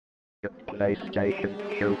PlayStation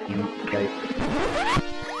UK.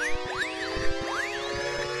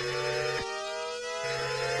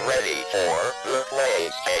 Ready for the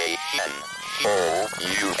PlayStation Show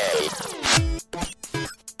UK.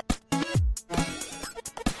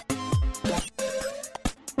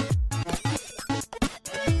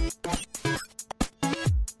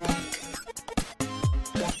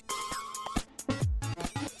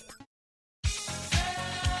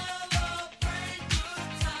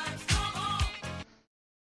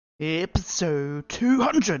 Episode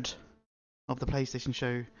 200 of the PlayStation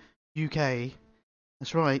Show UK.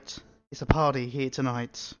 That's right, it's a party here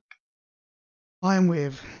tonight. I'm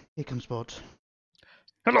with, here comes Bod.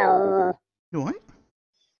 Hello. You alright?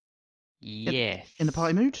 Yes. In the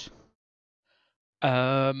party mood?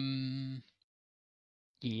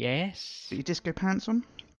 Yes. Got your disco pants on?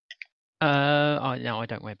 No, I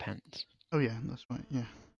don't wear pants. Oh yeah, that's right, yeah.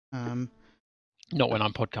 Not when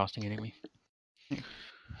I'm podcasting, anyway.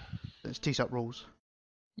 Let's tease up rules.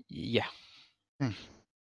 Yeah. Okay,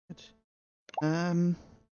 good.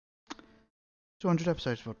 200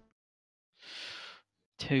 episodes, Bod.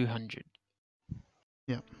 200.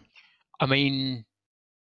 Yeah. I mean,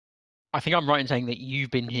 I think I'm right in saying that you've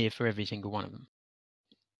been here for every single one of them.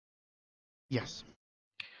 Yes.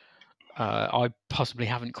 I possibly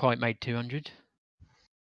haven't quite made 200.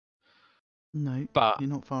 No, but you're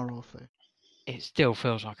not far off though. It still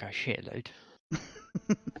feels like a shitload.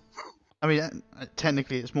 I mean,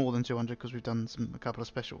 technically it's more than 200 because we've done a couple of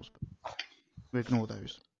specials, but we ignore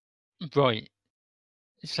those. Right.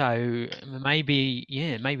 So maybe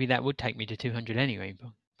that would take me to 200 anyway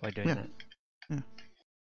by doing that. Yeah.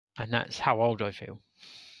 And that's how old I feel.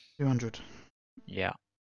 200. Yeah.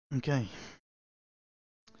 Okay.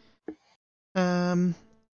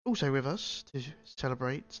 Also with us to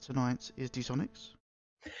celebrate tonight is D-Sonics.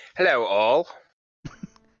 Hello, all.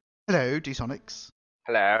 Hello, D-Sonics.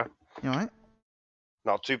 Hello. You alright?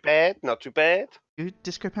 Not too bad, not too bad. Good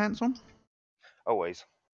disco pants on? Always.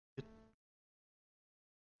 Good.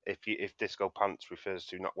 If disco pants refers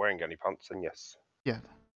to not wearing any pants, then yes. Yeah.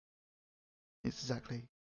 It's exactly.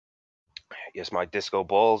 Yes, my disco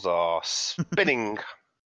balls are spinning.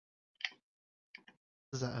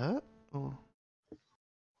 Does that hurt? Or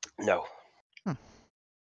No.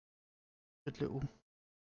 good little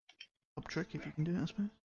pop trick if you can do it, I suppose.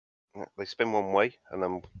 They spin one way, and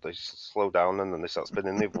then they slow down, and then they start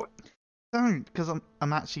spinning the other way. Don't, because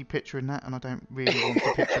I'm actually picturing that, and I don't really want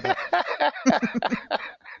to picture that.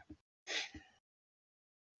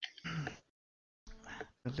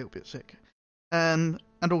 A little bit sick. And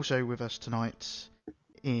also with us tonight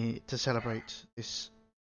to celebrate this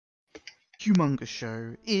humongous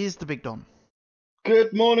show is the Big Don.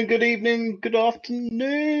 Good morning, good evening, good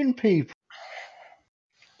afternoon, people.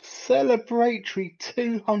 Celebratory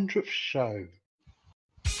 200th show.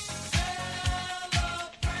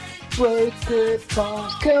 Break good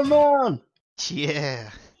times, come on! Yeah.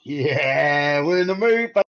 Yeah, we're in the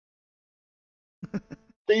mood.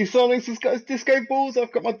 D-Sonics has got his disco balls,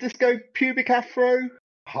 I've got my disco pubic afro.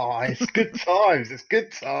 It's good times, it's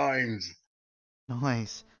good times.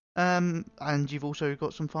 Nice. And you've also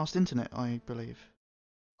got some fast internet, I believe.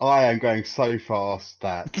 I am going so fast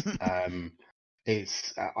that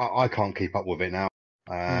I can't keep up with it now.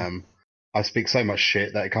 I speak so much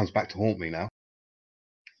shit that it comes back to haunt me now.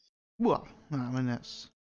 Well, I mean it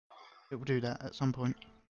will do that at some point.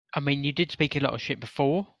 I mean, you did speak a lot of shit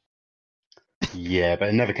before. Yeah, but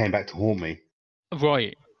it never came back to haunt me.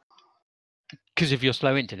 Right. Because of your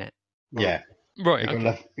slow internet. Yeah. Right.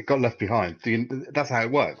 It got left behind. That's how it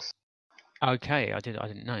works. Okay, I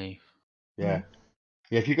didn't know. Yeah.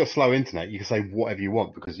 Yeah, if you've got slow internet, you can say whatever you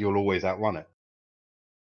want because you'll always outrun it.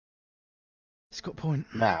 It's got a point.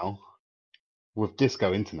 Now, with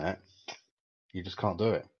disco internet, you just can't do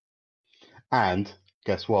it. And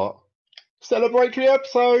guess what? Celebratory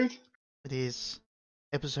episode! It is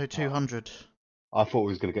episode 200. I thought we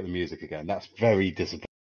was going to get the music again. That's very disappointing.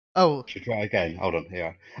 Oh. Should try again. Hold on,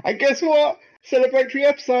 here. And guess what? Celebratory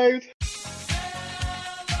episode!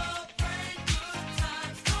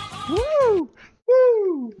 Woo!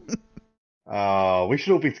 Woo! We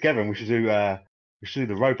should all be together and we should do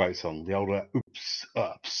the rowboat song, the old oops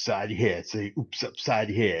upside here, say oops upside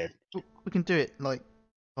here. We can do it like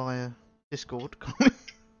via Discord, can't we?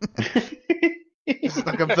 It's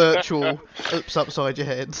like a virtual oops upside your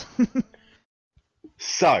head.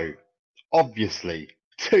 So, obviously,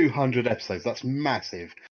 200 episodes, that's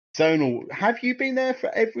massive. Zonal, have you been there for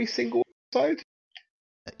every single episode?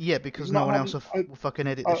 Yeah, because no one else will fucking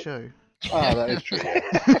edit the show. Oh, that is true.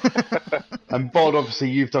 Yeah. And Bod, obviously,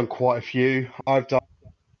 you've done quite a few. I've done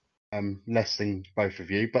less than both of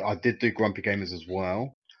you, but I did do Grumpy Gamers as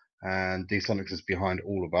well, and D-Sonics is behind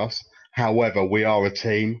all of us. However, we are a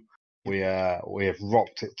team. We have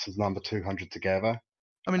rocked it to number 200 together.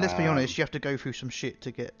 I mean, let's be honest. You have to go through some shit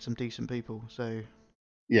to get some decent people. So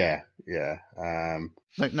Yeah. no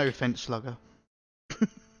offense, Slugger.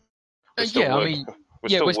 We're still Yeah, I working- mean, we're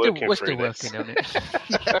yeah, still we're working still through this. working on it.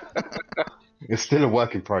 It's still a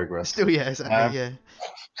work in progress. Still, yeah, exactly, yeah.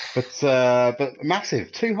 But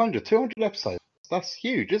massive 200 episodes. That's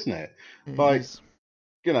huge, isn't it? It Like, is.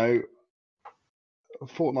 you know,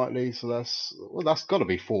 fortnightly. So that's got to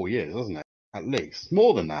be 4 years, isn't it? At least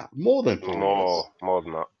more than that. More than 4 years. More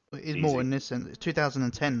than that. It is Easy. more in this sense. It's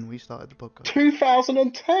 2010 we started the podcast.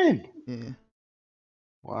 2010. Yeah,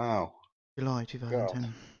 Wow. July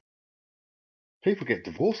 2010. People get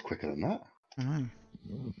divorced quicker than that. I know.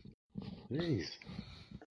 Jeez.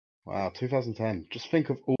 Wow, 2010. Just think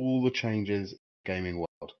of all the changes in the gaming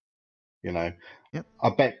world. You know, Yep. I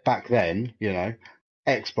bet back then, you know,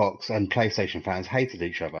 Xbox and PlayStation fans hated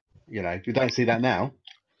each other. You know, you don't see that now.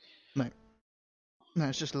 No,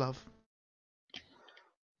 it's just love.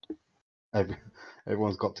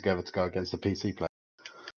 Everyone's got together to go against the PC player.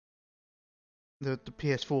 The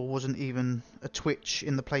PS4 wasn't even a twitch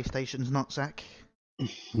in the PlayStation's nutsack.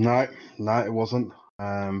 No, it wasn't.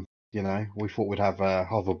 You know, we thought we'd have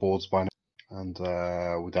hoverboards by now, and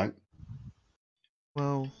we don't.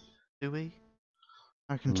 Well, do we?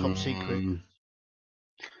 I reckon top secret.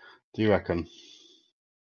 Do you reckon?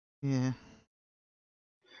 Yeah.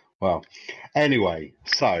 Well, anyway,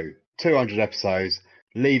 so 200 episodes,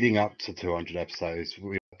 leading up to 200 episodes,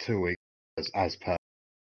 we have 2 weeks as per,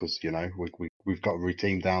 because, you know, we've got a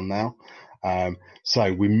routine down now.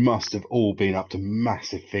 So we must have all been up to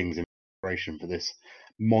massive things in preparation for this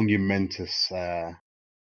monumentous 200th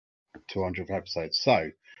episode.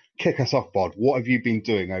 So, kick us off, Bod. What have you been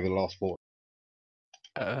doing over the last 4?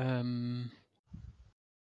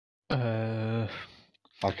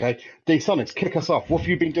 Okay, D-Sonics, kick us off. What have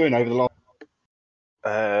you been doing over the last?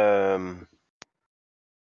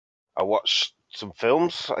 I watched some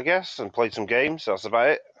films, I guess, and played some games. That's about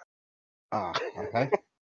it. Okay.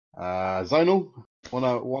 Zonal,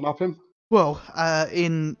 wanna one up him? Well,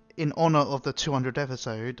 in honour of the 200th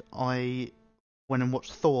episode, I went and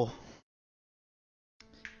watched Thor.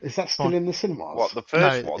 Is that still in the cinemas? What, the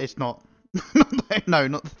first No, one? it's not. No,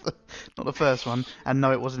 not the first one, and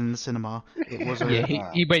no, it wasn't in the cinema. It was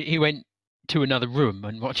Yeah, he went to another room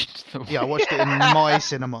and watched. Yeah, I watched it in my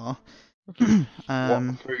cinema.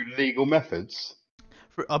 What, through legal methods?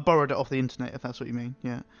 I borrowed it off the internet, if that's what you mean.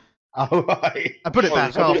 Yeah, Oh, right. I put it Well,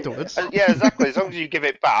 back afterwards. Yeah, exactly. As long as you give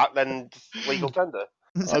it back, then it's legal tender.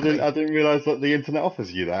 Exactly. I didn't realise that the internet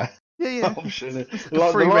offers you that Yeah. option. It's Like like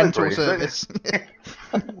a free the rental library. service.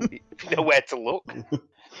 If you know where to look.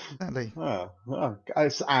 Exactly.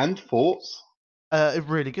 And thoughts?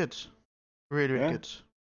 Really good. Really Yeah. good.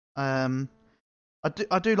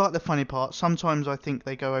 I do like the funny parts. Sometimes I think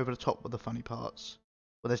they go over the top with the funny parts,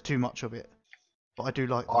 but there's too much of it. But I do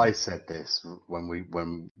like them. I said this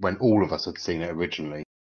when all of us had seen it originally.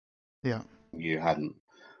 Yeah. You hadn't.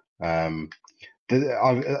 I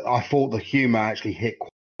thought the humour actually hit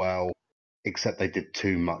quite well, except they did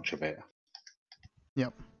too much of it.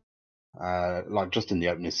 Yep. Like just in the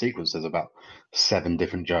opening sequence, there's about 7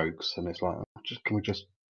 different jokes, and it's like, can we just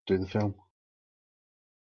do the film?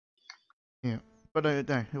 Yeah. But no,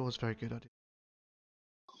 it was very good. I did.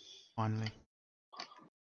 Finally.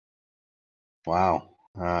 Wow.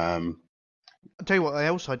 I'll tell you what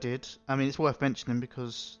else I did. I mean, it's worth mentioning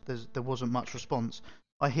because there wasn't much response.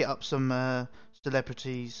 I hit up some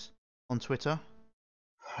celebrities on Twitter.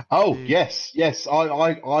 Oh, yes. I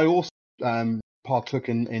also partook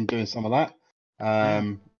in doing some of that.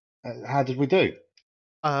 How did we do?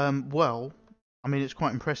 Well, I mean, it's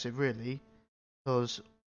quite impressive, really, because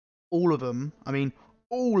all of them,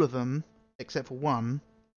 except for one,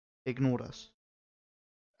 ignored us.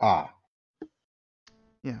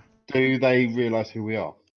 Yeah. Do they realise who we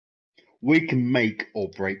are? We can make or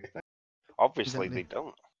break them. Obviously, Exactly. they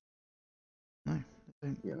don't. No, they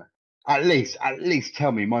don't. You know. At least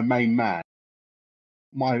tell me, my main man,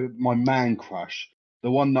 my man crush,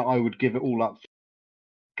 the one that I would give it all up for,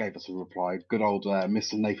 gave us a reply. Good old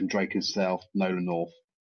Mr. Nathan Drake himself, Nolan North.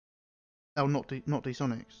 Oh, not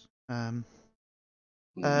D-Sonics. No,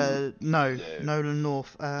 No. Nolan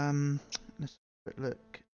North. Let's have a quick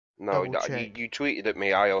look. No, Double check. you tweeted at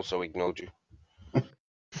me. I also ignored you.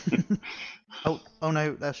 Oh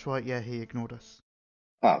no, that's right. Yeah, he ignored us.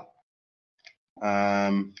 Oh.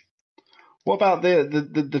 What about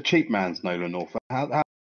the cheap man's Nolan North? How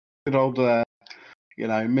good old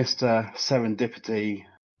Mr. Serendipity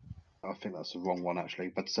I think that's the wrong one actually.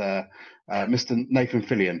 But Mr. Nathan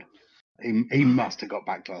Fillion, he must have got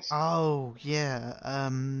back to us. Oh yeah.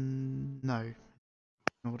 No.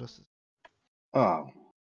 What else? Oh,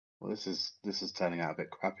 well, this is turning out a bit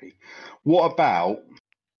crappy. What about?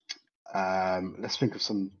 Let's think of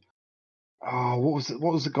some. Oh, what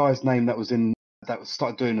was the guy's name that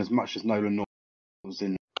started doing as much as Nolan North was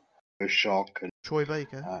in Shock and Troy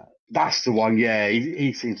Baker. that's the one. Yeah,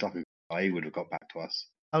 he seems like a guy. He would have got back to us.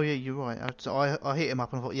 Oh yeah, you're right. So I hit him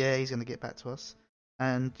up and I thought, yeah, he's going to get back to us.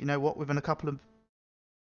 And you know what? Within a couple of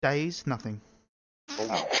days, nothing.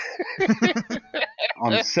 Oh.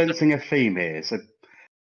 I'm sensing a theme here. So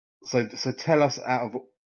tell us, out of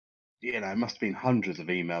it must have been hundreds of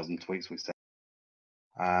emails and tweets we sent.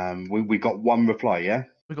 We got one reply, yeah.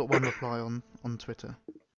 We got one reply on Twitter.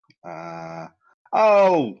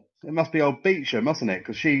 Oh, it must be old Beecher, mustn't it?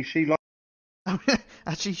 Because she liked. Oh,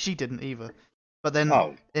 actually, she didn't either. But then,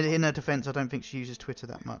 in her defence, I don't think she uses Twitter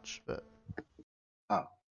that much. But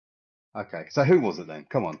okay. So who was it then?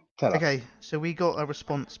 Come on, tell us. Okay, so we got a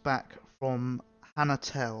response back from Hannah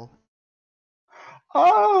Tell.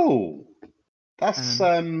 Oh, that's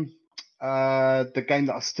the game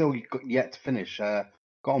that I still got yet to finish. Got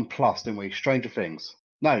on Plus, didn't we? Stranger Things.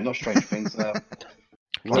 No, not Stranger Things. Deep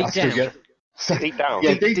Down. Deep Down.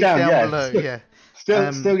 Yeah, Deep Down. Yeah, below, yeah.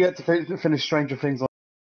 Still yet to finish Stranger Things.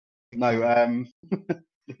 No,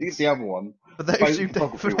 it's the other one. For those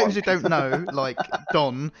who don't know, like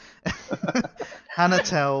Don, Hannah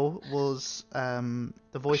Tell was the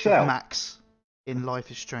voice of Max in Life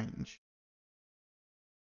is Strange.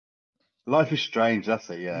 Life is Strange, that's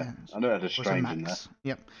it, yeah. I know it had a strange in there.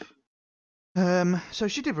 Yep. So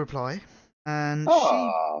she did reply, and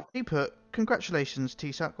she put, "Congratulations,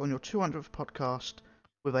 TPSUK, on your 200th podcast,"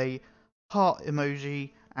 with a heart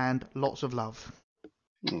emoji and lots of love.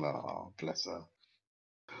 Oh, bless her.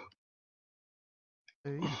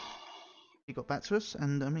 So, yeah, she got back to us,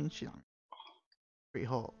 and I mean, she's pretty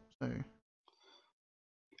hot, so.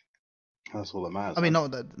 That's all that matters. I mean,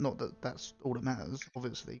 not that that's all that matters,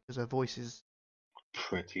 obviously, because her voice is.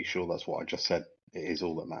 Pretty sure that's what I just said. It is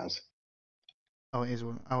all that matters. Oh, it is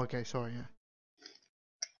all. Oh, okay, sorry,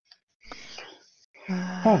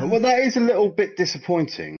 yeah. Well, that is a little bit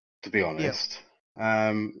disappointing, to be honest.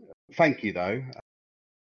 Thank you, though,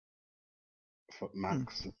 for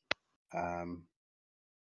Max.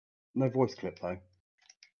 No voice clip, though.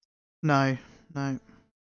 No. I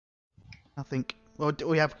think. Well,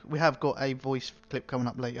 we have got a voice clip coming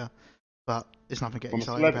up later, but it's nothing to get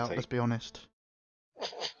excited about. Let's be honest.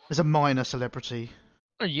 It's a minor celebrity.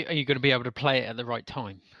 Are you going to be able to play it at the right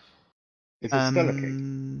time? Is it Stella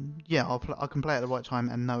King? Yeah, I can play it at the right time,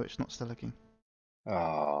 and no, it's not Stella King.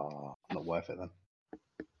 Ah, not worth it then.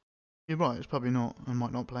 You're right. It's probably not. I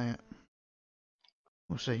might not play it.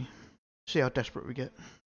 We'll see. See how desperate we get.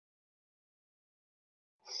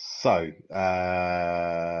 So,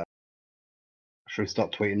 should we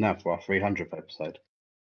start tweeting now for our 300th episode?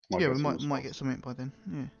 We might get something by then.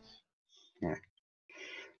 Yeah.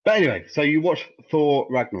 But anyway, so you watched Thor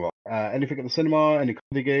Ragnarok. Anything at the cinema? Any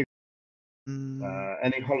comedy gigs?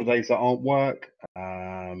 Any holidays that aren't work?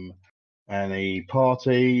 Any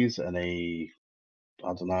parties? Any,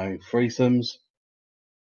 I don't know, threesomes?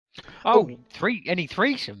 Oh, any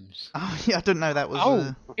threesomes? Oh, yeah, I didn't know that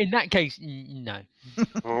was. In that case, no.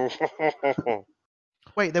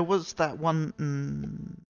 Wait, there was that one.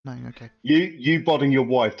 No, okay. You bodding your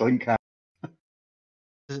wife doesn't count.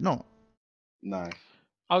 Is it not? No.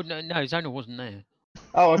 Oh no, Zona wasn't there.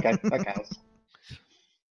 Oh, okay, that counts.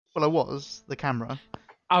 Well, I was the camera.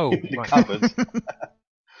 Oh, right. Covered.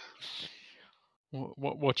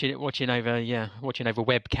 Watching over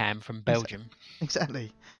webcam from Belgium.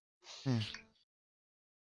 Exactly. Yeah.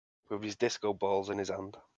 With his disco balls in his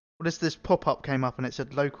hand. Well, this pop-up came up and it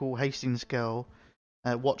said local Hastings girl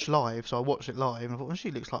watch live, so I watched it live and I thought, well,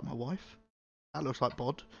 she looks like my wife. That looks like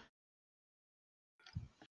Bod.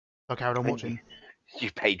 I carried on watching. You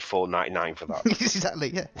paid $4.99 for that.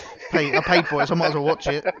 Exactly, yeah. I paid for it, so I might as well watch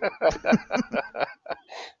it.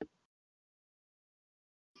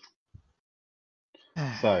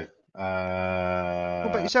 So, what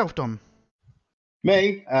about yourself, Don?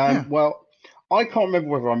 Me? Well, I can't remember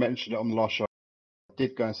whether I mentioned it on the last show. I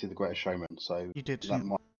did go and see The Greatest Showman, so you did.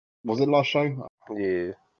 Was it last show?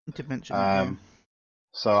 Yeah. You did mention that. Yeah.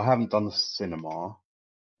 So I haven't done the cinema.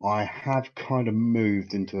 I have kind of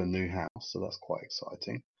moved into a new house, so that's quite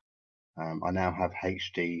exciting. I now have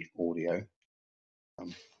HD audio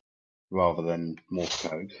rather than Morse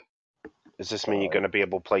code. Does this mean you're going to be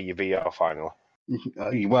able to play your VR final?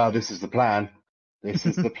 Well, this is the plan. This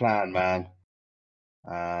is the plan, man.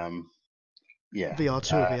 Yeah.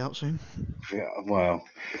 VR2 will be out soon. Yeah, well,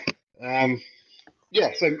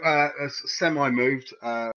 yeah. So semi moved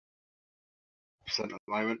percent at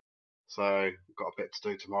the moment. So got a bit to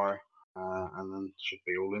do tomorrow, and then should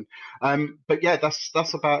be all in. But yeah,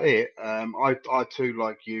 that's about it. I too,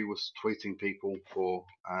 like you, was tweeting people for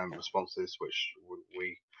responses, which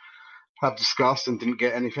we have discussed and didn't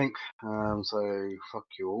get anything. So fuck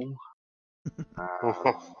you all.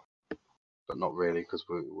 But not really, because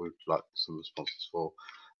we'd like some responses for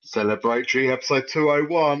celebratory episode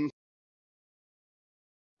 201.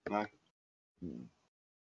 No.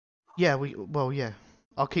 Yeah, yeah.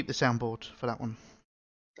 I'll keep the soundboard for that one.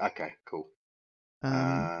 Okay, cool.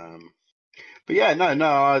 Um, But yeah, no,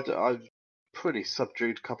 I pretty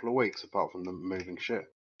subdued couple of weeks apart from the moving shit.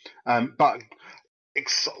 But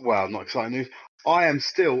well, not exciting news. I am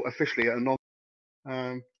still officially at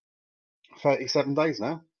a 37 days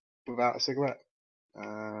now without a cigarette.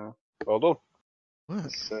 Well done. work.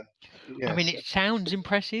 It's, I yes. mean, it sounds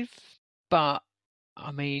impressive, but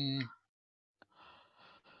I mean,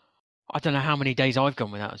 I don't know how many days I've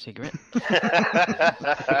gone without a cigarette.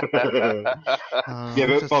 Yeah,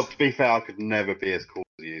 but Just- Bob, to be fair, I could never be as cool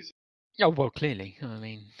as you. Oh well, clearly. I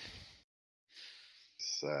mean,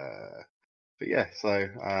 But yeah, so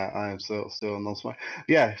I am still a non-smoker.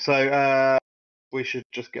 Yeah, so we should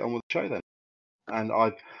just get on with the show then. And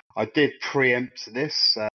I did preempt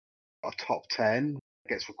this. A top 10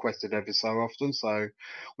 gets requested every so often, so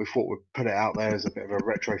we thought we'd put it out there as a bit of a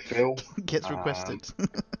retro feel. gets requested.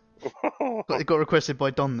 It got requested by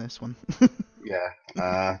Don, this one.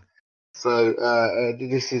 Yeah. So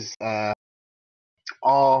this is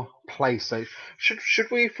our PlayStation. Should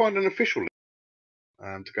we find an official list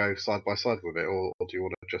to go side by side with it, or do you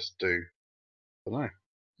want to just do? I don't know.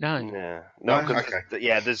 no. Yeah. No? No, because Okay.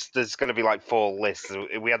 yeah, there's going to be like 4 lists.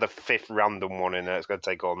 If we had a 5th random one in there, it's going to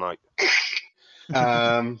take all night.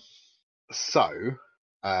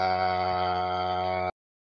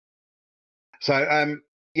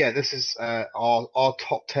 Yeah, this is our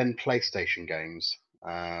top 10 PlayStation games,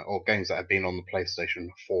 or games that have been on the PlayStation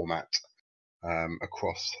format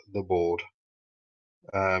across the board.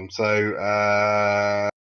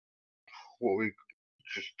 What we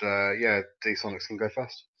just D-Sonics can go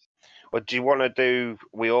first. But do you want to do?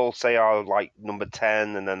 We all say our like number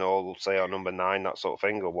 10, and then all say our number 9, that sort of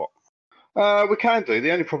thing, or what? We can do.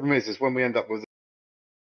 The only problem is when we end up with a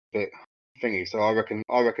bit thingy. So I reckon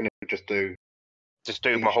if we just do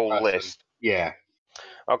my each whole person. list. Yeah.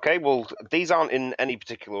 Okay, well, these aren't in any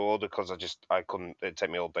particular order because I couldn't. It'd take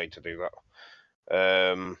me all day to do that.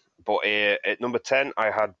 But at number 10,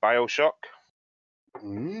 I had BioShock.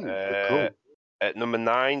 Cool. At number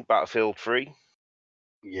 9, Battlefield 3.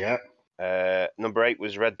 Yeah. Number 8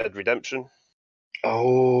 was Red Dead Redemption.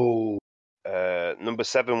 Oh. Number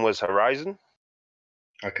 7 was Horizon.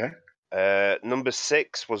 Okay. Number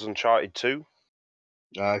 6 was Uncharted 2.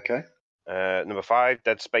 Okay. Number 5,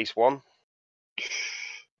 Dead Space 1.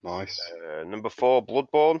 Nice. Number 4,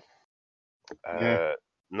 Bloodborne. Yeah.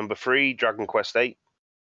 Number 3, Dragon Quest 8.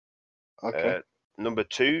 Okay. Number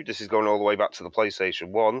 2, this is going all the way back to the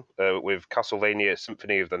PlayStation 1, with Castlevania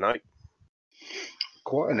Symphony of the Night.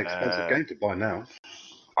 Quite an expensive game to buy now.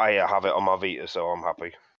 I have it on my Vita, so I'm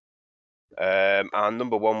happy. And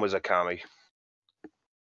number 1 was Akami.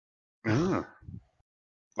 Ah.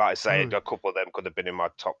 Like I say, a couple of them could have been in my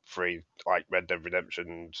top 3, like Red Dead Redemption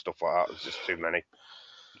and stuff like that. It's just too many.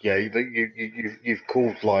 Yeah, you've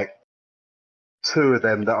called like 2 of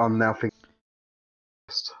them that I'm now thinking,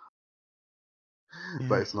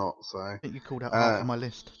 but it's not. So I think you called out half of my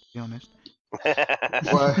list, to be honest.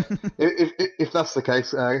 well, if that's the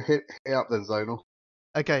case, hit up then, Zonal.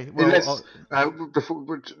 Okay, well,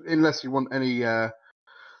 Unless you want any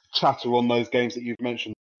chatter on those games that you've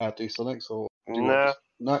mentioned, D-Sonics, or do you want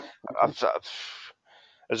No.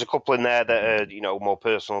 There's a couple in there that are, more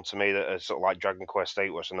personal to me, that are sort of like Dragon Quest 8,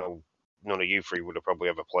 which I know none of you three would have probably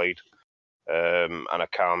ever played, and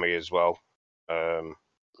Akami as well.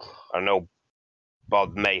 I know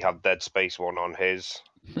Bob may have Dead Space 1 on his,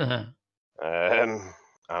 and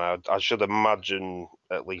I should imagine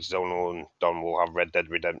at least Zonal and Don will have Red Dead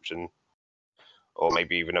Redemption, or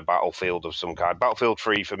maybe even a Battlefield of some kind. Battlefield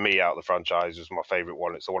 3 for me out of the franchise is my favourite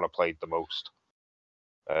one. It's the one I played the most.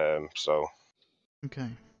 Okay.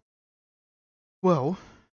 Well,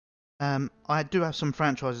 I do have some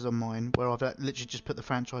franchises on mine where I've literally just put the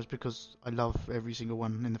franchise because I love every single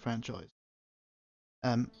one in the franchise.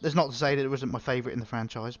 There's not to say that it wasn't my favourite in the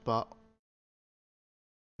franchise, but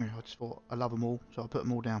I just thought I love them all, so I put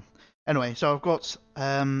them all down. Anyway, so I've got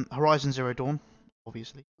Horizon Zero Dawn,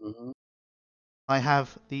 obviously. Mm-hmm. I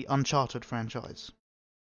have the Uncharted franchise.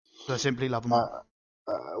 I simply love them all.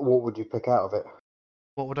 What would you pick out of it?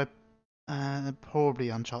 What would I? Probably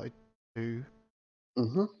Uncharted 2,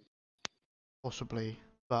 Mm-hmm. possibly,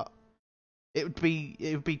 but it would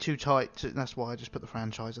be too tight. That's why I just put the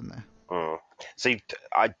franchise in there. See,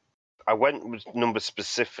 I went with number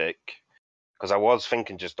specific because I was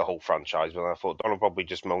thinking just the whole franchise, but I thought Donald probably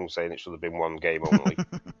just moaned saying it should have been one game only.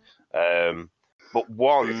 But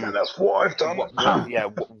one, That's what I've done.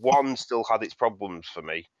 one still had its problems for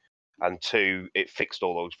me, and 2, it fixed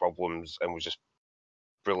all those problems and was just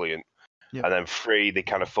brilliant. Yep. And then 3, they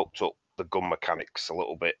kind of fucked up the gun mechanics a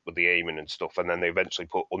little bit with the aiming and stuff, and then they eventually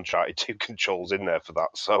put Uncharted 2 controls in there for that.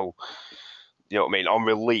 So, you know what I mean? On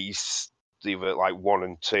release, either like 1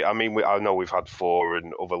 and 2. I mean, I know we've had 4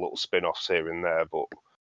 and other little spin-offs here and there, but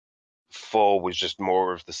 4 was just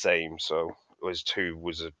more of the same. So, whereas 2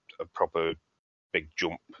 was a proper big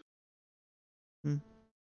jump. I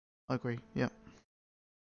agree. Yeah.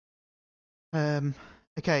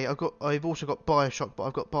 Okay, I've also got BioShock, but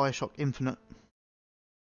I've got BioShock Infinite.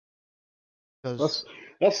 Because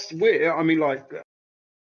That's weird. I mean, like,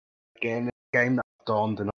 again, a game that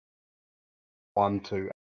dawned and 1,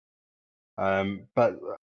 2, but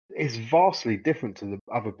it's vastly different to the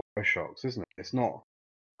other Bioshocks, isn't it? It's not,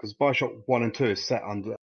 because Bioshock 1 and 2 is set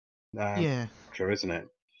under yeah, isn't it?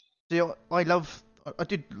 see, I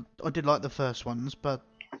did like the first ones, but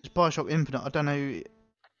it's BioShock Infinite. I don't know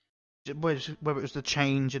whether it was the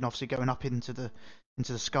change and obviously going up into the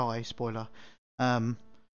sky. Spoiler.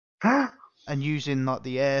 And using like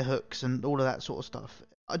the air hooks and all of that sort of stuff.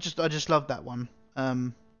 I just love that one.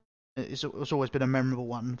 It's always been a memorable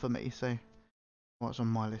one for me. So, what's on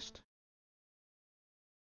my list?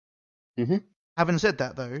 Mhm. Having said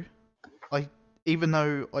that, though, even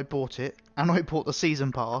though I bought it and I bought the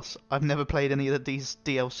season pass, I've never played any of these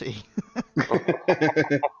DLC.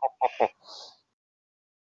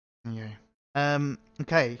 Yeah.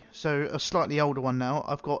 Okay, so a slightly older one now.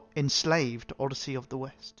 I've got Enslaved: Odyssey of the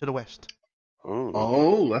West to the West.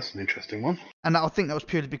 Oh, that's an interesting one. And I think that was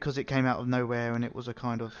purely because it came out of nowhere and it was a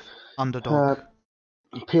kind of underdog.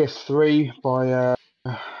 PS3 by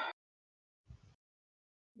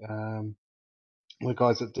the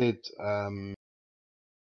guys that did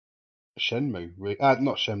Shenmue.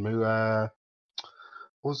 Not Shenmue.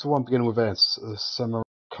 What was the one beginning with S? Samurai.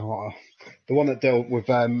 The one that dealt with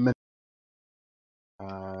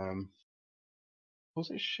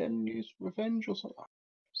was it Shenmue's Revenge or something?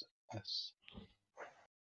 Yes.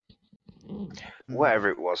 Whatever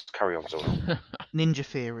it was, carry on, Zona. Ninja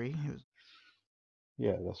Theory. It was...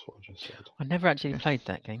 Yeah, that's what I just said. I never actually played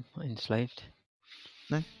that game, Enslaved.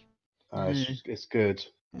 No? It's good.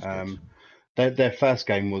 It's good. Their first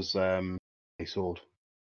game was a sword.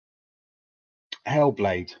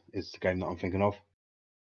 Hellblade is the game that I'm thinking of.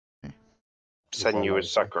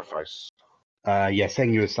 Senua's Sacrifice. Yeah,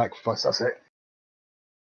 Senua's Sacrifice, that's it.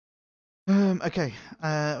 Okay.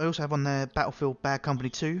 I also have on there Battlefield Bad Company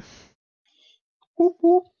 2. Whoop,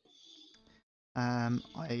 whoop. I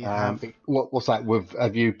have... What's that?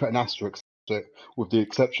 Have you put an asterisk to it, with the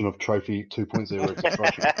exception of Trophy 2.0?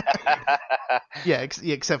 yeah,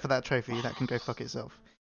 except for that trophy. That can go fuck itself.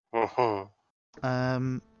 I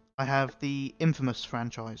have the Infamous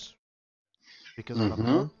franchise. Because I love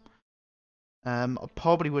them all. I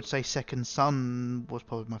probably would say Second Son was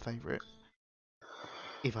probably my favourite.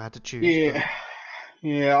 If I had to choose. Yeah.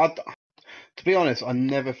 Yeah. To be honest, I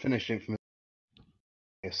never finished Infamous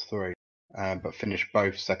PS3, but finished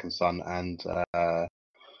both Second Son and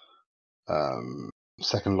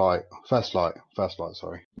First Light,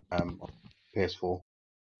 sorry, on PS4.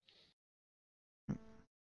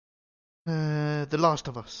 The Last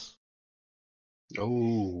of Us.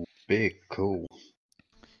 Oh, big, cool.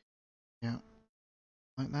 Yeah,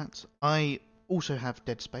 like that. I also have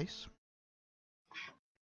Dead Space.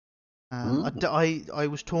 I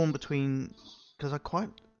was torn between, because I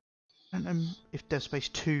don't know if Dead Space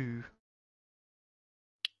 2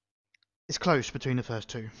 is close between the first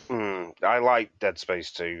two. I like Dead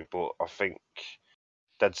Space 2, but I think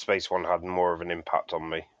Dead Space 1 had more of an impact on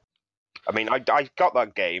me. I mean, I got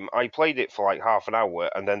that game, I played it for like half an hour,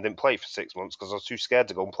 and then didn't play it for 6 months because I was too scared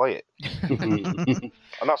to go and play it. And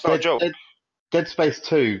that's not a joke. Dead Space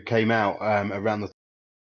 2 came out around the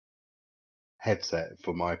headset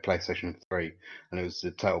for my PlayStation 3, and it was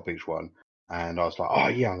the Turtle Beach one. And I was like, oh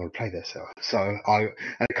yeah, I'm going to play this. So and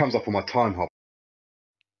it comes up on my time hop.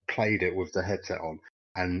 Played it with the headset on,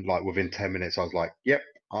 and like within 10 minutes, I was like, yep,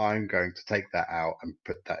 I'm going to take that out and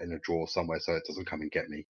put that in a drawer somewhere so it doesn't come and get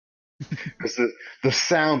me. Because the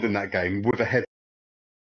sound in that game with a head,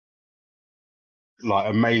 like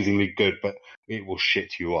amazingly good, but it will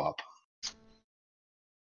shit you up.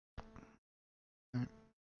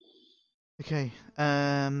 Okay.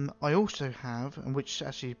 I also have, and which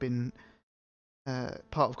actually has been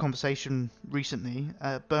part of conversation recently,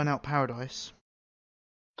 Burnout Paradise.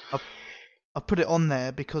 I put it on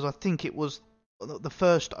there because I think it was the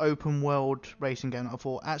first open world racing game that I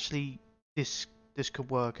thought actually this could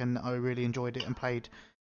work, and I really enjoyed it and played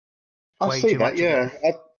I way see too that. much of it. Yeah,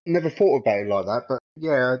 I never thought about it like that, but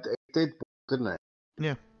yeah, it did, didn't it?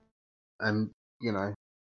 Yeah. And you know,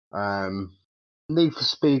 Need for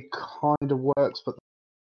Speed kind of works, but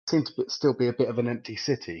seems to still be a bit of an empty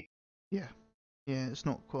city. Yeah. Yeah, it's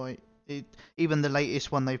not quite. Even the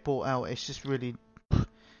latest one they've brought out, it's just really.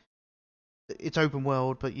 It's open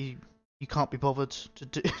world, but you can't be bothered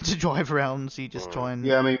to drive around, so you just try and.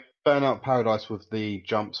 Yeah, I mean, Burnout Paradise with the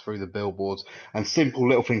jumps through the billboards and simple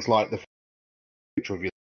little things like the future of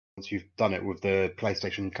your once you've done it with the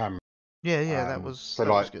PlayStation camera. Yeah, that So was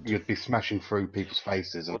like good. you'd be smashing through people's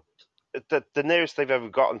faces and The nearest they've ever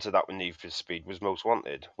gotten to that with Need for Speed was Most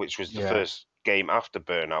Wanted, which was the yeah. first game after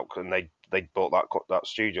Burnout, and they bought that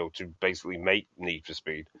studio to basically make Need for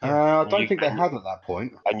Speed. Yeah. I don't You think they can, had at that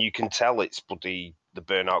point. and you can tell it's bloody the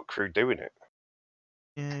Burnout crew doing it.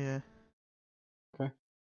 Yeah. Okay.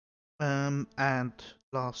 And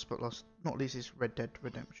last but not least is Red Dead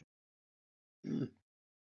Redemption. Mm.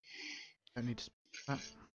 Don't need to speak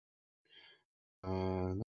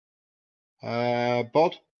to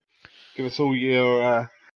Bod, give us all your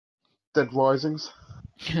Dead Risings.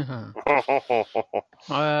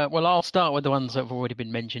 Well, I'll start with the ones that have already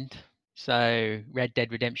been mentioned. So, Red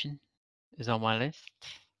Dead Redemption is on my list.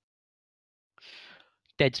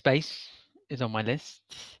 Dead Space is on my list.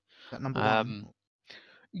 that. Number one.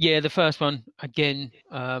 Yeah, the first one again.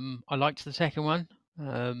 I liked the second one.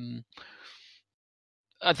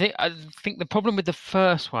 I think the problem with the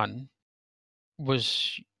first one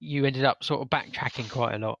was you ended up sort of backtracking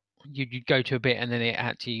quite a lot. You'd go to a bit and then it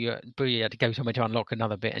had to you had to go somewhere to unlock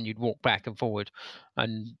another bit, and you'd walk back and forward.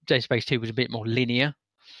 And Dead Space 2 was a bit more linear.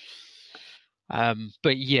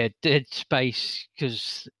 But yeah, Dead Space,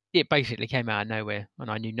 because it basically came out of nowhere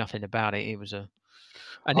and I knew nothing about it. It was an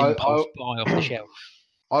impulse buy off the shelf.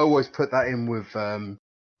 I always put that in with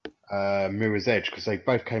Mirror's Edge because they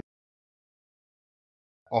both came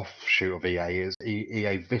offshoot of EA. Is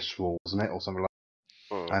EA Visceral, wasn't it, or something like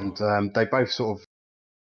that? And they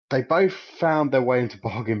both found their way into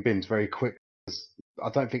bargain bins very quick. I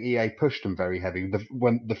don't think EA pushed them very heavy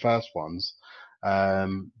when the first ones,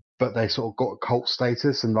 but they sort of got cult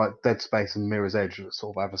status, and like Dead Space and Mirror's Edge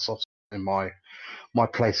sort of have a soft spot in my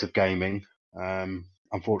place of gaming.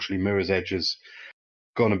 Unfortunately, Mirror's Edge has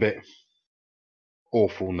gone a bit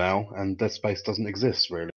awful now, and Dead Space doesn't exist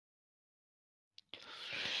really.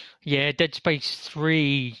 Yeah, Dead Space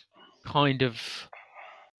 3 kind of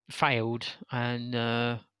failed,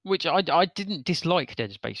 and which I didn't dislike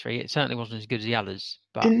Dead Space 3. It certainly wasn't as good as the others,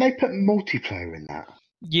 but Didn't they put multiplayer in that?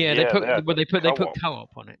 yeah, Yeah, they put co-op. co-op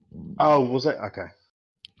on it. Oh, was it? Okay.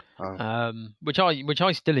 Oh. Which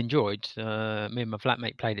I still enjoyed. Me and my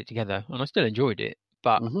flatmate played it together, and I still enjoyed it.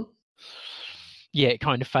 But yeah, it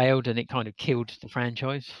kind of failed, and it kind of killed the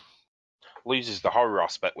franchise. Loses the horror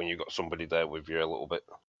aspect when you've got somebody there with you a little bit.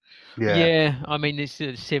 Yeah. I mean, this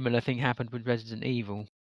similar thing happened with Resident Evil.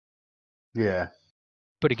 Yeah.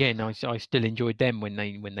 But again, I still enjoyed them when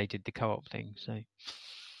they did the co-op thing. So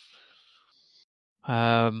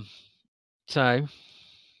I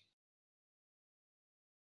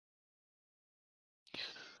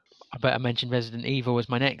better mention Resident Evil as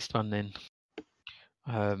my next one then.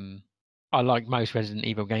 I like most Resident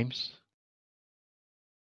Evil games.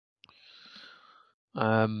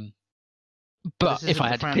 But if I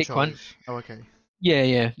had to pick one, Oh, okay.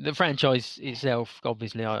 yeah, the franchise itself,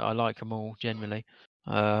 obviously, I like them all generally.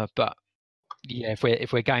 But yeah,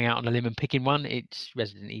 if we're going out on a limb and picking one, it's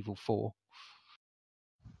Resident Evil 4.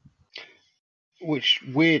 Which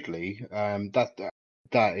weirdly, that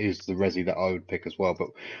is the Resi that I would pick as well. But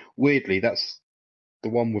weirdly, that's the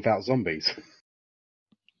one without zombies.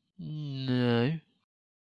 No.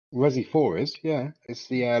 Resi 4 is, yeah. It's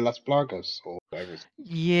the Las Plagas or whatever.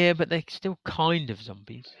 Yeah, but they're still kind of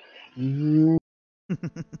zombies. Okay,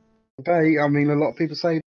 I mean, a lot of people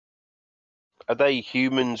say. Are they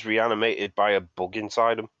humans reanimated by a bug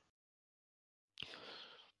inside them?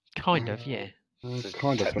 Kind of, yeah.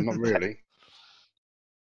 Kind of, but not really.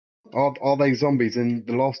 Are they zombies in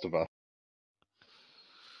The Last of Us?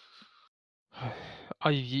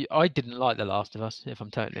 I didn't like The Last of Us, if I'm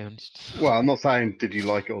totally honest. Well, I'm not saying did you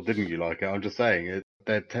like it or didn't you like it. I'm just saying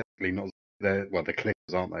they're technically not. They're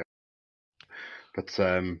clickers, aren't they? But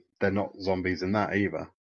they're not zombies in that either.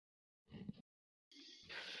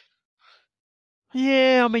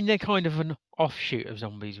 Yeah, I mean they're kind of an offshoot of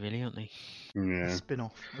zombies, really, aren't they? Yeah.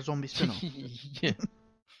 Spin-off. A zombie spin-off. Yeah.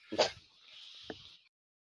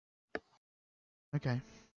 Okay.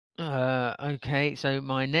 Okay, so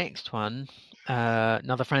my next one,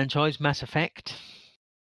 another franchise, Mass Effect.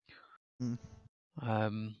 Hmm.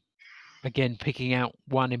 Again, picking out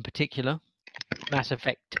one in particular, Mass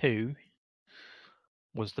Effect 2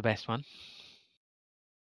 was the best one.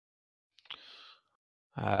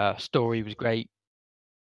 Story was great.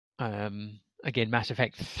 Again, Mass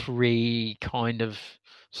Effect 3 kind of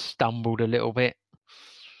stumbled a little bit.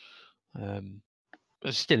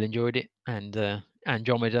 But still enjoyed it. And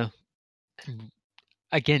Andromeda,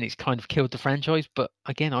 again, it's kind of killed the franchise, but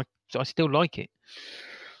again, I still like it.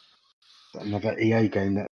 Another EA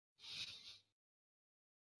game that.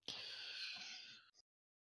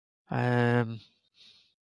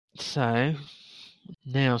 So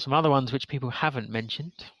now some other ones which people haven't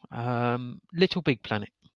mentioned. Little Big Planet.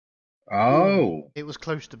 Oh, It was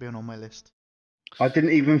close to being on my list. I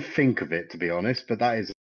didn't even think of it, to be honest, but that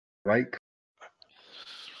is great.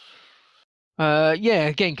 Yeah,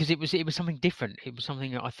 again, because it was something different. It was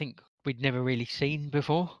something that I think we'd never really seen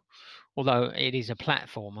before. Although it is a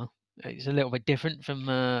platformer, it's a little bit different from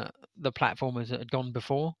the platformers that had gone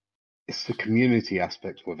before. It's the community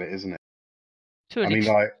aspect with it, isn't it? To an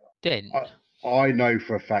extent. I know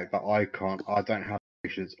for a fact that I don't have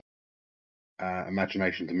patience,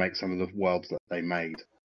 imagination to make some of the worlds that they made.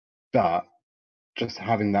 But just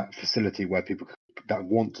having that facility where people that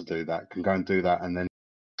want to do that can go and do that and then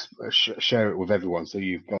share it with everyone. So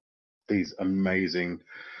you've got these amazing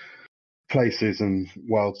places and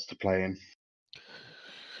worlds to play in.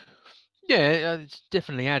 Yeah, it's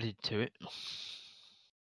definitely added to it.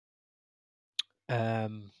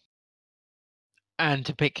 And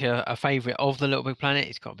to pick a favourite of the Little Big Planet,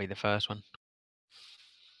 it's got to be the first one.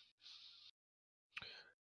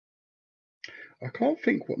 I can't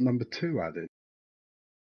think what number 2 added.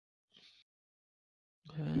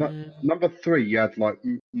 Number 3, you had like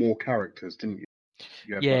more characters, didn't you?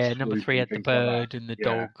 Yeah, like, number 3 had the bird and the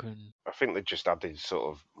dog. And I think they just added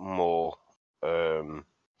sort of more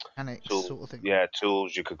Annex tools, sort of thing. Yeah,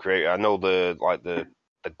 tools you could create. I know the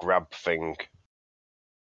grab thing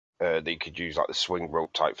that you could use, like the swing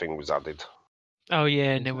rope type thing, was added. Oh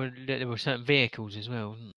yeah, and there were certain vehicles as well,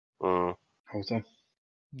 wasn't there? Also,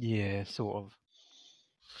 yeah, sort of.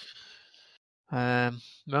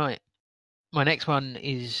 Right. My next one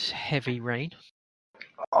is Heavy Rain.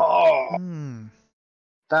 oh,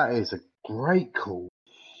 that is a great call.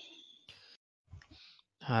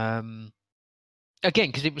 Again,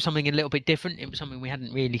 because it was something a little bit different. It was something we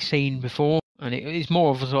hadn't really seen before, and it is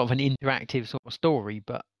more of a sort of an interactive sort of story,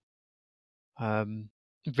 but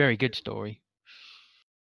very good story.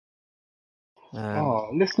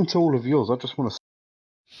 Listen to all of yours. I just want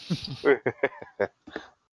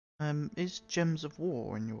Mm. Is Gems of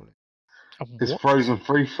War in your list? It's Frozen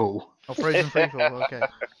Freefall. Oh, Frozen Freefall. Okay.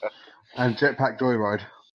 And Jetpack Joyride.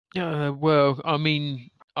 Well, I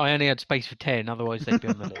mean, I only had space for 10, otherwise they'd be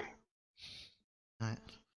on the list. Right.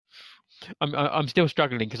 I'm still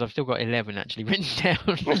struggling because I've still got 11 actually written down.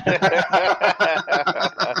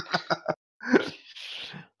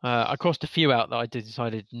 I crossed a few out that I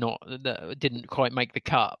decided that didn't quite make the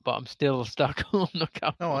cut, but I'm still stuck on a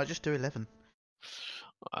couple. No, I just do 11.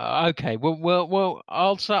 Okay, well,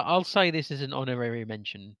 I'll say this is an honorary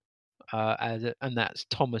mention, and that's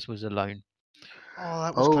Thomas Was Alone. Oh,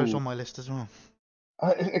 that was close on my list as well.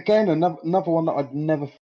 Again, another one that I'd never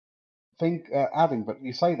think adding, but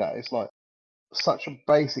you say that it's like such a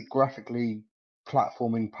basic graphically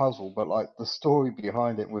platforming puzzle, but like the story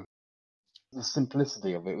behind it with the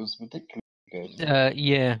simplicity of it was ridiculously good.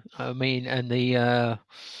 Yeah, I mean, and the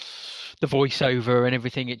voiceover and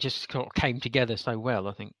everything, it just came together so well,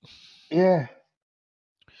 I think. Yeah.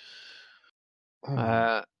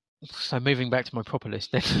 So moving back to my proper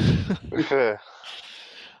list then.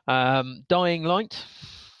 Dying Light.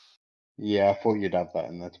 Yeah, I thought you'd have that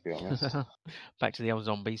in there, to be honest. Back to the old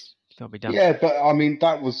zombies. Gotta be done. Yeah, but I mean,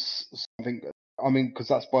 that was something. I mean, because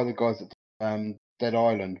that's by the guys at Dead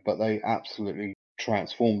Island, but they absolutely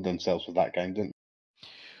transformed themselves with that game, didn't they?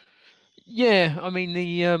 Yeah, I mean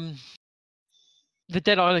the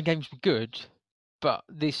Dead Island games were good, but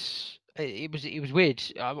this it was weird.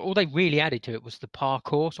 All they really added to it was the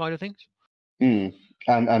parkour side of things. And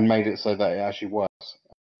made it so that it actually works.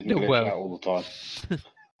 It didn't glitch out all the time.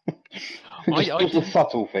 just a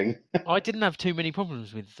subtle thing. I didn't have too many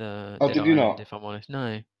problems with Dead did Island, you not? if I'm honest.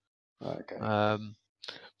 No. Okay.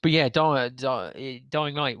 But yeah,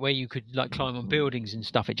 Dying Light, where you could like climb on buildings and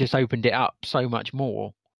stuff, it just opened it up so much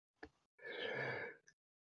more.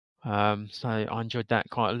 So I enjoyed that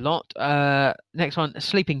quite a lot. Next one,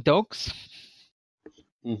 Sleeping Dogs.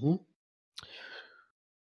 Mm-hmm.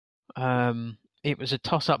 It was a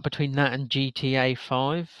toss-up between that and GTA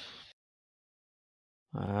 5,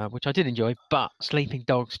 which I did enjoy, but Sleeping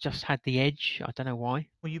Dogs just had the edge. I don't know why.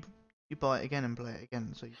 Well, you buy it again and play it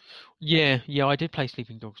again, so Yeah, I did play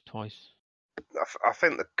Sleeping Dogs twice. I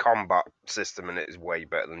think the combat system in it is way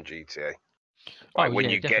better than GTA. Like Oh, when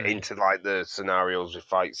yeah, you get definitely. into like the scenarios with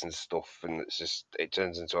fights and stuff, and it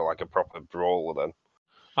turns into like a proper brawler then.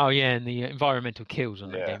 Oh, yeah, and the environmental kills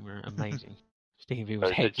on that Yeah. game were amazing. Sticking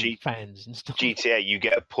people's Whereas the heads in fans and stuff. GTA, you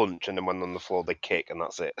get a punch, and then when on the floor they kick, and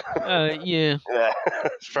that's it. Yeah, Yeah,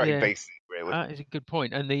 it's very yeah. basic, really. That is a good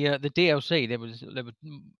point. And the DLC, there were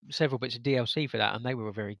several bits of DLC for that, and they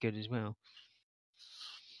were very good as well.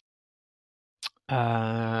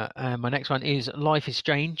 And my next one is Life is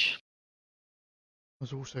Strange.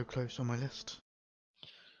 was also close on my list.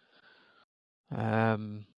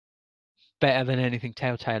 Better than anything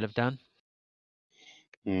Telltale have done.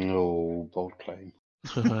 No, bold claim.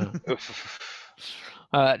 No,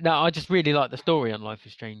 I just really like the story on Life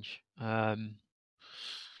is Strange. And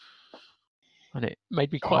it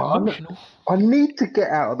made me quite emotional. I need to get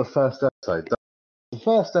out of the first episode. The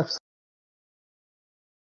first episode.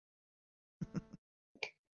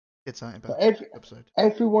 It's something about Every, the episode.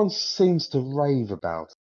 everyone seems to rave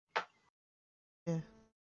about it. Yeah.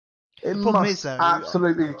 It The problem must is, though,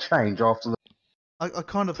 absolutely change after the. I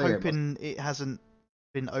kind of Yeah, it hoping it hasn't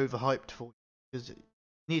been overhyped for you, because you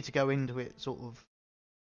need to go into it sort of,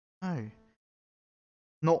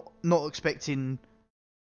 not expecting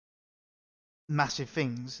massive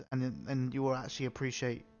things, and you will actually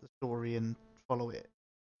appreciate the story and follow it.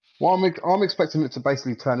 Well, I'm expecting it to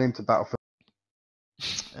basically turn into Battlefield.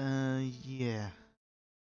 Yeah,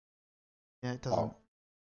 it doesn't. Oh.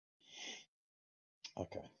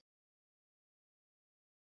 Okay.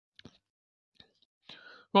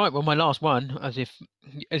 Right, well, my last one, as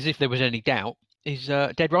if there was any doubt, is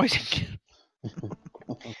Dead Rising.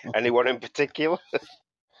 Anyone in particular?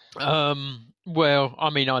 Well, I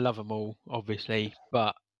mean, I love them all, obviously,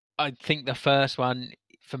 but I think the first one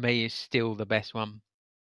for me is still the best one.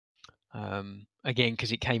 Again,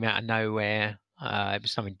 because it came out of nowhere. It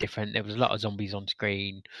was something different. There was a lot of zombies on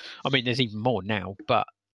screen. I mean, there's even more now, but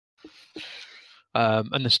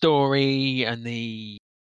and the story and the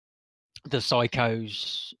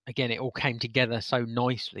psychos, again, it all came together so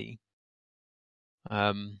nicely.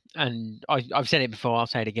 And I've said it before, I'll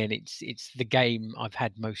say it again. It's the game I've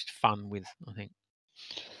had most fun with, I think.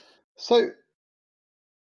 So,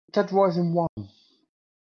 Dead Rising 1. Did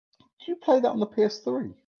you play that on the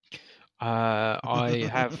PS3? I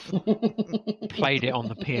have played it on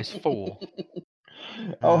the PS4.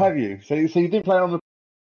 Oh, have you? So you did play on the.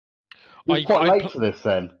 You were quite late for this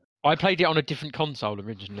then. I played it on a different console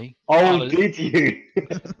originally. Oh, did you?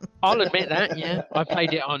 I'll admit that. Yeah, I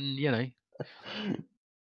played it on.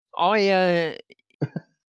 I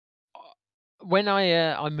when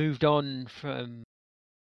I moved on from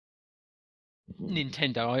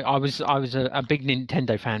Nintendo, I was a big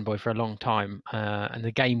Nintendo fanboy for a long time, and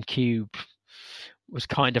the GameCube was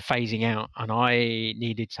kind of phasing out, and I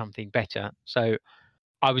needed something better. So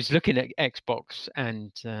I was looking at Xbox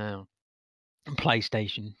and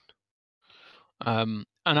PlayStation. And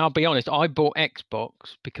I'll be honest, I bought Xbox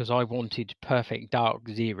because I wanted Perfect Dark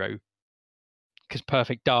Zero, because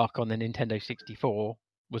Perfect Dark on the Nintendo 64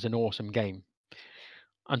 was an awesome game.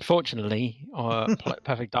 Unfortunately,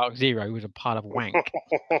 Perfect Dark Zero was a pile of wank.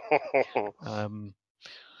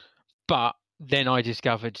 But then I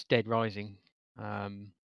discovered Dead Rising.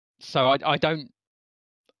 So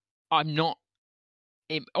I'm not.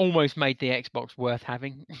 It almost made the Xbox worth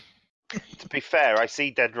having. To be fair, I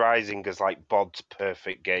see Dead Rising as like Bod's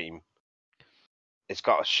perfect game. It's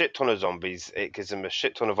got a shit ton of zombies. It gives them a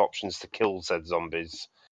shit ton of options to kill said zombies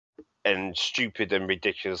in stupid and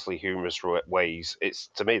ridiculously humorous ways.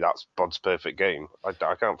 To me, that's Bod's perfect game. I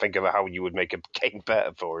can't think of how you would make a game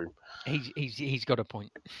better for him. He's got a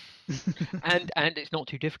point, and it's not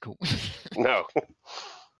too difficult. No.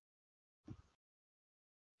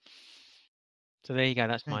 So there you go.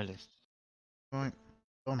 That's my list. Right,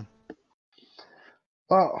 Donna.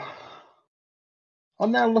 Well, I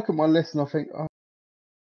now look at my list and I think,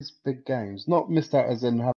 these big games, not missed out as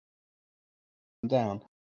in having them down,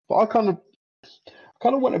 but I kind of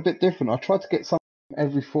went a bit different. I tried to get something from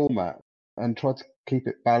every format and tried to keep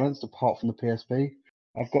it balanced apart from the PSP.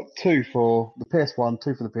 I've got 2 for the PS1,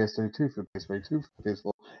 2 for the PS2, 2 for the PSP, 2 for the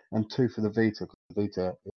PS4, and 2 for the Vita, because the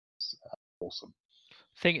Vita is awesome.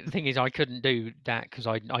 The thing is, I couldn't do that because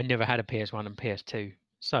I never had a PS1 and PS2.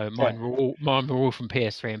 So mine were all from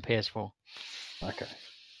PS3 and PS4. Okay.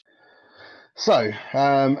 So,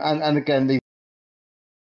 and again, these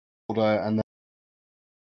order, and then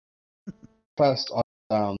first I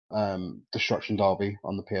down Destruction Derby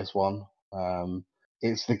on the PS1.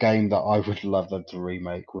 It's the game that I would love them to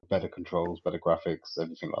remake with better controls, better graphics,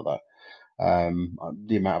 everything like that.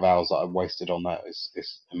 The amount of hours that I wasted on that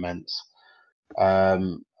is immense.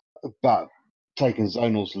 But taking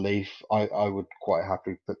Zonal's leaf, I would quite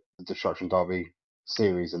happily put the Destruction Derby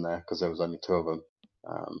series in there because there was only 2 of them.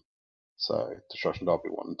 So Destruction Derby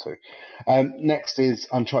 1 and 2. Next is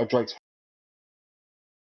Uncharted Drake's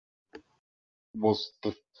was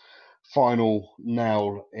the final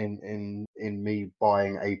nail in me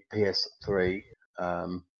buying a PS3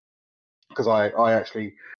 because I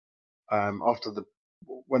actually after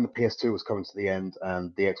when the PS2 was coming to the end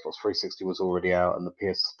and the Xbox 360 was already out and the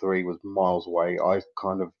PS3 was miles away, I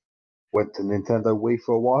kind of went to Nintendo Wii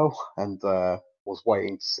for a while and was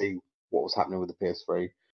waiting to see what was happening with the PS3.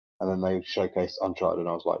 And then they showcased Uncharted, and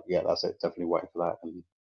I was like, yeah, that's it, definitely waiting for that. And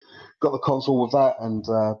got the console with that and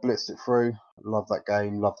blitzed it through. Love that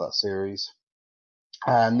game, love that series.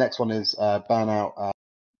 And next one is Burnout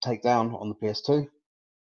Takedown on the PS2.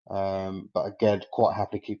 But again, quite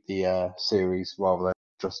happy to keep the series rather than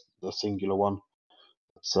just the singular one.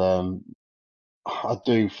 But, I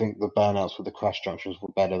do think the Burnouts with the Crash Junctions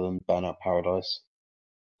were better than Burnout Paradise.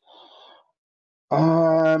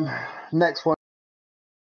 Next one,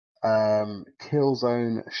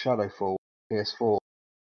 Killzone Shadowfall PS4.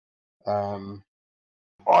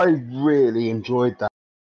 I really enjoyed that.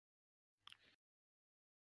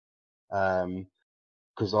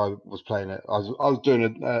 Because I was playing it. I was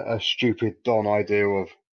doing a stupid Don idea of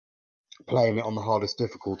playing it on the hardest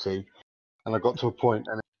difficulty, and I got to a point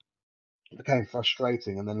and it became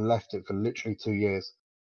frustrating, and then left it for literally 2 years.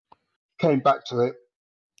 Came back to it,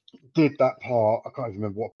 did that part. I can't even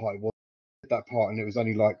remember what part it was. Did that part, and it was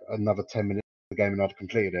only like another 10 minutes of the game, and I'd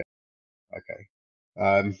completed it. Okay.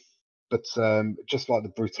 But just like the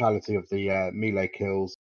brutality of the melee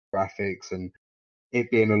kills, graphics, and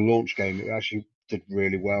it being a launch game, it actually did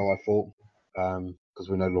really well, I thought, because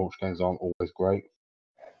we know launch games aren't always great.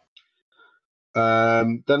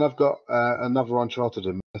 Then I've got another Uncharted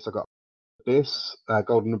in this. I've got Abyss,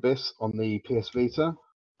 Golden Abyss on the PS Vita.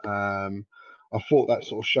 I thought that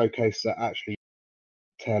sort of showcased that actually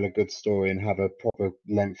tell a good story and have a proper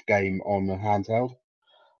length game on the handheld.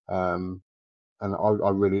 And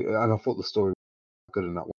I thought the story was good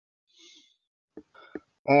in that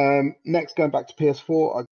one. Next, going back to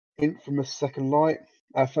PS4, Infamous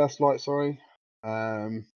First Light, sorry.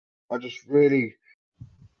 I just really,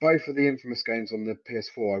 both of the Infamous games on the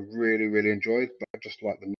PS4 I really, really enjoyed, but I just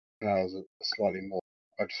like the powers slightly more.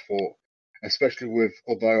 I just thought, especially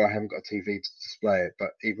although I haven't got a TV to display it,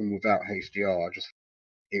 but even without HDR,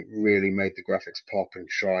 it really made the graphics pop and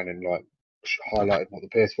shine and like highlighted what the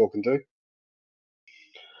PS4 can do.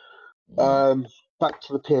 Back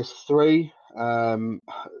to the PS3.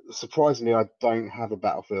 Surprisingly, I don't have a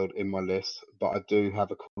Battlefield in my list, but I do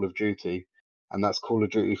have a Call of Duty, and that's Call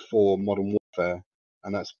of Duty 4 Modern Warfare,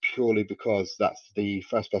 and that's purely because that's the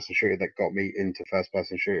first-person shooter that got me into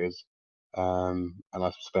first-person shooters, and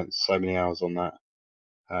I've spent so many hours on that.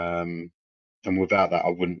 And without that, I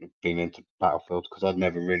wouldn't have been into Battlefield because I'd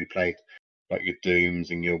never really played like your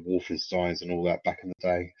Dooms and your Wolfensteins and all that back in the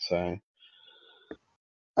day. So.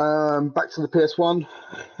 Back to the PS1.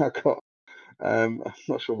 I got. I'm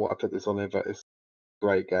not sure what I put this on here, but it's a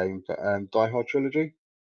great game. But Die Hard Trilogy.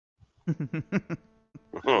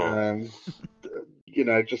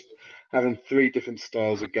 Just having 3 different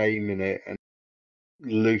styles of game in it and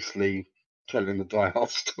loosely telling the Die Hard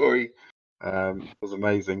story was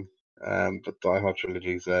amazing. But Die Hard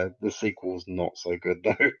Trilogy's the sequel's not so good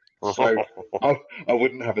though, so I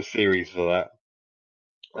wouldn't have a series for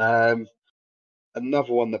that.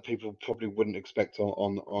 Another one that people probably wouldn't expect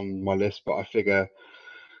on my list, but I figure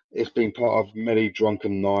it's been part of many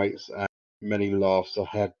drunken nights and many laughs I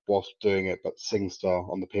had whilst doing it, but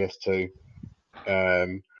SingStar on the PS2,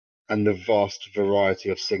 and the vast variety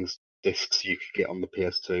of SingStar discs you could get on the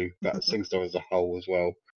PS2, but SingStar as a whole as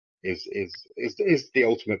well is the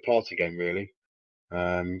ultimate party game really,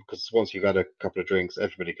 because once you've had a couple of drinks,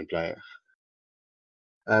 everybody can play it.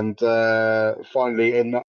 And finally,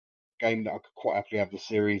 in that game that I could quite happily have the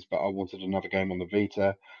series, but I wanted another game on the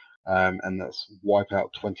Vita, and that's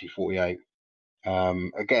Wipeout 2048.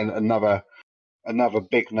 Again, another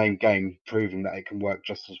big name game, proving that it can work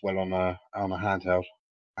just as well on a handheld,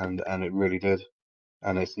 and it really did.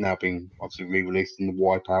 And it's now been obviously re-released in the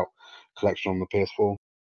Wipeout collection on the PS4.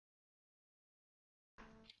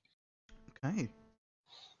 Okay.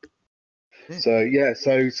 So yeah,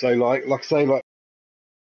 so like I say, like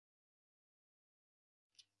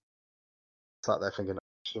sat there thinking I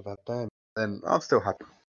should have had them. Then I'm still happy.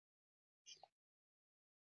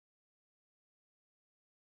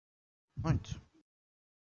 Right.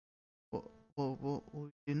 What will we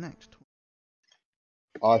do next?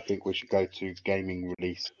 I think we should go to gaming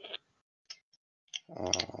release.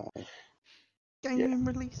 Gaming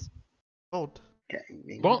release. God.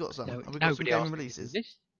 Gaming. What? We got some. No, Have we got some nobody gaming asked me to do releases?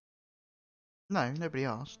 this. No, nobody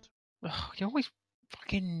asked. Oh, you're always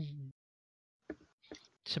fucking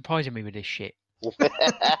surprising me with this shit.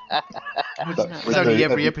 That It's we only do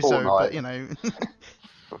every episode, fortnight. but you know.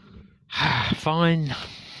 Fine.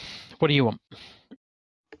 What do you want?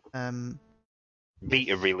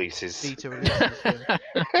 Beta releases. Beta releases.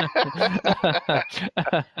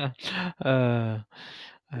 Yeah.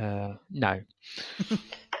 No.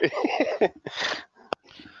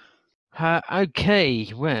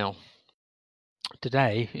 Okay, well,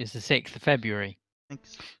 today is the 6th of February.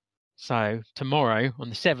 Thanks. So, tomorrow, on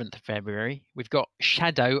the 7th of February, we've got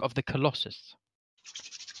Shadow of the Colossus.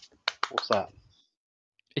 What's that?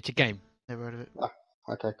 It's a game. Never heard of it.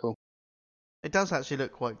 Okay, cool. It does actually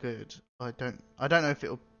look quite good. I don't know if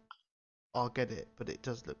I'll get it, but it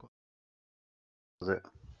does look. Was it?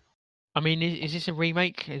 I mean, is this a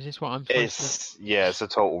remake? Is this what I'm supposed to... It's a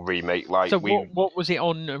total remake. Like So what was it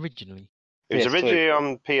on originally? It was PS2. originally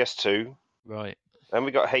on PS2. Right. Then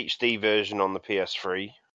we got HD version on the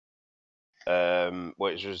PS3,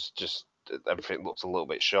 which was just everything looked a little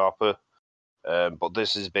bit sharper. But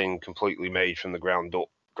this has been completely made from the ground up,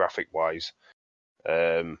 graphic wise.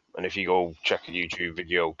 And if you go check a YouTube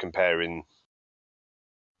video comparing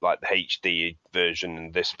like the HD version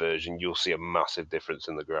and this version, you'll see a massive difference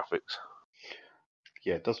in the graphics.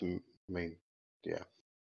 Yeah, it doesn't mean. Yeah.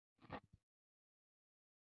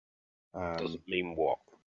 Doesn't mean what?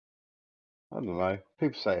 I don't know.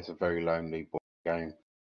 People say it's a very lonely game.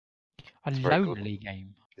 A very good. lonely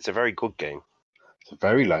game. It's a very good game. It's a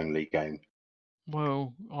very lonely game.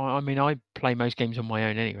 Well, I mean, I play most games on my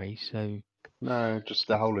own anyway, so... No, just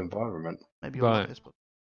the whole environment. Maybe you'll like Right. this, but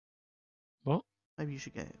What? maybe you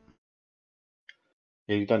should get it.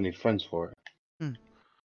 Yeah, you don't need friends for it.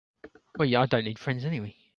 Well, yeah, I don't need friends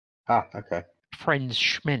anyway. Ah, okay. Friends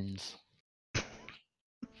schmens.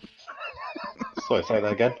 Sorry, say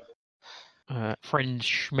that again. Friends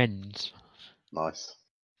schmens. Nice.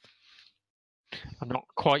 I'm not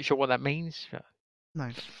quite sure what that means. But... No,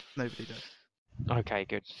 nobody does. Okay,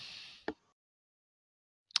 good.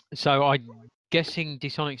 So I'm guessing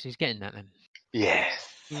Disonics is getting that then. Yes.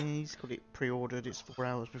 Yeah, he's got it pre-ordered. It's 4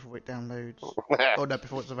 hours before it downloads. Oh no,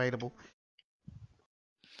 before it's available.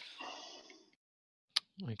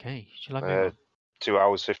 Okay, shall I move 2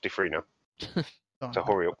 hours 53 now. Oh, So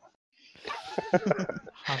hurry up. on?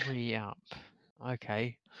 Hurry up.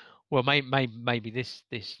 Okay. Well, maybe this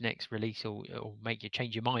next release will make you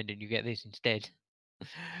change your mind and you get this instead.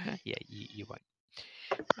 Yeah, you won't.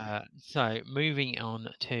 So moving on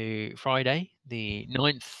to Friday, the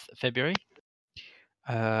 9th of February.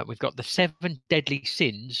 We've got the 7 Deadly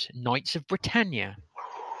Sins, Knights of Britannia.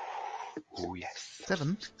 Oh yes.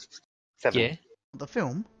 7? 7. Yeah, The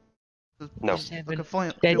film? No. Like Seven a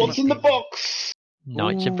film. Deadly What's in the box?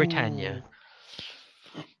 Knights of Britannia.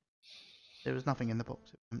 Ooh. There was nothing in the box.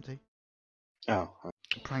 It was empty. Oh,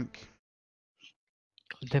 A prank.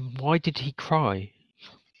 Then why did he cry?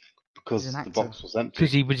 because He's an the actor. box was empty.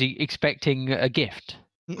 Because he was expecting a gift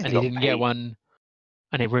Yeah. and he got didn't paid. get one,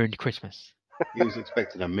 and it ruined Christmas. He was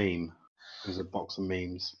expecting a meme. It was a box of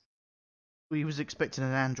memes. He was expecting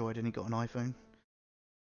an Android and he got an iPhone.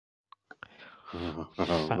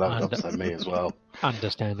 That would upset me as well.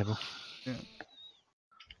 Understandable.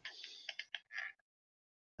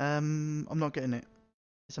 I'm not getting it.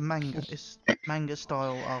 It's a manga. It's manga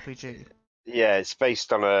style RPG. Yeah, it's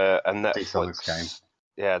based on a Dishonored's Netflix game.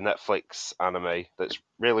 Yeah, Netflix anime that's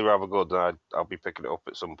really rather good, and I'll be picking it up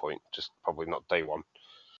at some point. Just probably not day one.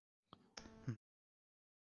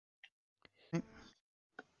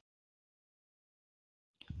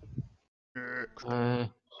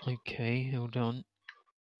 Okay, hold on.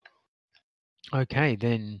 Okay,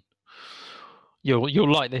 then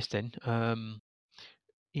you'll like this then.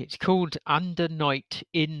 It's called Under Night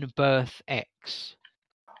in Birth X.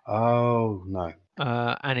 Oh no.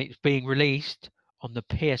 And it's being released on the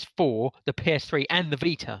PS4, the PS3, and the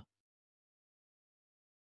Vita.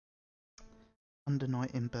 Under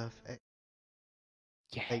Night in Birth X.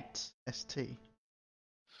 Yeah. 8 ST.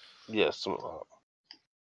 Yeah, something like that.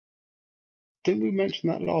 Didn't we mention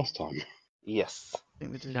that last time? Yes. I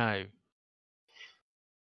think we did. No. I think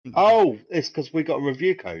we did. Oh, it's because we got a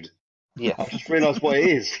review code. Yeah. I just realised what it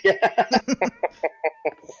is. Yeah.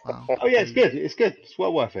 Wow. Oh yeah, it's good. It's good. It's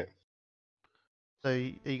well worth it. So, are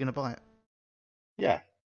you going to buy it? Yeah.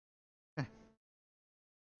 Okay.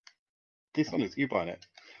 Dishonest, you buying it?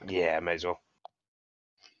 Yeah, may as well.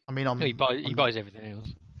 I mean, No, he buys everything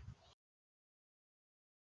else.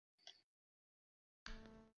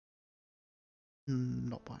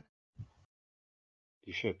 not buying it.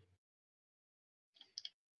 You should.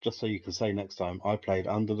 Just so you can say next time, I played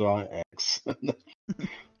Under the Night X.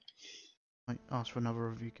 I ask for another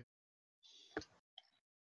review.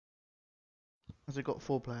 Has it got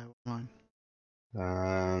 4-player online?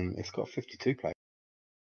 It's got 52 players.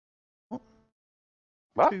 What?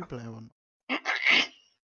 What? 2-player one.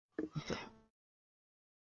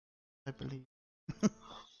 I believe.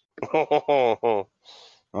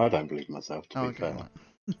 I don't believe myself, to Oh, be okay, fair.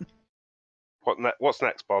 right. What's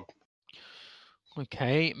next, Bob?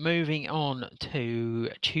 Okay, moving on to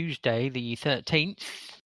Tuesday the 13th.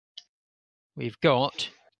 We've got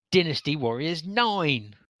Dynasty Warriors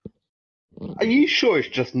 9. Are you sure it's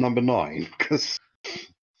just number 9? Because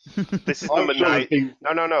This is I'm number sure 9. there's been...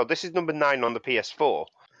 No. This is number 9 on the PS4.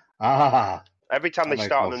 Ah, Every time that they makes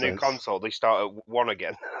start more on a new sense. console, they start at 1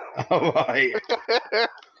 again. All right.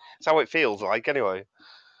 That's how it feels like, anyway.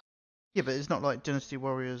 Yeah, but it's not like Dynasty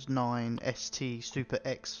Warriors 9 ST Super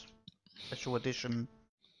X Special Edition.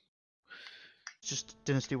 It's just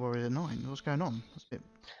Dynasty Warriors 9. What's going on? That's a bit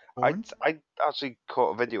boring. I actually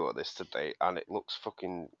caught a video of this today, and it looks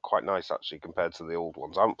fucking quite nice, actually, compared to the old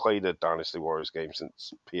ones. I haven't played a Dynasty Warriors game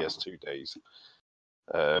since PS2 days.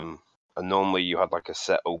 And normally you had like a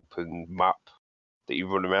set open map that you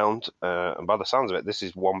run around, and by the sounds of it, this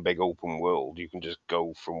is one big open world. You can just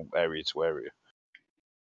go from area to area.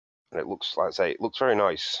 And it looks, like I say, it looks very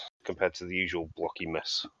nice compared to the usual blocky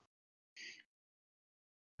mess.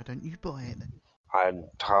 Why don't you buy it then? I'm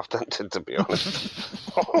half tempted, to be honest.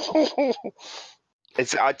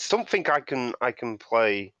 I don't think I can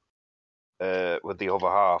play with the other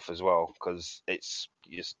half as well, because it's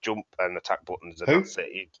you just jump and attack buttons, and Who? that's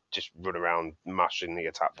it. You just run around mashing the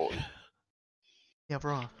attack button. The other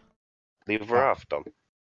half. The other half done.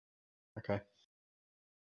 Okay.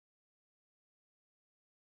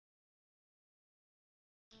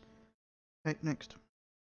 Okay, next.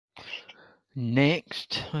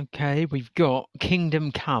 Next, okay, we've got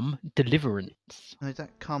Kingdom Come Deliverance. And does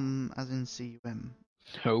that come as in CUM?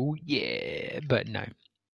 Oh yeah, but no.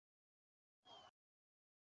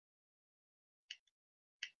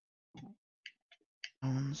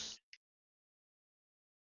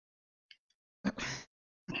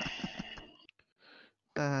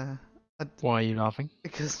 I, Why are you laughing?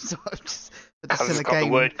 because I just Because in it's a got the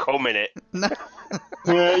game. word "come" in it. No.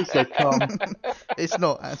 Yeah, he said come. It's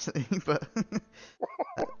not actually, but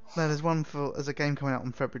no, there's one for as a game coming out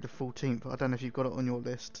on February the 14th. I don't know if you've got it on your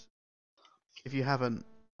list. If you haven't,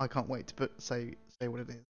 I can't wait to say what it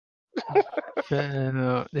is.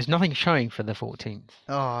 There's nothing showing for the 14th.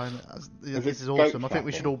 Oh, Is this it is awesome. I think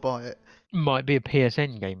we goat should all buy it. Might be a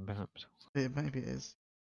PSN game, perhaps. Maybe it is.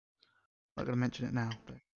 I'm not going to mention it now.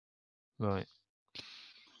 But... Right.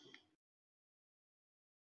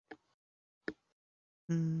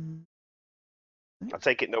 I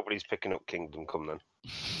take it nobody's picking up Kingdom Come then.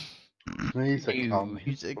 No, he said You- come.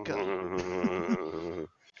 Use it, go.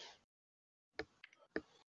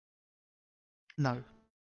 No.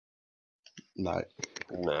 No.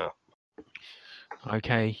 No.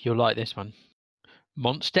 Okay, you'll like this one.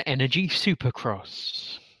 Monster Energy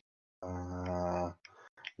Supercross.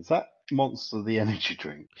 Is that Monster the energy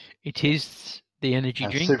drink? It is the energy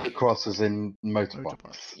And drink. Supercross is in motorbikes.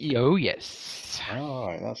 Motorbikes. Oh yes.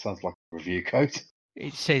 Alright, that sounds like a review code.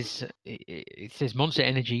 It says Monster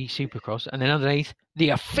Energy Supercross, and then underneath the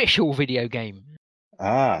official video game.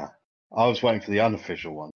 Ah, I was waiting for the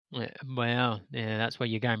unofficial one. Well, yeah, that's where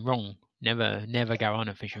you're going wrong. Never go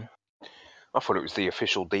unofficial. I thought it was the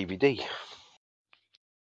official DVD.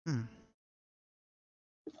 Hmm.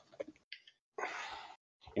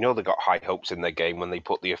 You know they got high hopes in their game when they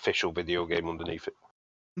put the official video game underneath it.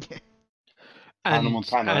 Yeah. Hannah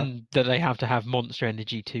Montana. And that they have to have Monster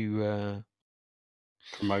Energy to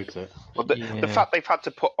Promote it. But the fact they've had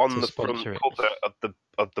to put on To the front sponsor it. cover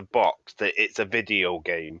of the box that it's a video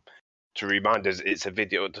game to remind us it's a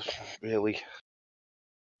video, really.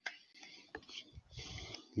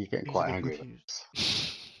 You're getting He's a quite bit angry. confused.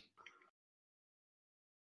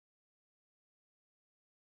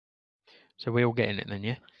 So we're all getting it then,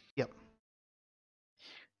 yeah? Yep.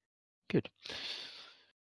 Good.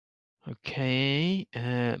 Okay,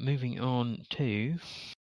 moving on to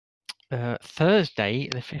Thursday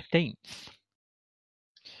the 15th.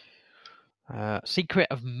 Secret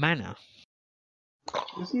of Mana.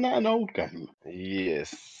 Isn't that an old game?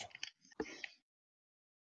 Yes.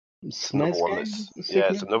 It's another SNES one game? that's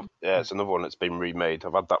Secret? it's another one that's been remade.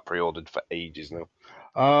 I've had that pre-ordered for ages now.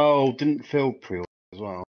 Oh, didn't Phil pre-order as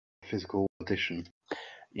well? Physical edition.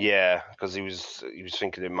 Yeah, because he was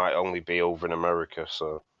thinking it might only be over in America,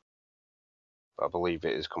 so I believe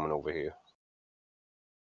it is coming over here.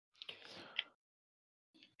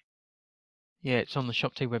 Yeah, it's on the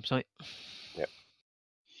Shop 2 website.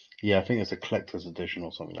 Yeah, I think it's a collector's edition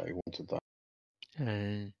or something that he wanted that.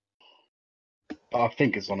 But I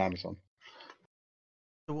think it's on Amazon.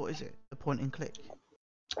 So what is it? A point and click?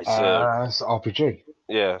 It's It's an RPG.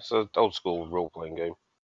 it's an old school role playing game.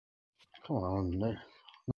 Come on, no.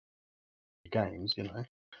 Games, you know.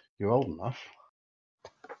 You're old enough.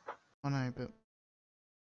 I know, but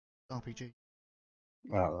RPG.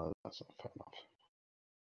 Oh, that's not fair enough.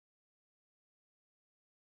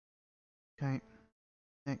 Okay.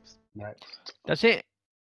 Next. Next. That's it.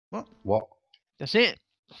 What? That's it.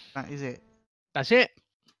 That is it. That's it.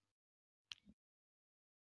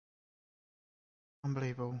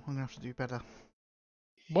 Unbelievable. I'm gonna have to do better.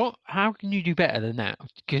 What? How can you do better than that?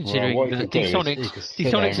 Considering what you that could do is D-Sonics, you could sit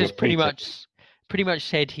there D-Sonics and has pretty repeat it. much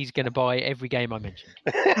said he's going to buy every game I mentioned.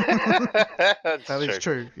 That's That is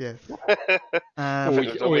true. Yeah. If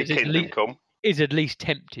it was or only it's at Kingdom least- Come. Is at least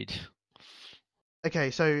tempted.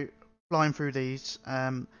 Okay, so flying through these,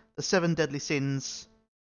 the 7 Deadly Sins,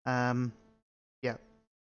 yeah,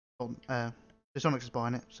 well, Sonics is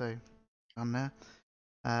buying it, so I'm there.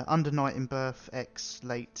 Under Night in Birth X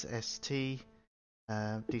Late ST,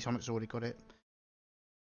 D-Sonic's already got it.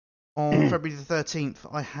 On February the 13th,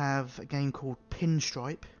 I have a game called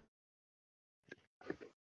Pinstripe.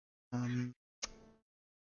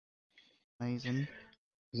 Amazing.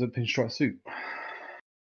 Is it Pinstripe Suit?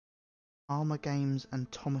 Armour Games and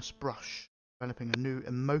Thomas Brush developing a new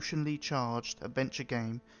emotionally charged adventure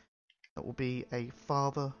game that will be a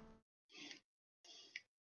father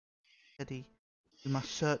Eddie who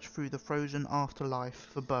must search through the frozen afterlife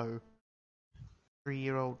for Bo,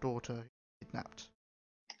 3-year-old daughter kidnapped.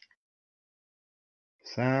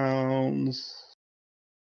 Sounds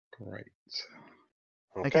great.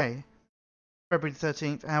 Okay. February the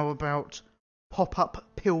 13th, how about Pop-Up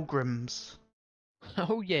Pilgrims?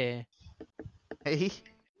 Oh yeah. Hey?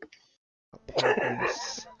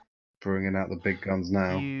 Pilgrims. Bringing out the big guns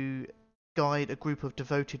now. You guide a group of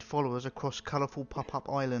devoted followers across colourful pop-up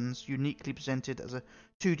islands, uniquely presented as a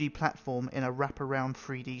 2D platform in a wraparound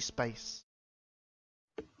 3D space.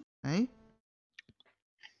 Hey?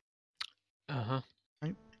 Uh-huh.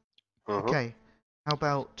 Okay. How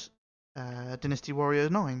about Dynasty Warrior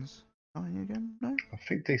 9s? 9 again? No? I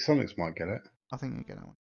think D-Sonics might get it. I think you get that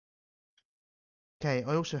one. Okay,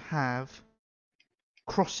 I also have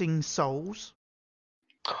Crossing Souls.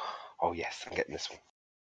 Oh yes, I'm getting this one.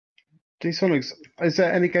 D-Sonics, is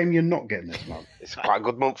there any game you're not getting this month? It's quite a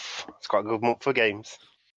good month. It's quite a good month for games.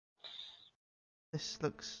 This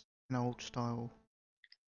looks an old style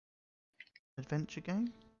adventure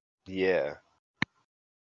game. Yeah.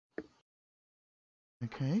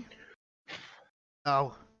 Okay.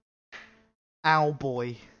 Oh.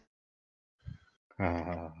 Owlboy.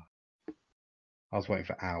 I was waiting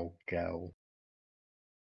for Owl Girl.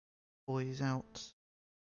 Boys out.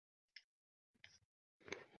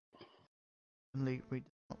 Read the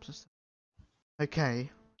synopsis. Okay.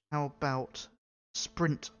 How about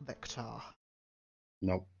Sprint Vector?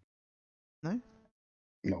 Nope. No?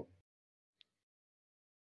 Nope.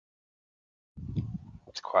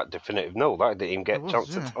 It's quite definitive. No, that didn't even get It a was, chance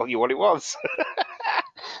yeah. to tell you what it was.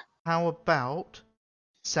 How about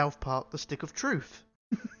South Park: The Stick of Truth?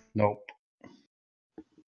 Nope.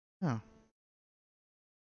 Oh.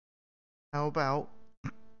 How about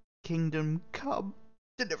Kingdom Come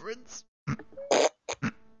Deliverance?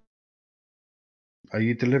 Are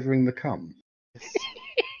you delivering the cum? Yes.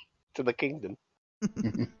 To the kingdom.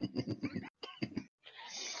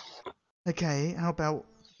 Okay, how about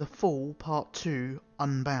The Fall Part 2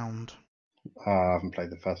 Unbound? I haven't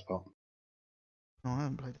played the first part. No, I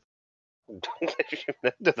haven't played You've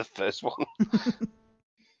never the first one. it.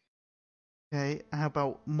 Okay, how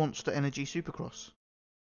about Monster Energy Supercross?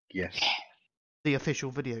 Yes. The official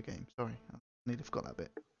video game. Sorry, I nearly forgot that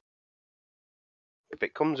bit. If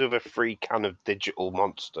it comes with a free can of Digital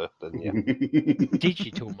Monster, then yeah.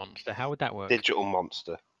 Digital Monster. How would that work? Digital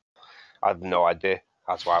Monster. I have no idea.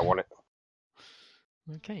 That's why I want it.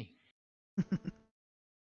 Okay.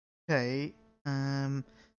 Okay,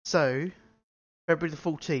 so February the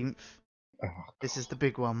 14th. Oh, This is the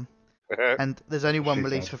big one, and there's only one She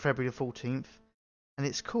release said. for February the 14th, and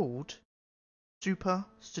it's called Super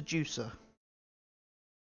Seducer.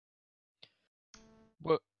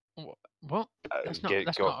 What? What? That's not.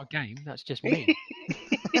 That's go not a game. That's just me.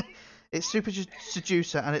 It's Super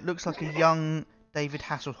Seducer, and it looks like a young David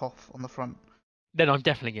Hasselhoff on the front. Then I'm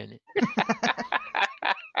definitely getting it.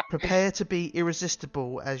 Prepare to be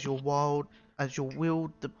irresistible as you wield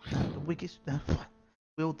the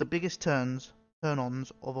biggest turn-ons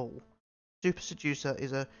of all. Super Seducer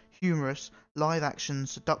is a humorous live-action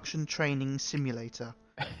seduction training simulator.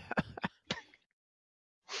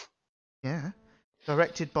 Yeah.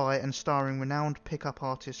 Directed by and starring renowned pickup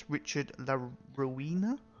artist Richard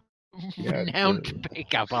LaRuina. Yeah, Renowned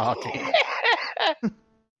pickup artist.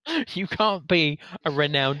 You can't be a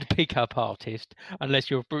renowned pickup artist unless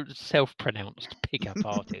you're a self-pronounced pickup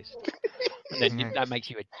artist. And then Okay. that makes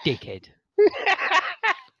you a dickhead.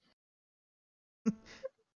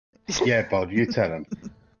 Yeah, Bod, you tell him.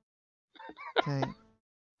 Okay.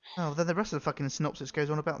 Oh, then the rest of the fucking synopsis goes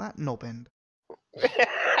on about that knob end.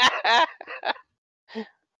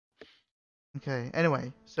 Okay,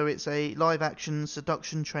 anyway, so it's a live-action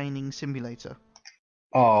seduction training simulator.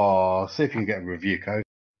 Oh, see if you can get a review code.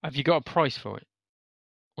 Have you got a price for it?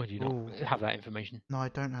 Or do you not Ooh. have that information? No, I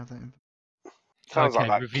don't have that. Sounds Okay,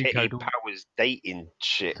 like that review Kitty code. Powers dating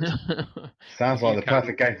shit. Sounds like the Review code.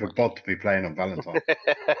 perfect game for Bod to be playing on Valentine.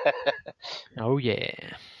 Oh yeah.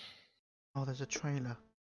 Oh, there's a trailer.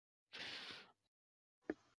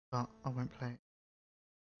 But I won't play it.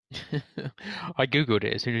 I googled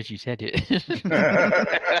it as soon as you said it. And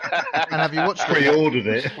have you watched it? Pre-ordered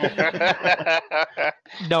it.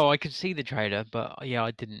 No, I could see the trailer, but yeah,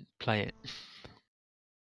 I didn't play it.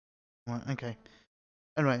 Right, okay.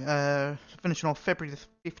 Anyway, finishing off February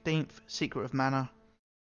the 15th, Secret of Mana.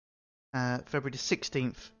 February the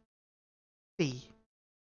 16th, Fee.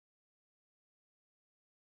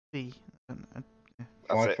 Fee.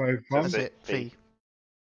 That's it. 551? That's it, Fee. Fee.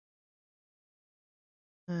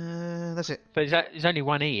 That's it. But there's only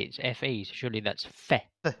one E, it's FE, so surely that's fe.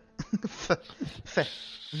 Fe.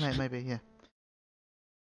 Maybe, yeah.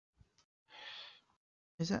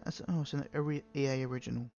 Is that? Oh, it's an EA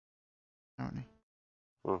original. Apparently.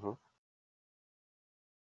 Mhm.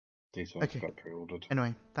 These ones Okay. got pre-ordered.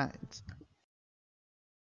 Anyway, that's.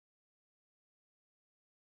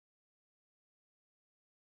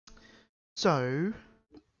 So,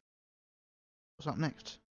 what's up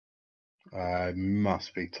next?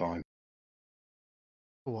 Must be time.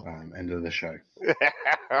 For what? End of the show.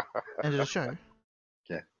 End of the show?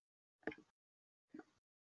 Yeah.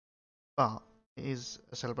 But it is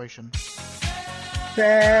a celebration.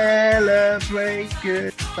 Celebrate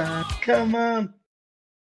goodbye. Come on.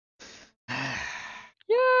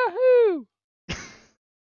 Yahoo! Is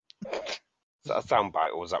that a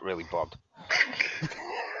soundbite or was that really Bod?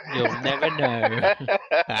 You'll never know.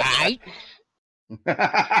 Aye.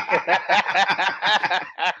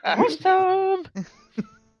 Awesome!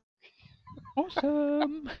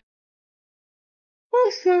 Awesome!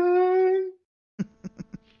 Awesome.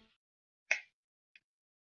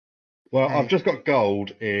 Well, Hey. I've just got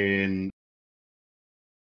gold in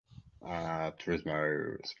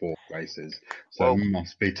Turismo sport races, so Well- it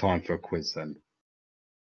must be time for a quiz then.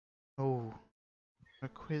 Oh, a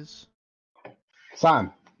quiz.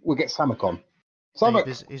 Sam, we'll get Samicon. Sam,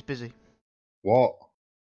 He's busy. what?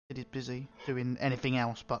 It is busy doing anything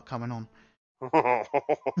else but coming on.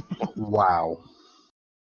 Wow.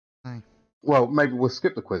 Hey. Well, maybe we'll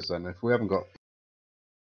skip the quiz then if we haven't got.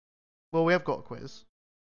 Well, we have got a quiz.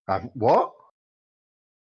 What?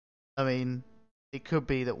 I mean, it could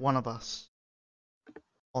be that one of us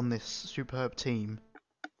on this superb team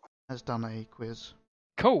has done a quiz.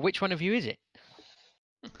 Cool, which one of you is it?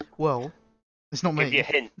 Well, it's not Give you me, a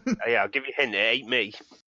hint. Yeah, I'll give you a hint. It ain't me.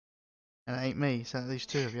 and it ain't me, so at least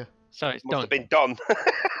two of you. So it's Must done. have been done.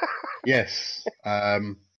 Yes.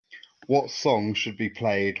 What song should be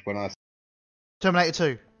played when I?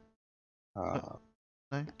 Terminator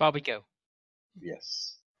 2. Barbie Girl.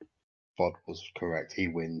 Yes. Bod was correct. He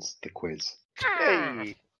wins the quiz.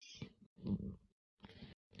 Hey.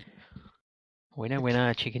 Winner,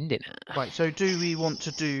 winner, chicken dinner. Right, so do we want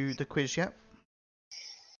to do the quiz yet?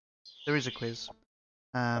 There is a quiz.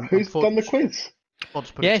 Who's done the quiz?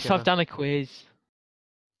 Bod's put it Yes, together. I've done a quiz.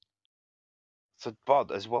 So,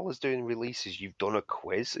 Bod, as well as doing releases, you've done a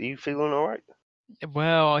quiz. Are you feeling all right?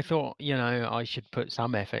 Well, I thought, I should put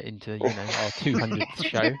some effort into, our 200th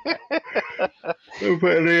show. We'll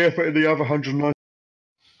put in the effort in the other 190.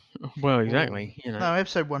 Well, exactly. No,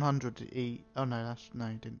 episode 100. Oh no, he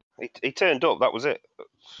didn't. He turned up. That was it.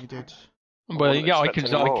 He did. Well, wasn't yeah, I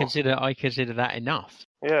expecting more. consider that enough.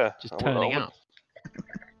 Yeah. Just I turning would- up.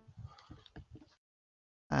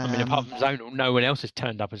 I mean, apart from Zonal, no one else has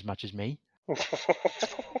turned up as much as me.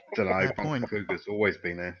 Don't know. Fair Bunker point. Cougar's always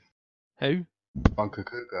been there. Who? Bunker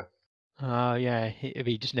Cougar. Oh, yeah,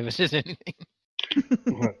 he just never says anything.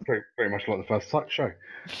 Well, pretty much like the first Suck show.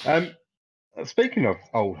 Speaking of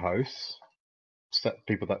old hosts,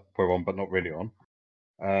 people that were on but not really on,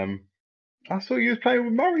 I saw you was playing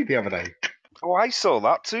with Murray the other day Oh, I saw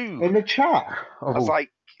that too. in the chat. I was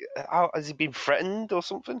like, has he been threatened or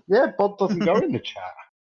something? yeah, Bod doesn't go in the chat.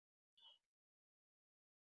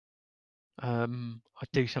 I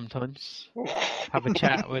do sometimes have a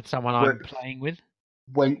chat with someone I'm playing with.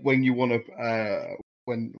 When you want to,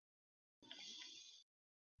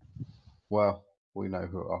 well, we know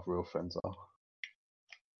who our real friends are.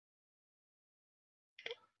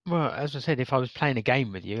 Well, as I said, if I was playing a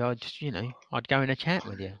game with you, I'd just, I'd go in a chat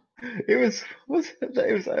with you. It was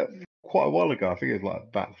quite a while ago. I think it was like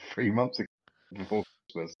about 3 months ago before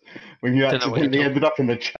Christmas when you Don't know what you're accidentally ended up in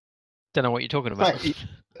the chat. Don't know what you're talking about.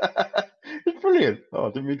 It's brilliant. Oh, I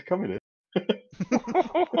didn't mean to come in it.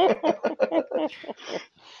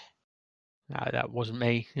 No, that wasn't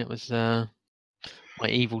me. It was my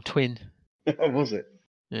evil twin. Was it?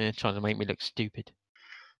 Yeah, trying to make me look stupid.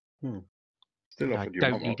 Still I offered you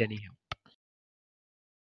don't need any help.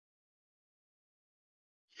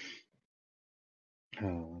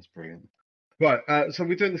 Oh, that's brilliant. Right, so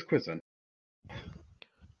we're doing this quiz then.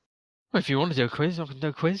 Well, if you want to do a quiz, I can do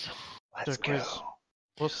a quiz. Let's Do a quiz.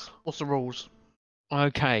 go. What's the rules?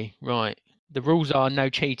 Okay, right. The rules are no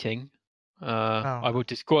cheating. I will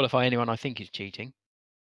disqualify anyone I think is cheating.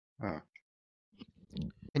 Oh.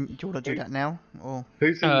 Do you want to do that now, or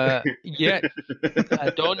Who's in Yeah.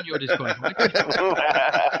 Don, you're disqualified.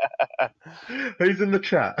 Who's in the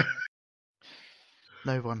chat?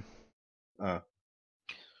 no one?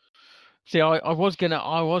 See, I was gonna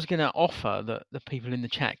offer that the people in the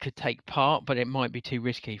chat could take part, but it might be too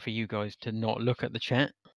risky for you guys to not look at the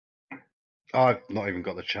chat. I've not even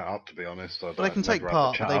got the chat up, to be honest. But they can take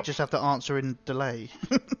part. But they just have to answer in delay.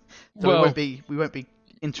 So Well- we won't be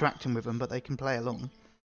interacting with them, but they can play along.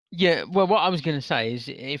 Yeah, well, what I was going to say is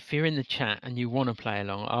if you're in the chat and you want to play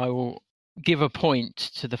along, I will give a point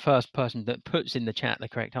to the first person that puts in the chat the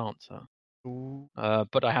correct answer. Ooh.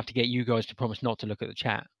 But I have to get you guys to promise not to look at the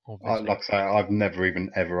chat, obviously. Like I say, I've never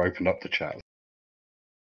even ever opened up the chat.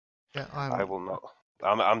 Yeah, I will not.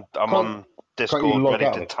 I'm on can't Discord you log ready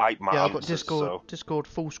out to of it? type my Yeah, I've got answers. Discord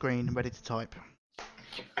full screen, ready to type.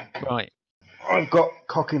 Right. I've got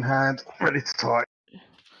cock in hand, ready to type.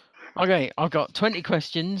 Okay, I've got 20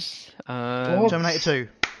 questions, Terminator 2.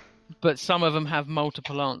 but some of them have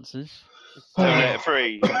multiple answers. So, Terminator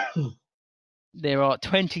 3. There are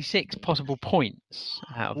 26 possible points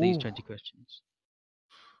out of these Ooh. 20 questions.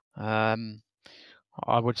 I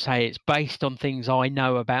would say it's based on things I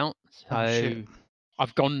know about. So Oh, shit.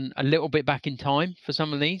 I've gone a little bit back in time for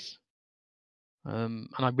some of these. And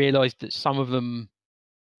I realised that some of them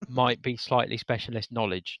might be slightly specialist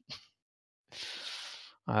knowledge.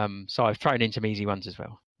 So I've thrown in some easy ones as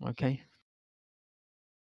well. Okay.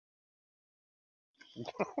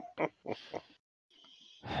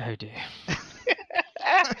 Oh dear.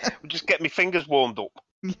 Just get my fingers warmed up.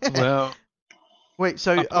 Well, Wait,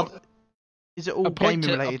 so is it all a point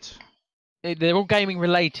gaming to- related? they're all gaming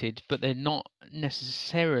related, but they're not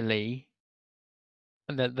necessarily.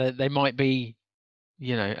 And they might be,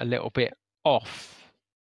 a little bit off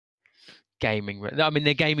gaming. I mean,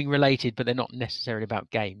 they're gaming related, but they're not necessarily about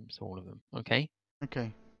games. All of them. Okay.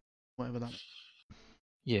 Okay, whatever that.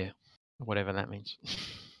 Yeah, whatever that means.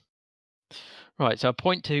 Right, so a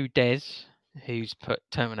point to Des, who's put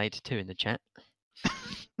Terminator 2 in the chat.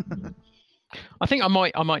 I think I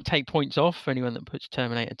might take points off for anyone that puts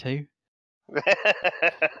Terminator 2.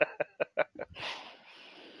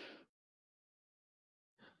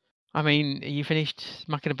 I mean, are you finished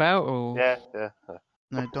mucking about, or? yeah.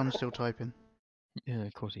 No, Don's still typing. Yeah,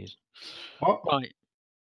 of course he is. What? Right.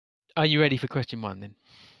 Are you ready for question 1 then?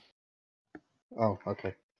 Oh,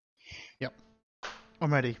 okay.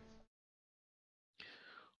 I'm ready.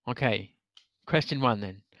 Okay. Question 1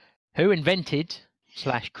 then. Who invented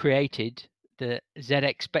 / created the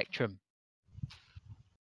ZX Spectrum?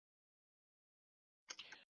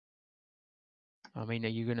 I mean, are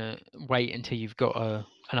you going to wait until you've got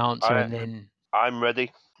an answer and then... I'm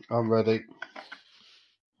ready. I'm ready.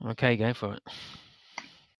 Okay, go for it.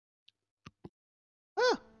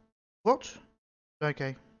 What?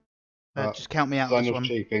 Okay. Right. Just count me out this Daniel's one.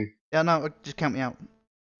 cheating. Yeah, no, just count me out.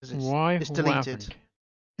 'Cause Why? It's What deleted. happened?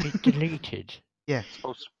 It's deleted. Yeah,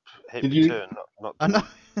 Supposed to hit Did you- return, not I know.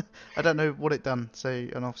 I don't know what it done. So,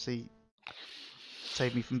 and obviously,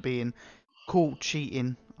 save me from being caught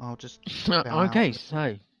cheating. I'll just. bow out. Okay,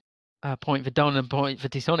 so a point for Don and point for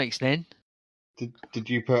Dysonics then. Did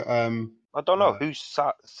you put I don't know who's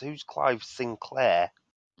Clive Sinclair.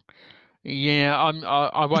 Yeah,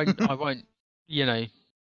 I won't. You know,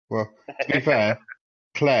 Well, to be fair,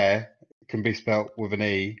 Claire can be spelt with an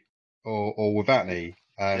E or without an E.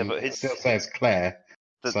 Yeah, but It still says Claire.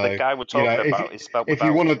 the So, guy we're you know, talking about is spelled if without.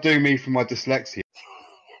 you want to do me for my dyslexia,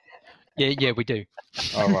 yeah, we do.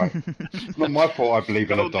 all right. It's not my fault I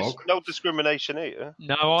believe in a dog. No discrimination here.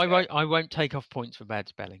 No, I won't take off points for bad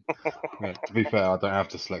spelling. Yeah, to be fair, I don't have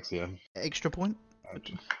dyslexia. Extra point.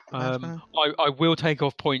 I will take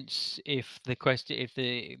off points if the question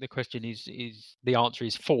is the answer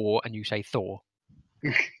is 4 and you say Thor,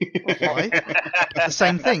 Why? It's the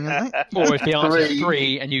same thing, isn't it? or if the answer is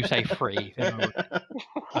 3 and you say 3, then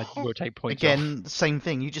I will take points Again, same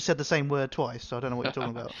thing. You just said the same word twice, so I don't know what you're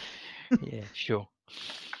talking about. off. Yeah, sure.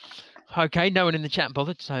 Okay, no one in the chat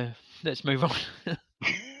bothered, so let's move on.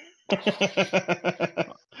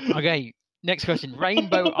 Okay, next question.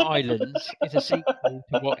 Rainbow Islands is a sequel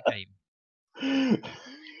to what game?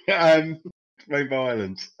 Rainbow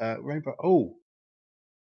Islands. Rainbow.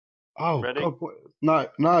 Oh Ready? God!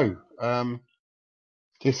 No.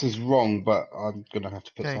 This is wrong, but I'm gonna have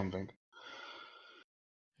to put Okay. something.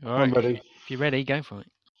 All right, I'm ready. if you're ready, go for it.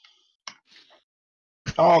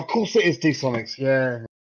 Oh, of course it is D-Sonics. Yeah.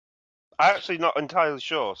 I'm actually not entirely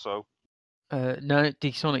sure, so No,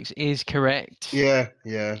 D-Sonics is correct. Yeah.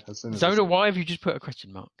 As soon as I Zona, why have you just put a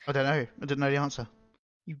question mark? I don't know. I didn't know the answer.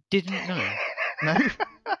 You didn't know. No.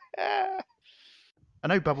 I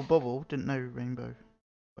know Bubble Bobble. Didn't know Rainbow.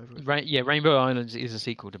 Rainbow Islands is a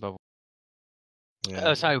sequel to Bubble.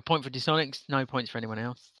 Yeah. So, point for D-Sonics, no points for anyone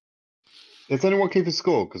else. Does anyone keep a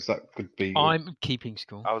score? Because that could be. I'm keeping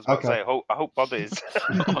score. I was about to say, I hope Bob is.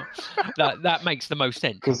 that makes the most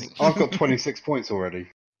sense. Because I've got 26 points already.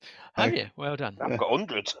 Have you? Well done. I've got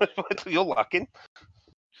 100. You're lacking.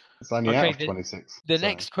 It's only out of 26. The so.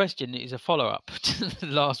 next question is a follow-up to the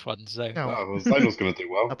last one. So, Oh, Oh, well, Zonal's going to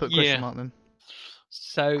do well. I'll put question mark then.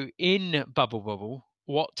 So in Bubble Bobble,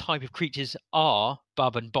 what type of creatures are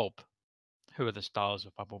Bub and Bob? Who are the stars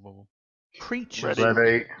of Bubble Bobble? Creatures.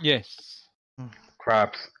 Ready? Yes.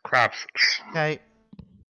 Crabs. Okay.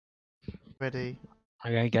 Ready.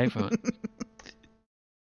 Okay, go for it.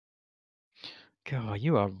 God,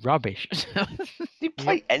 you are rubbish. Did you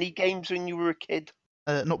play any games when you were a kid?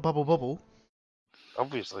 Not Bubble Bobble.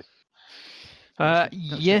 Obviously. That's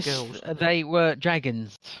the girls. they were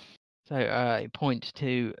dragons. So a point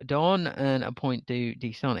to Don and a point to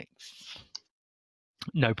D-Sonics.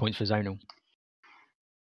 No points for Zonal.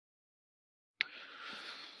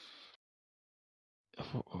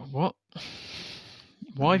 What?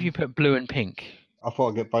 Why have you put blue and pink? I thought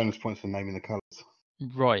I'd get bonus points for naming the colours.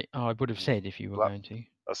 Right, I would have said if you were going to.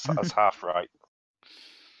 That's half right.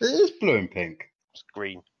 It is blue and pink. It's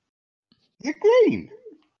green. Is it green?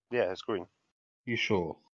 Yeah, it's green. You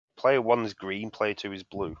sure? Player 1's green, player 2 is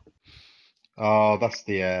blue. Oh, that's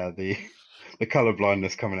the colour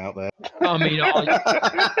blindness coming out there. I mean,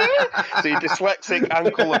 So you're dyslexic and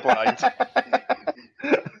colourblind.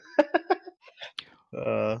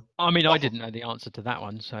 I didn't know the answer to that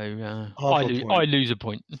one, so Half a point. I lose a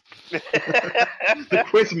point. The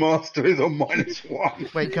quiz master is on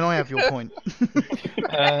 -1. Wait, can I have your point?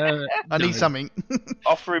 I need something.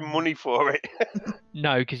 Offer him money for it.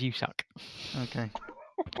 No, because you suck. Okay.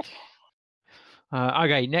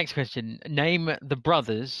 Okay, next question. Name the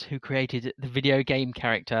brothers who created the video game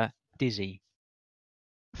character Dizzy.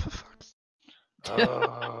 For fuck's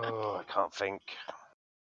Oh, I can't think.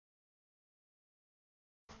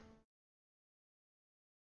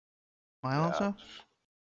 my answer?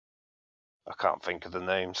 I can't think of the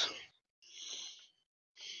names.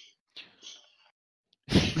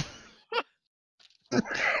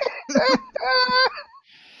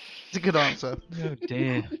 It's a good answer. Oh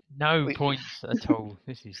dear, no points at all.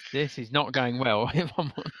 This is not going well. If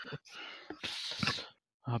I'm honest.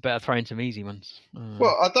 I better throw in some easy ones.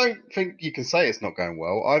 Well, I don't think you can say it's not going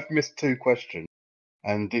well. I've missed 2 questions,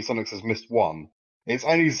 and D-Sonics has missed 1. It's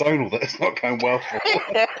only Zonal that it's not going well for.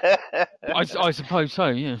 I suppose so.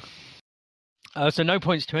 Yeah. So no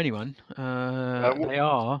points to anyone. They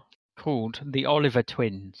are called the Oliver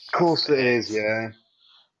Twins. Of course it is, yeah.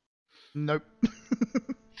 Nope.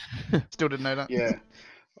 Still didn't know that. Yeah.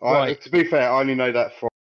 Right. To be fair, I only know that from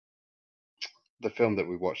the film that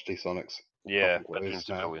we watched, D-Sonics. Yeah, What it Veterans is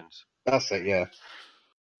to now. Billions. That's it, yeah.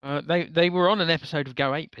 They were on an episode of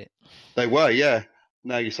Go 8-Bit. They were, yeah.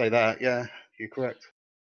 Now you say that, yeah, you're correct.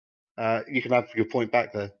 You can have your point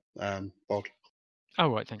back there, Bod. Oh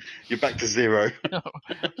right, thanks. You're back to 0.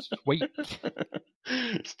 Sweet.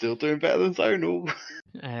 Still doing better than Zonal.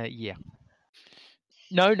 Yeah.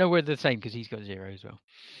 No, we're the same because he's got 0 as well.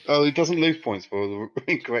 Oh, he doesn't lose points for the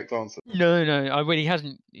incorrect answer. No, I mean, he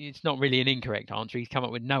hasn't. It's not really an incorrect answer. He's come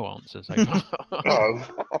up with no answer so far.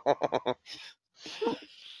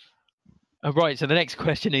 Oh, Right, so the next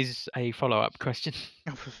question is a follow-up question,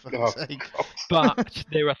 Oh, for oh, fuck's sake. God. but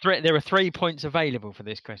there are 3 points available for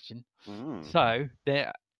this question. So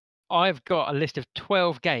I've got a list of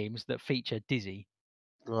 12 games that feature Dizzy.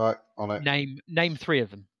 Right, on it. Name 3 of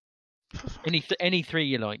them. Any 3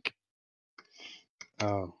 you like.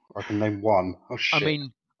 Oh, I can name one. Oh, shit. I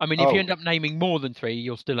mean, if you end up naming more than 3,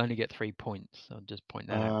 you'll still only get 3 points. I'll just point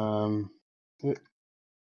that out.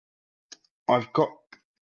 I've got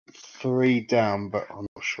 3 down, but I'm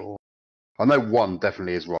not sure. I know one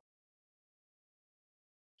definitely is right.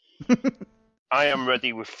 I am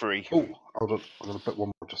ready with 3. Oh, hold on. I'm going to put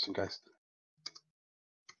one more just in case.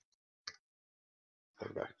 There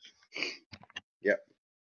we go. Yep.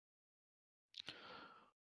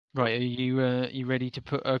 Right, are you ready to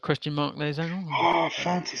put a question mark there, Zanel? Oh,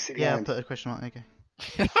 fantasy Yeah, I'll land. put a question mark. Okay.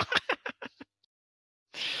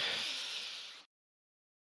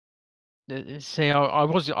 See,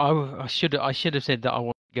 I should have said that I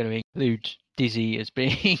wasn't going to include Dizzy as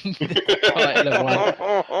being the title of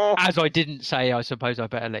one. As I didn't say, I suppose I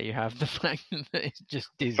better let you have the fact that it's just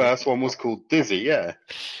Dizzy. First one was called Dizzy, yeah.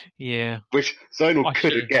 Yeah. Which Zonal I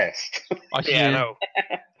could have should've- guessed. Yeah, I know.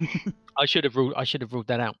 I should have ruled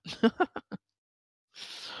that out.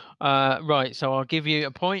 Right, so I'll give you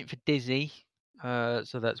a point for Dizzy.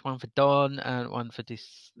 So that's 1 for Don and 1 for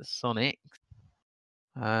Sonic.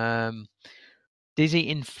 Dizzy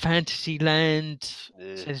in Fantasyland,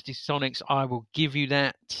 says Sonics. I will give you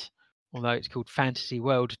that, although it's called Fantasy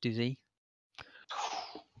World Dizzy.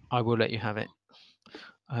 I will let you have it.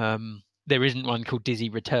 There isn't one called Dizzy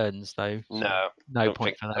Returns, though. So No. no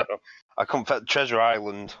point for that. So. I come for Treasure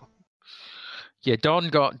Island. Yeah, Don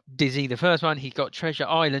got Dizzy, the first one. He got Treasure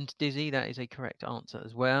Island Dizzy. That is a correct answer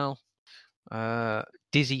as well.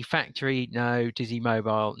 Dizzy Factory, no. Dizzy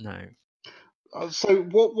Mobile, no. So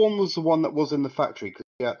what one was the one that was in the factory?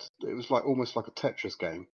 Because it was like almost like a Tetris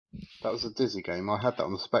game. That was a Dizzy game. I had that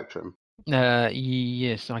on the Spectrum.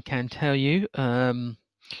 Yes, I can tell you.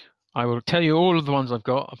 I will tell you all of the ones I've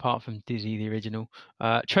got, apart from Dizzy, the original.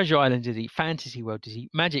 Treasure Island Dizzy, Fantasy World Dizzy,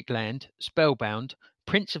 Magic Land, Spellbound,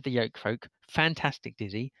 Prince of the Yoke Folk, Fantastic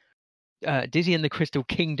Dizzy, Dizzy and the Crystal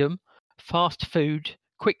Kingdom, Fast Food,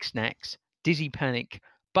 Quick Snacks, Dizzy Panic,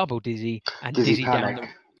 Bubble Dizzy, and Dizzy Panic.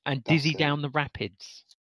 Dizzy Down the Rapids.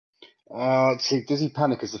 See, Dizzy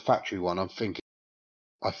Panic is the factory one. I think.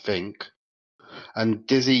 And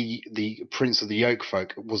Dizzy, the Prince of the Yoke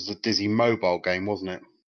Folk, was the Dizzy mobile game, wasn't it?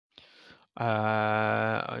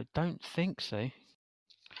 I don't think so.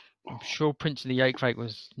 I'm sure Prince of the Yoke Folk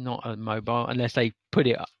was not a mobile, unless they put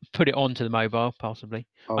it onto the mobile, possibly.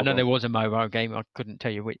 I know there was a mobile game. I couldn't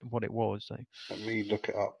tell you what it was. So let me look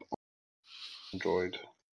it up on Android.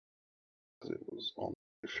 It was on,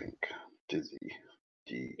 I think, Dizzy.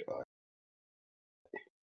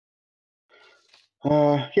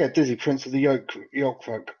 Yeah, Dizzy, Prince of the Yoke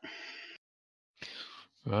Folk.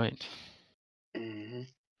 right. Mm-hmm.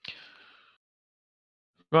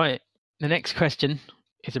 Right. The next question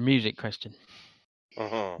is a music question.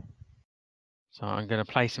 Uh-huh. So I'm going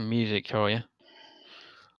to play some music for you.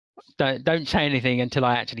 Don't say anything until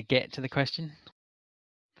I actually get to the question.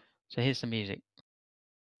 So here's some music.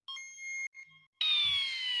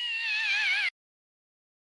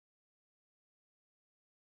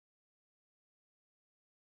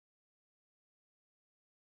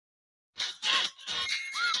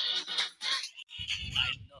 I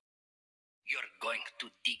know you're going to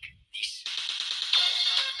dig this.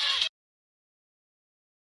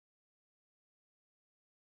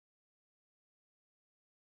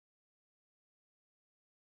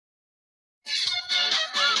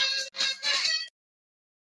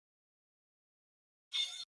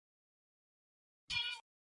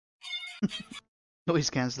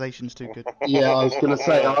 Noise cancellation's too good. Yeah, I was going to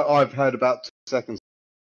say, I've heard about 2 seconds.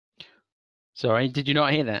 Sorry, did you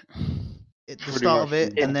not hear that? The Pretty start of much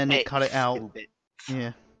it, and then it cut it out. In bits.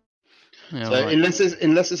 Yeah. Yeah, So right.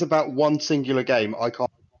 unless it's about one singular game, I can't.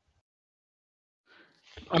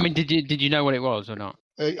 I mean, did you know what it was or not?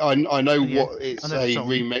 I know Yeah, what it's I know the a song.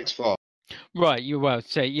 remix for. Right,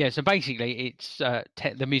 so basically it's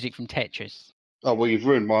the music from Tetris. Oh well, you've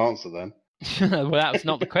ruined my answer then. Well, that's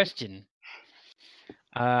not the question.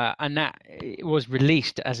 And that it was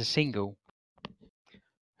released as a single.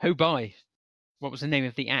 Who by? What was the name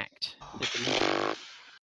of the act?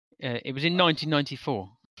 It was in 1994.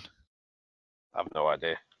 I have no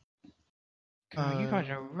idea. God, you guys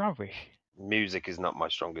are rubbish. Music is not my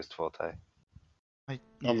strongest forte.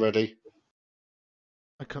 I'm ready.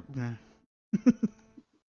 I can't. No.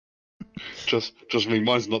 Just me.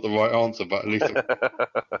 Mine's not the right answer, but at least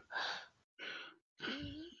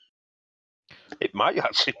It might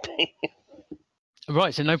actually be.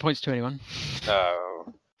 Right, so no points to anyone. Oh.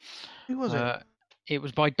 Who was it? It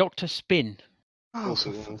was by Dr. Spin. Oh, course for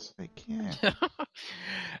it was. fuck's sake,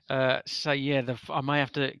 yeah. So yeah, I may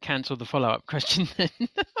have to cancel the follow-up question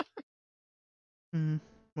then.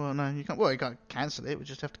 Well, no, you can't. Well, you can't cancel it. We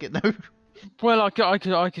just have to get no. Well, I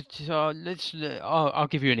could. I'll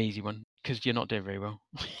give you an easy one because you're not doing very well.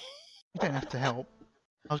 You don't have to help.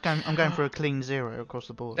 I'm going for a clean 0 across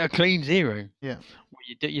the board. A clean 0. Yeah.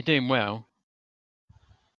 Well, you're doing well.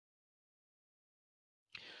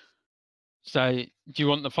 So, do you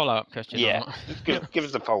want the follow-up question? or Yeah. not? Give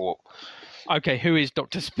us the follow-up. Okay, who is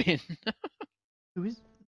Dr. Spin? Who is?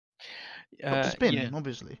 Dr. Spin, yeah.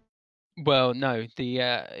 obviously. Well, no,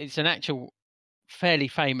 it's an actual fairly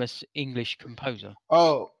famous English composer.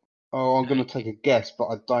 Oh, I'm going to take a guess, but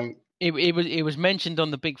I don't. It was mentioned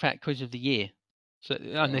on the Big Fat Quiz of the Year, so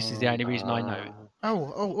and this is the only reason I know it.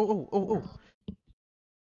 Oh.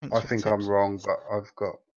 Thanks I for the think I'm tips. wrong, but I've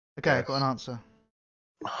got. Okay, Yes. I've got an answer.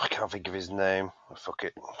 I can't think of his name. Fuck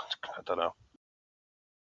it. I don't know.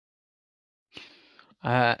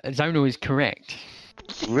 Zonal is correct.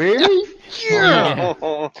 Really? Yeah.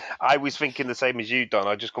 I was thinking the same as you, Don.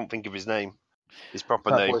 I just couldn't think of his name. His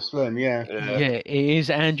proper name. Fatboy Slim, yeah. Yeah, it is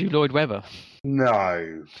Andrew Lloyd Webber.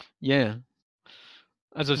 No. Yeah.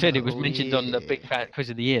 As I said, it was Oh, mentioned on the Big yeah. Fat Quiz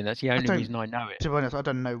of the Year. That's the only don't- reason I know it. To be honest, I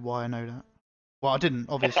don't know why I know that. Well, I didn't,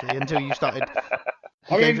 obviously, until you started.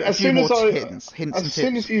 I gave mean, a as few soon as more I, hints and as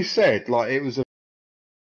soon tips. as you said like it was a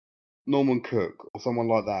Norman Cook or someone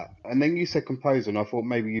like that, and then you said composer, and I thought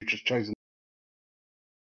maybe you've just chosen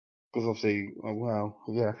because obviously, oh well,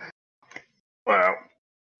 yeah. Well,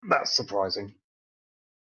 that's surprising.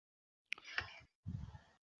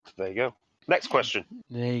 There you go. Next question.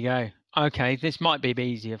 There you go. Okay, this might be a bit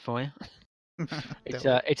easier for you.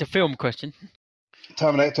 It's a film question.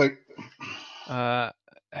 Terminator 2.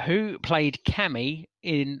 Who played Cammy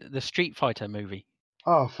in the Street Fighter movie?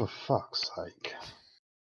 Oh, for fuck's sake!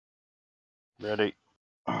 Ready?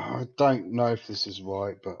 I don't know if this is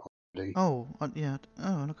right, but I'm ready. Yeah.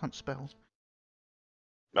 Oh, and I can't spell.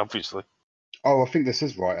 Obviously. Oh, I think this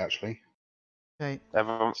is right actually. Okay.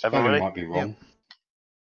 Everyone Spelling ready? might be wrong.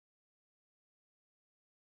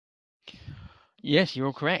 Yes, you're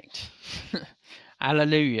all correct.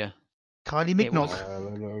 Hallelujah. Kylie It was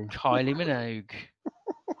Minogue. Kylie Minogue.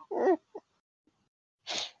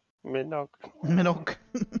 Minogue. Minogue.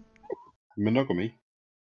 Monogamy.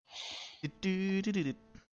 Do-do-do-do-do.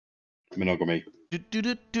 Monogamy.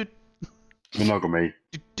 Do-do-do-do. Monogamy.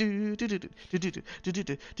 Do-do-do-do-do.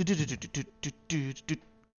 Do-do-do-do-do-do-do-do-do-do-do.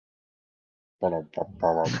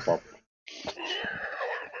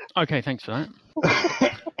 Okay, thanks for that.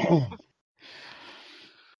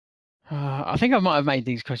 I think I might have made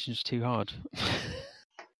these questions too hard.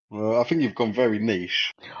 Well, I think you've gone very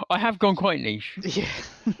niche. I have gone quite niche, Yeah.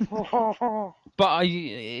 but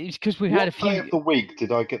it's because we had a What day few. of the week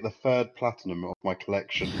did I get the third platinum of my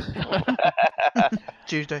collection?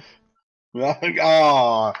 Tuesday.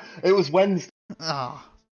 It was Wednesday. Ah.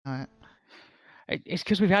 Alright. It's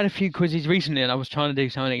because we've had a few quizzes recently, and I was trying to do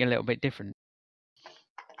something a little bit different.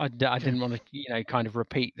 I didn't want to, kind of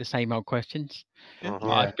repeat the same old questions.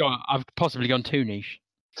 Yeah. I've possibly gone too niche.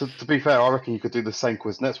 To be fair, I reckon you could do the same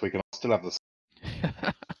quiz next week and I'll still have the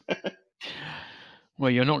Well,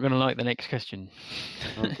 you're not going to like the next question.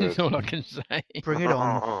 Oh, That's good. all I can say. Bring it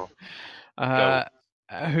on.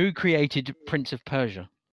 Who created Prince of Persia?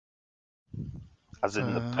 As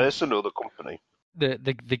in the person or the company? The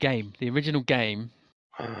game, the original game.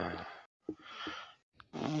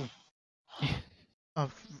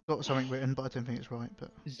 I've got something written, but I don't think it's right.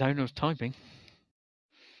 But Zonal's typing.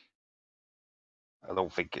 I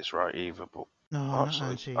don't think it's right either, but no,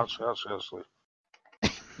 actually.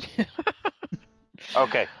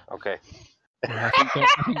 Okay. Yeah,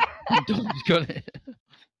 I think Don's got it.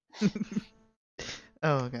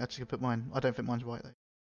 Oh, okay. Actually, put mine. I don't think mine's right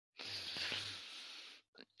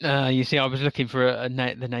though. You see, I was looking for the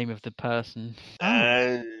name of the person.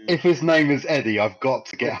 If his name is Eddie, I've got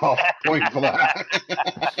to get half a point for that.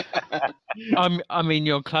 I mean,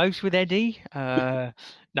 you're close with Eddie.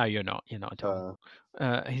 No, you're not. You're not at all.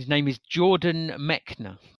 His name is Jordan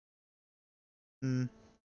Mechner. Never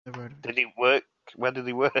heard of it. Did he work? Where did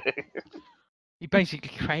he work? He basically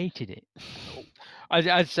created it.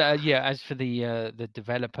 As for the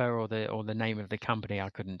developer or the name of the company, I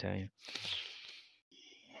couldn't tell you.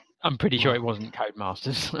 I'm pretty sure it wasn't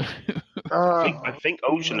Codemasters. I think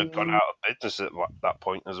Ocean had gone out of business at that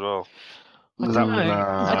point as well. I Is don't that- know.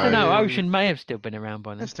 I don't know. No. Ocean may have still been around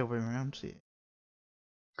by then. They're still been around. See.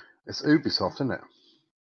 It's Ubisoft, isn't it?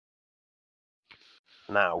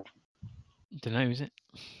 Now, Don't know, is it?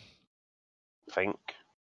 I think.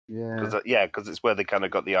 Yeah. Because it's where they kind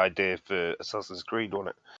of got the idea for Assassin's Creed, wasn't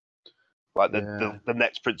it? Like the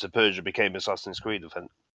next Prince of Persia became Assassin's Creed, I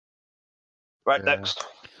think. Right, Yeah. next.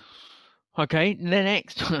 Okay, the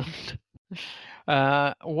next one.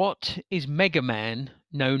 What is Mega Man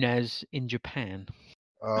known as in Japan?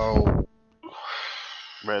 Oh.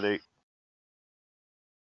 Ready.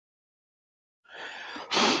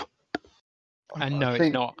 And I no, think-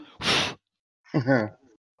 it's not.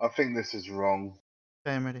 I think this is wrong.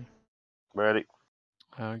 Okay, I'm ready. Ready.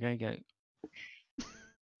 Okay, go.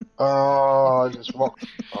 Oh, I just rocked.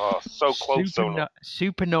 Oh, so close, though.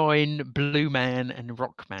 Super 9, Blue Man, and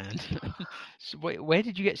Rockman. So where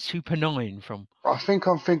did you get Super 9 from? I think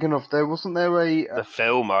I'm thinking of wasn't there a The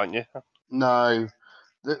film, aren't you? no,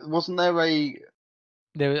 wasn't there a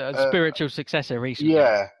There was a spiritual successor recently.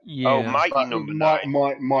 yeah? Yeah. Oh, Mighty But Number 9.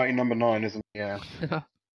 Mighty number 9, isn't it? Yeah.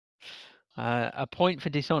 A point for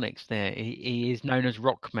Dysonics there. He is known as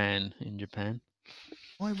Rockman in Japan.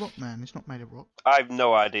 Why Rockman? It's not made of rock. I have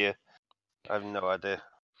no idea. It's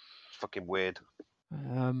fucking weird.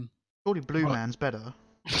 Surely Blue Man's better.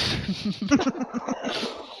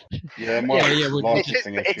 Yeah, yeah, well,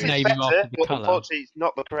 licensing It is issue. Name him better, after the but colour. unfortunately, it's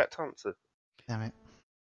not the correct answer. Damn it.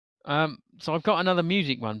 So I've got another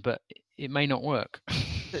music one, but it may not work.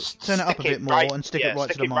 Turn it up a bit more and stick it right to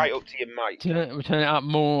the Stick it right mic. up to your mic. Turn it up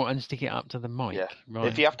more and stick it up to the mic. Yeah. Right.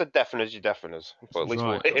 If you have to deafen us, you deafen us. But at least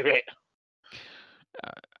Right. we'll hear it.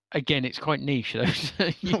 Again, it's quite niche though.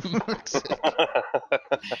 So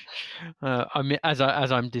I'm as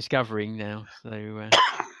I'm discovering now. So.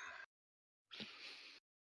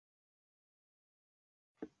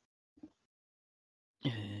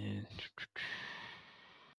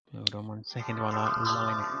 Hold on 1 second while I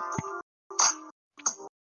line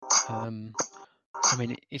it. I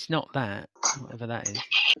mean, it's not that, whatever that is.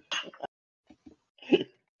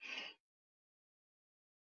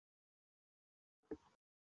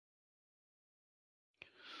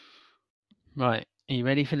 Right, are you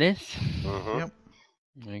ready for this? Mhm. Yep.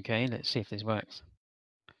 Okay, let's see if this works.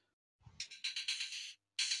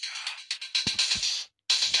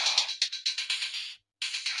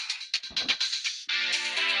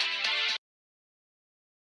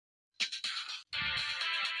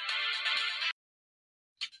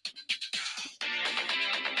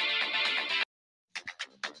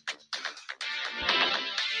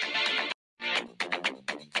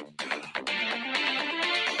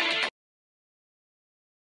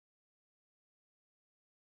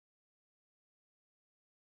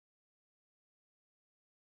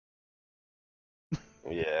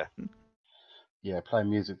 Yeah. Yeah, playing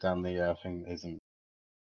music down the thing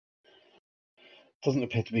doesn't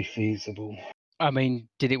appear to be feasible. I mean,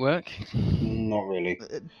 did it work? Not really.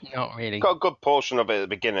 Not really. Got a good portion of it at the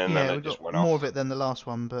beginning, and Yeah, then we it just got went more off. of it than the last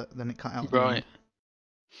one, but then it cut out. at the Right. end.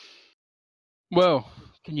 Well,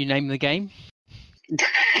 can you name the game?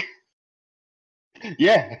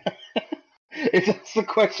 Yeah. If that's the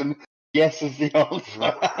question, yes is the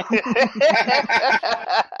answer.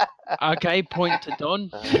 Okay, point to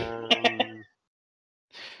Don.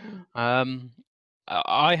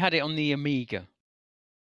 I had it on the Amiga.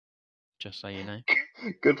 Just so you know.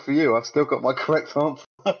 Good for you. I've still got my correct answer.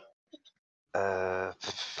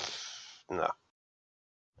 No.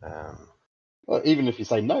 Well, even if you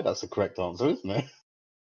say no, that's the correct answer, isn't it?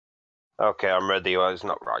 Okay, I'm ready. Well, it's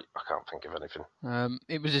not right. I can't think of anything.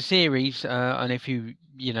 It was a series, and if you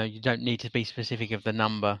don't need to be specific of the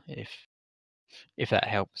number, if that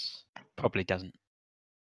helps. Probably doesn't.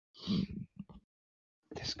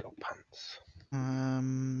 Disco pants.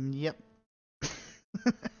 Yep.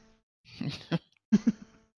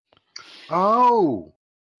 Oh.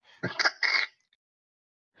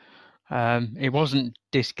 It wasn't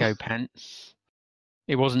Disco Pants.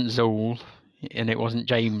 It wasn't Zool, and it wasn't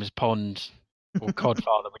James Pond or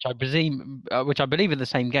Codfather, which I believe are the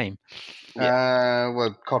same game.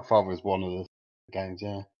 Well, Codfather is one of the games,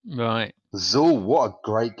 yeah. Right. Zool, what a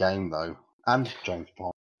great game though, and James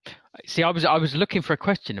Bond. See, I was looking for a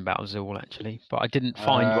question about Zool actually, but I didn't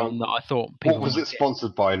find one that I thought people. What was it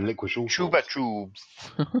sponsored by? Liquid All Chuba Tubes.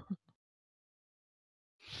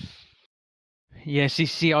 Yeah,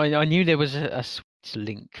 see, I knew there was a Swiss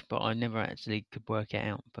link, but I never actually could work it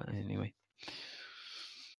out. But anyway,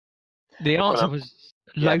 the answer was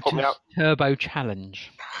put me Lotus out. Turbo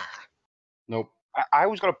Challenge. Nope. I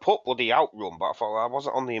was going to put bloody Outrun, but I thought I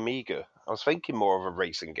wasn't on the Amiga. I was thinking more of a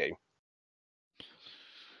racing game.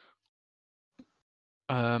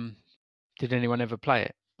 Did anyone ever play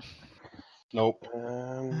it? Nope.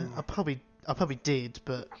 I probably did,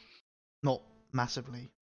 but not massively.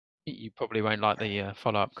 You probably won't like the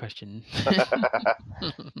follow-up question.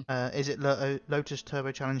 Is it Lotus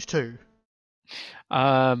Turbo Challenge 2?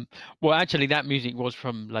 Well, actually, that music was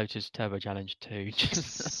from Lotus Turbo Challenge 2.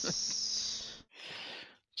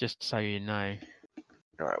 Just so you know.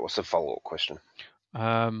 All right, what's the follow-up question?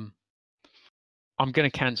 I'm going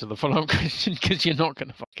to cancel the follow-up question because you're not going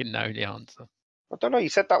to fucking know the answer. I don't know. You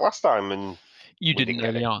said that last time, and You we didn't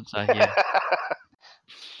know get the it. answer, yeah.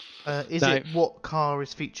 Is No. it what car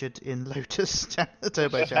is featured in Lotus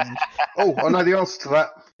Turbo Challenge? Oh, I know the answer to that.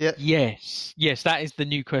 Yes, that is the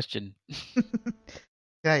new question.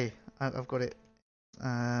 Okay, I've got it.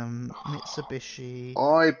 Mitsubishi.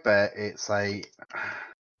 I bet it's a.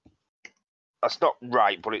 That's not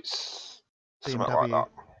right, but it's something like BMW. that.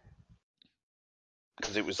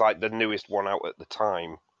 Because it was like the newest one out at the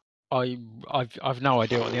time. I've no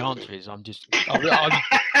idea what the answer is. I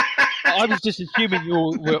was just assuming you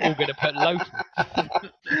were all going to put Lotus.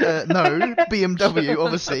 No, BMW,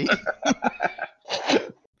 obviously.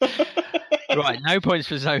 Right, no points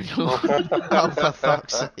for Zonal. Oh, for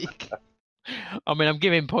fuck's sake. I mean, I'm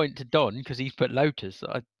giving point to Don because he's put Lotus.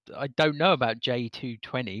 I don't know about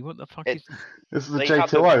J220. What the fuck is this? This is the They had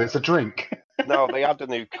J2O. It's a drink. No, they had a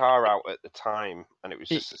new car out at the time, and it was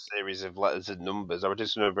just a series of letters and numbers. I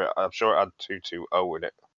just remember, I'm sure it had 220 in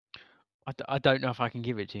it. I don't know if I can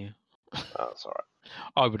give it to you. Oh, that's all right.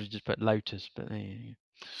 I would have just put Lotus, but there you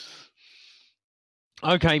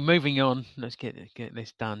go. Okay, moving on. Let's get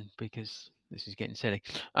this done because this is getting silly.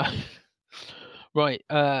 Right,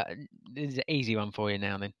 this is an easy one for you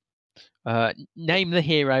now then. Name the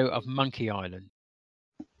hero of Monkey Island.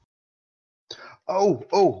 You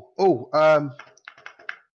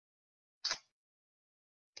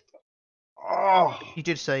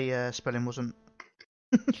did say spelling wasn't.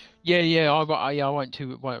 Yeah. I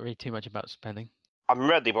won't read too much about spelling. I'm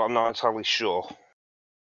ready, but I'm not entirely sure.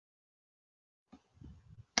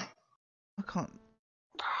 I can't.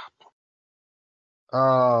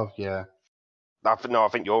 Oh, yeah. I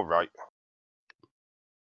think you're right.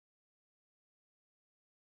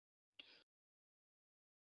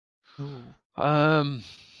 Ooh. I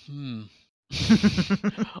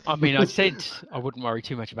mean, I said I wouldn't worry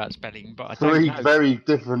too much about spelling, but I don't Three know. very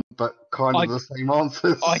different but kind of the same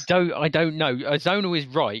answers. I don't know. Zonal is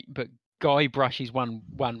right, but Guybrush is one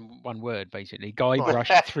word basically.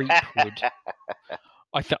 Guybrush Threepwood.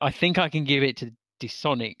 I think I can give it to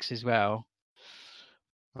Disonics as well.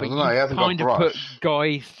 But don't know, he you hasn't got kind of put brush.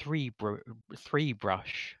 Guy three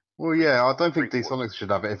brush. Well, yeah, I don't think D-Sonics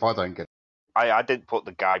should have it if I don't get it. I didn't put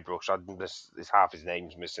the Guybrush. There's half his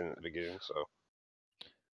name's missing at the beginning, so.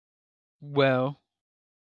 Well,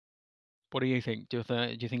 what do you think? Do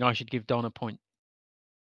you think I should give Don a point?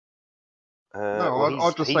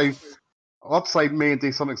 No, I'd say me and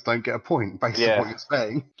D-Sonics don't get a point based on what you're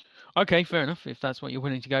saying. Okay, fair enough. If that's what you're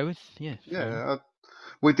willing to go with, yeah. Yeah,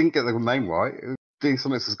 we didn't get the name right.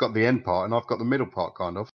 D-Sonics has got the end part, and I've got the middle part,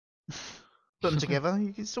 kind of. Put them together,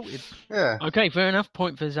 you get sorted. Yeah. Okay, fair enough.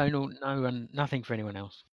 Point for Zonal, no, and nothing for anyone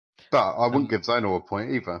else. But I wouldn't give Zonal a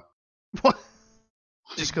point either. What?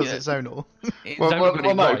 Just because it's Zonal? Well,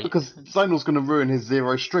 no, because Zonal's going to ruin his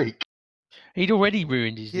 0 streak. He'd already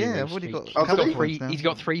ruined his 0 I've already streak. got He's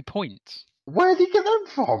got 3 points. Where did he get them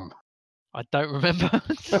from? I don't remember.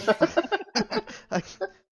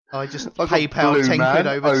 I just I got PayPal Blue 10 Man, quid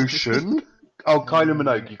over. Ocean. Oh, Kylie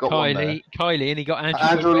Minogue, you got one there. Kylie, and he got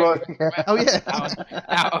Andrew Lloyd Lloyd. Oh yeah.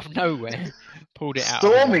 out of nowhere. Pulled it out.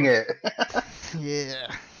 Storming it.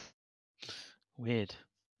 Yeah. Weird.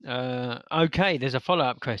 Okay, there's a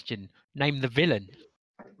follow-up question. Name the villain.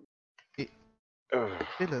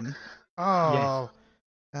 Villain? Oh.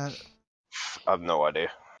 I have no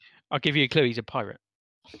idea. I'll give you a clue. He's a pirate.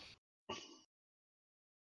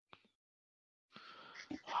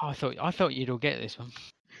 I thought you'd all get this one.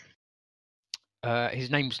 His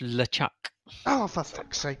name's LeChuck. Oh, for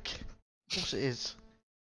fuck's sake. Of course it is.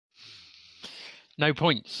 No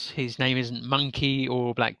points. His name isn't Monkey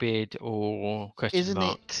or Blackbeard or question Isn't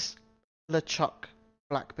mark. it LeChuck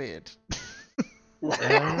Blackbeard?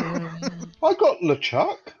 I got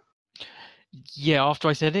LeChuck. Yeah, after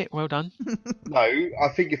I said it, well done. No, I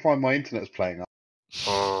think you find my internet's playing up.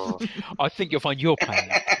 I think you'll find you're playing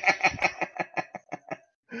it.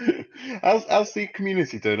 How's the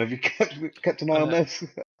community doing? Have you kept an eye on this?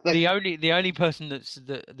 The only person that's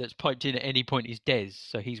piped in at any point is Des,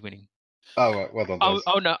 so he's winning. Oh, right, well done. Des.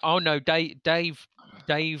 Oh no! Dave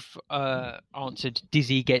answered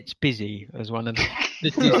Dizzy Gets Busy as one of the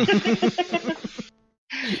Dizzy.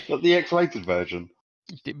 But the X-rated version.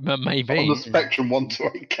 Maybe. On the spectrum 1 to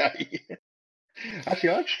 8K. Actually,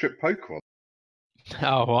 I had strip poker on.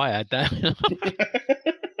 Oh, I had that.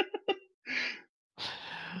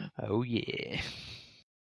 Oh, yeah.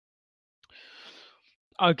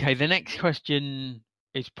 Okay, the next question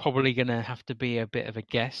is probably going to have to be a bit of a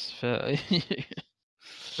guess for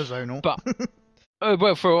For Zonal. But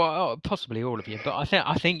well, for possibly all of you, but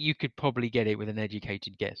I think you could probably get it with an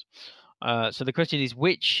educated guess. So the question is,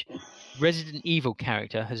 which Resident Evil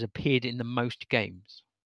character has appeared in the most games?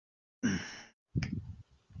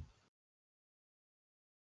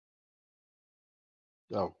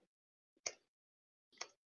 Oh.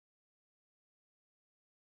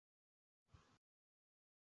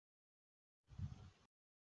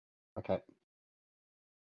 Okay.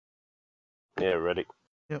 Yeah, ready.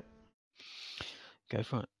 Yep. Go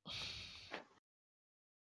for it.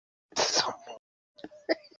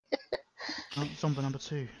 Zombie number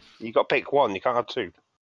 2. You got to pick one. You can't have two.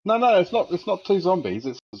 No, it's not. It's not 2 zombies.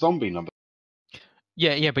 It's zombie number.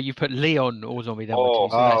 Yeah, but you put Leon or zombie number Oh.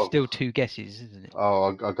 2, so that's Oh. still 2 guesses, isn't it? Oh,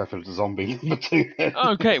 I'll go for the zombie number 2. Then.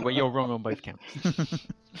 Okay, well you're wrong on both counts.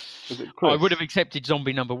 Is it Chris? I would have accepted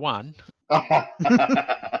zombie number 1.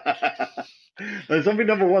 No, zombie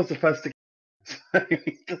number 1's the first to.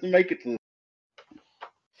 He doesn't make it to.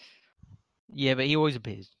 Yeah, but he always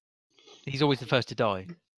appears. He's always the first to die.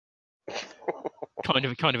 kind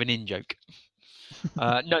of an in joke.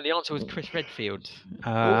 No, the answer was Chris Redfield.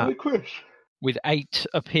 Chris. With 8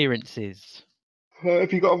 appearances.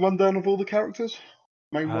 Have you got a rundown of all the characters?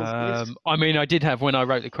 Main ones. I mean, I did have when I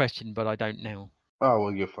wrote the question, but I don't now. Oh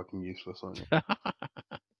well, you're fucking useless, aren't you?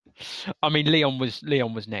 I mean, Leon was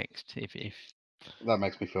next. If That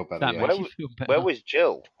makes me feel better. that Yeah. makes you feel better. Where was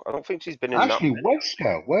Jill? I don't think she's been in Actually, that.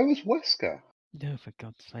 Wesker. Where was Wesker? No, for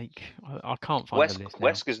God's sake, I can't find the list now.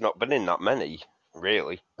 Wesker's not been in that many,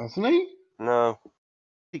 really. Hasn't he? No.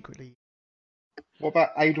 Secretly. What about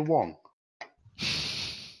Ada Wong?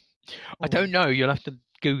 I don't know. You'll have to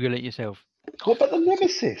Google it yourself. What about the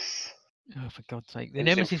Nemesis? Oh, for God's sake! The He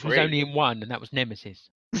was in Nemesis was 3. only in 1, and that was Nemesis.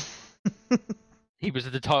 He was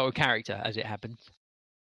the title character, as it happens.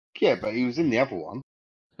 Yeah, but he was in the other one.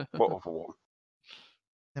 What other one?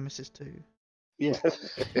 Nemesis 2. Yeah.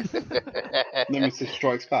 Nemesis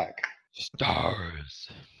Strikes Back. Stars.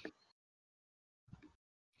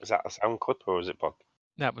 Is that a sound clip or is it Bob?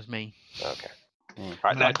 That was me. Okay.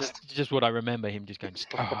 Right, No, next. just what I remember him just going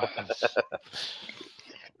stars.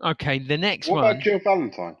 Okay, the next What one. about Jill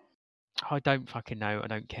Valentine? I don't fucking know. I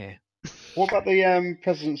don't care. What about the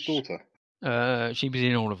president's daughter? She was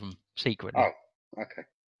in all of them secretly. Oh, okay.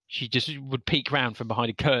 She just would peek round from behind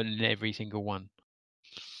a curtain in every single one.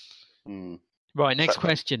 Hmm. Right, next So-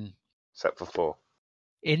 question. Except for 4.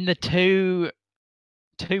 In the 2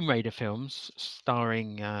 Tomb Raider films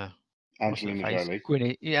starring what's her Angelina face? Jolie.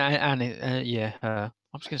 Gwyneth,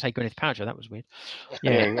 I'm just going to say Gwyneth Paltrow. That was weird.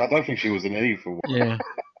 Yeah. Yeah, I don't think she was in any for one. yeah.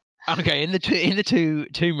 Okay, in the two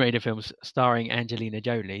Tomb Raider films starring Angelina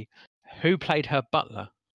Jolie, who played her butler?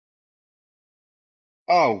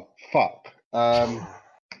 Oh, fuck.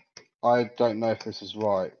 I don't know if this is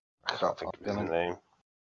right. I can't think of his name.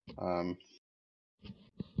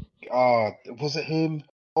 Was it him?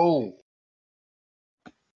 Oh,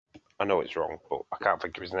 I know it's wrong, but I can't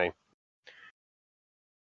think of his name.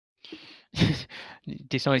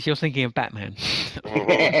 Decides you're thinking of Batman.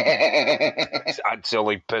 It's the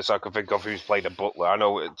only person I can think of who's played a butler. I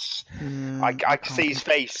know it's. Yeah, I can can't see his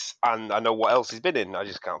think- face and I know what else he's been in. I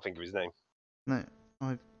just can't think of his name. No,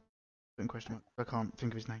 I've been question mark. I can't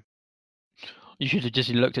think of his name. You should have just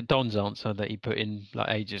looked at Don's answer that he put in like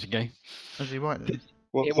ages ago. Is he right then?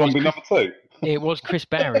 what, It was zombie number 2? It was Chris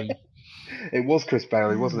Barry. It was Chris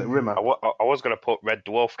Barry, wasn't it? Rimmer. I was going to put Red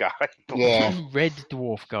Dwarf guy. But Yeah. Red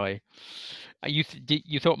Dwarf guy. You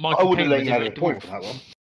thought I Michael would have Caine let was you a have a Red point Dwarf? for that one.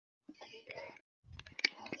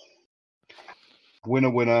 Winner,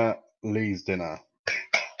 winner, Lee's dinner.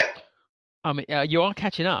 I mean, you are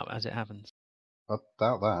catching up as it happens. I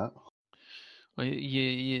doubt that. Well,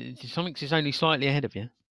 Sonic's is only slightly ahead of you,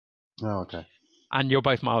 Oh, okay. and you're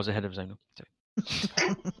both miles ahead of Zonal. So.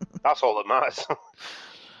 that's all that matters.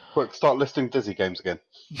 Quick, start listing Dizzy games again.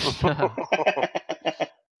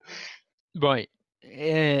 Right.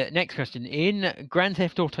 Next question. In Grand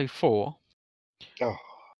Theft Auto 4, Oh,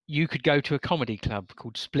 you could go to a comedy club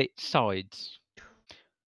called Split Sides.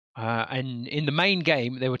 And in the main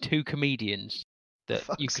game, there were 2 comedians that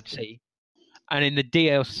you Fuck's could sake. see. And in the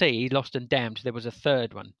DLC, Lost and Damned, there was a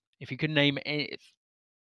 3rd one. If you could name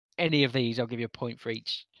any of these, I'll give you a point for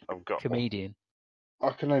each I've got one. comedian.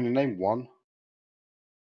 I can only name one.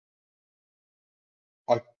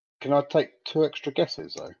 Can I take 2 extra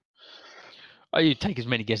guesses though? Oh, you take as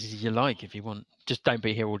many guesses as you like if you want. Just don't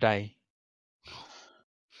be here all day.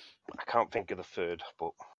 I can't think of the third,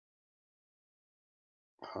 but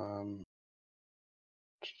I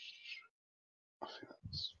think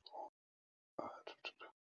that's.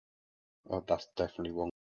 Oh, that's definitely wrong.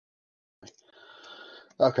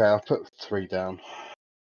 Okay, I'll put 3 down.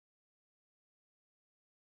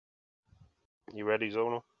 you ready,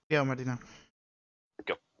 Zonal? Yeah, I'm ready now.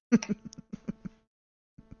 Go.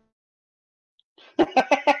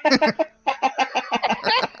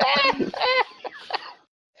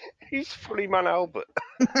 He's funny man, Albert.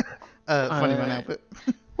 Funny man, Albert.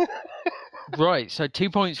 Right, so 2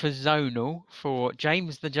 points for Zonal, for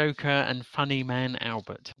James the Joker and Funny Man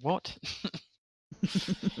Albert. What?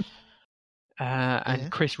 And Yeah.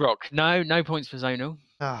 Chris Rock. No points for Zonal.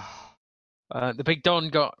 Ah, The Big Don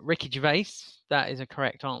got Ricky Gervais. That is a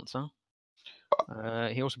correct answer.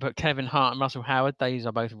 He also put Kevin Hart and Russell Howard. These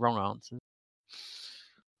are both wrong answers.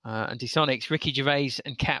 And Dsonics, Ricky Gervais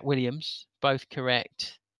and Cat Williams, both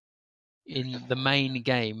correct in the main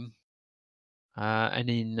game. And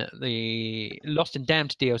in the Lost and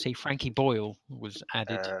Damned DLC, Frankie Boyle was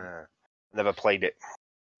added. Never played it.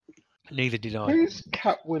 Neither did I. Who's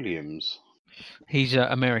Cat Williams? He's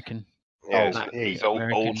American. Yeah, Oh, he's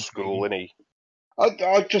American old school, isn't he?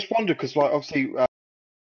 I just wondered because, like, obviously,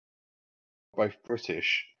 both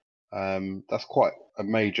British. That's quite a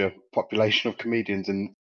major population of comedians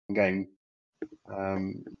in the game,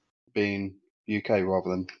 being UK rather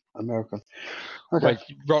than American. Okay.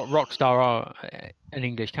 Well, Rockstar are an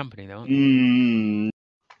English company, though. Aren't they? Mm,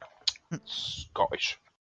 Scottish.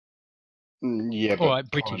 yeah, All but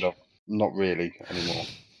right, British. kind of not really anymore.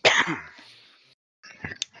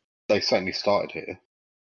 They certainly started here.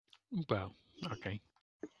 Well, okay.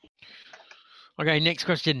 Okay, next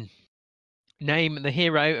question. Name the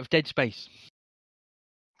hero of Dead Space.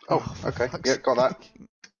 Oh, for okay. fuck's Yeah, got that. sake.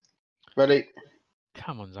 Ready?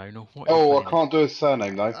 Come on, Zonal. What are you Oh, I playing? can't do his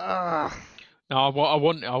surname though. Ah, No,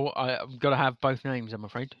 I've got to have both names, I'm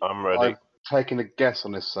afraid. I'm ready. I've taken a guess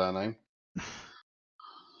on his surname.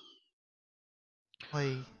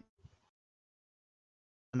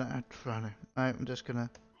 No, I'm just gonna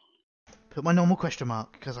put my normal question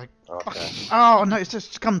mark because I. Okay. Oh no, it's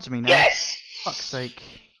just come to me now. Yes. Fuck's sake.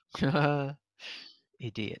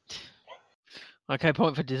 Idiot. Okay,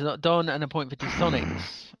 point for Don and a point for Dsonics.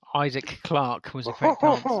 Isaac Clarke was the correct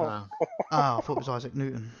answer. Ah, I thought it was Isaac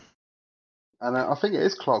Newton. And I think it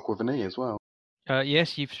is Clark with an E as well.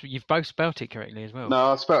 Yes, you've both spelt it correctly as well.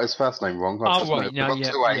 No, I spelled his first name wrong. I Oh, just right, know no, I've got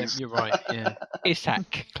yeah, two yeah, A's. you're right. Yeah,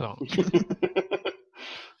 Isaac Clarke.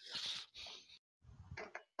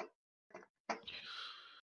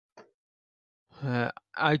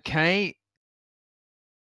 Okay.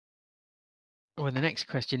 Well, the next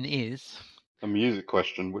question is. A music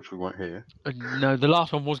question, which we won't hear. No, the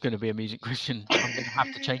last one was going to be a music question. I'm going to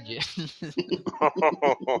have to change it.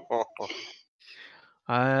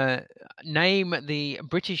 Name the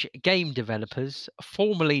British game developers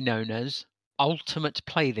formerly known as Ultimate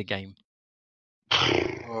Play the Game.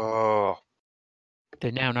 Oh,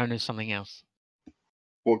 They're now known as something else.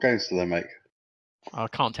 What games do they make? I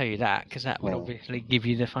can't tell you that because that would Oh. obviously give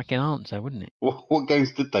you the fucking answer, wouldn't it? What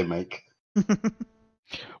games did they make?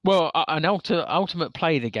 Well, an Ultimate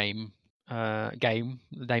Play the Game game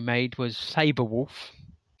they made was Saberwolf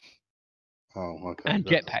Oh, okay. and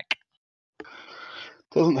that Jetpack.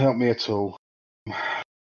 doesn't help me at all.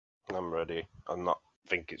 I'm ready. I'm not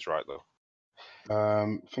think it's right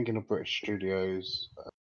though. Thinking of British studios,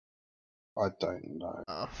 I don't know.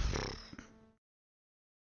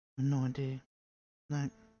 No idea. No.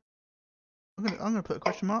 I'm gonna put a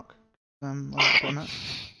question mark. On that.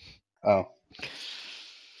 Oh,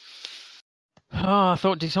 Oh, I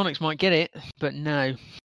thought Dsonics might get it, but no.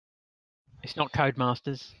 It's not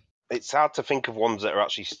Codemasters. It's hard to think of ones that are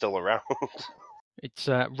actually still around. It's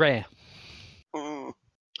Rare. Mm.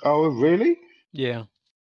 oh, really? Yeah.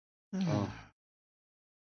 Oh.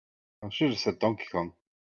 I should have said Donkey Kong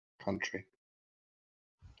Country.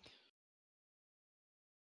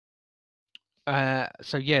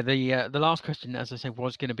 So yeah, the last question, as I said,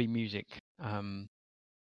 was going to be music.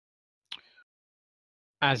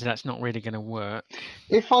 As that's not really going to work.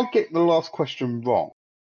 If I get the last question wrong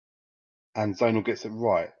and Zonal gets it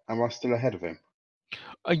right, am I still ahead of him?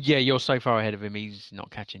 Yeah, you're so far ahead of him, he's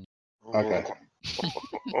not catching. Okay.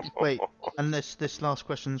 Wait, and this last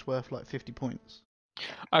question's worth like 50 points.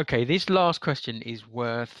 Okay, this last question is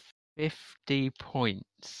worth 50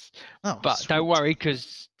 points. Oh, But sweet. don't worry,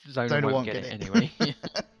 because Zonal won't get it anyway.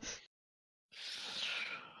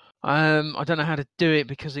 I don't know how to do it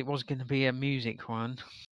because it was going to be a music one.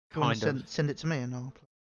 You wanna Kind of. send it to me and I'll.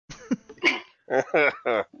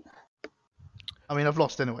 I mean, I've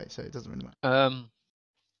lost anyway, so it doesn't really matter.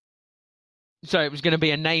 So it was going to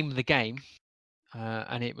be a name of the game,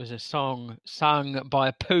 and it was a song sung by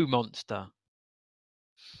a poo monster.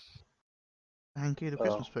 Thank you, the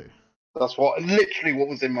Christmas poo. That's literally what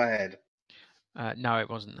was in my head. No, it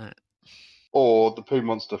wasn't that. Or the poo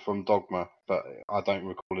monster from Dogma, but I don't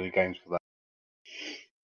recall any games for that.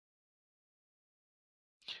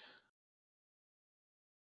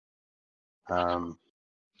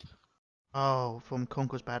 Oh, from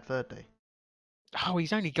Conquer's Bad Third Day. Oh,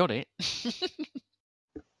 he's only got it.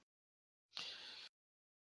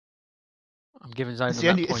 I'm giving Zone It's that the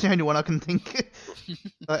only, point. it's the only one I can think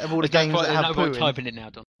of all the There's no games point- that there's have no poo point in. typing it now,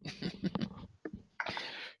 Don.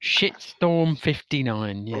 Shitstorm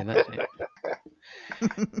 59. Yeah, that's it.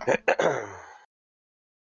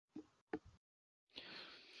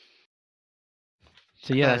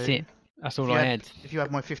 So yeah, that's So, it. That's all if you I had- had. If you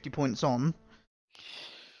have my 50 points on,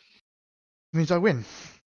 it means I win.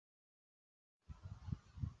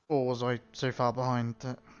 Or was I so far behind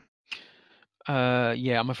that...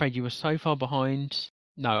 Yeah, I'm afraid you were so far behind.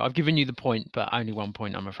 No, I've given you the point, but only 1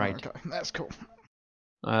 point, I'm afraid. Okay, that's cool.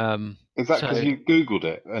 Is that because so- you Googled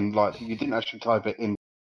it and you didn't actually type it in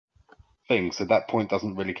things, so that point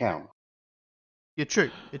doesn't really count? You're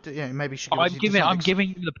true. Maybe you should give I'm it to giving Sonics, giving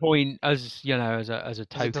you the point as as a 'cause it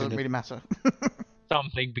token doesn't of really matter.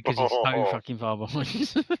 something because he's so fucking far behind.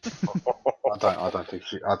 I don't think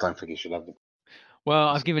you should have the. Well,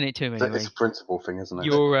 I've given it to him anyway. It's a principle thing, isn't it?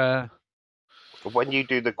 You're When you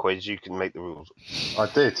do the quiz, you can make the rules. I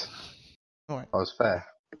did. Alright. I was fair.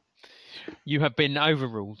 you have been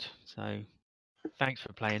overruled. So thanks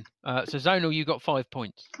for playing. So Zonal, you got 5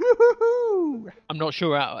 points. Woohoo! I'm not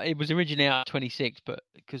sure. It was originally out of 26, but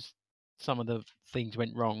because some of the things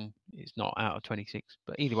went wrong, it's not out of 26.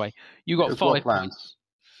 But either way, you got It was well 5 planned. points.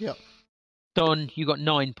 Yep. Don, you got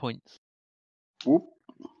 9 points. Whoop.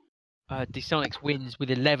 Dsonics wins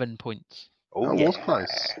with 11 points. That was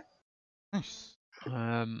close. Nice.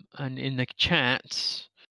 And in the chat,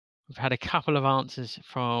 we've had a couple of answers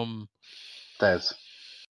from. Des.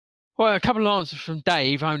 Well, a couple of answers from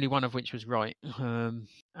Dave, only one of which was right, and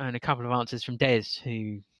a couple of answers from Des,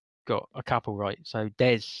 who got a couple right. So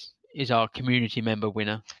Des is our community member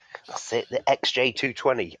winner. That's it, the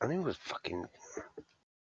XJ220. I knew it was fucking...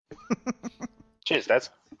 Cheers, Des.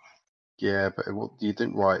 Yeah, but you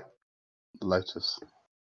didn't write Lotus.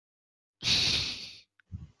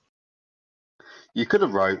 You could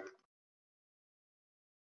have wrote,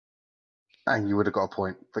 and you would have got a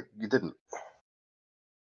point, but you didn't.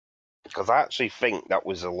 Because I actually think that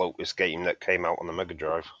was a Lotus game that came out on the Mega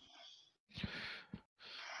Drive.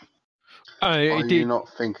 Are you not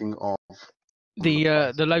thinking of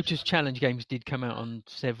the Lotus Challenge games did come out on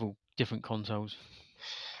several different consoles.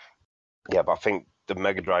 Yeah, but I think the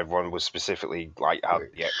Mega Drive one was specifically had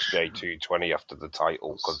the XJ220 after the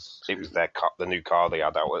title because it was the new car they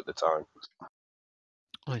had out at the time.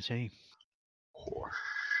 I see.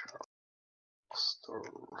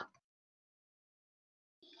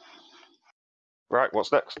 Right,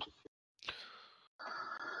 what's next?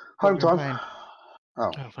 Home What we've been time. playing.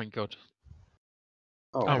 Oh. Oh, thank God.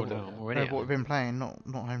 Oh, Oh, no, I'm already. What we've been playing, not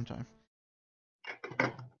home time.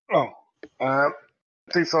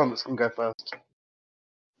 T-Silence can go first.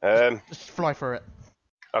 Just fly through it.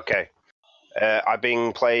 Okay. I've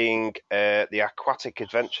been playing The Aquatic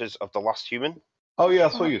Adventures of the Last Human. Oh, yeah, I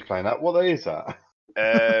saw you playing that. What is that?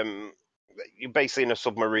 You're basically in a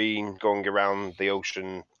submarine going around the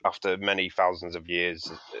ocean after many thousands of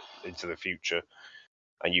years into the future,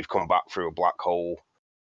 and you've come back through a black hole,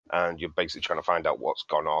 and you're basically trying to find out what's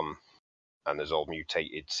gone on, and there's all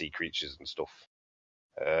mutated sea creatures and stuff.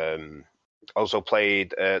 Also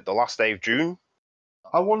played The Last Day of June.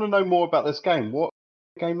 I want to know more about this game. What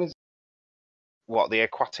game is it? What, The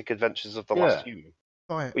Aquatic Adventures of the Last Human?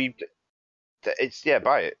 Buy it.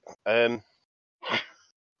 Buy it.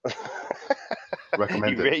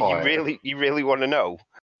 Recommend you, it. you really want to know?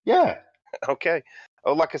 Yeah. Okay.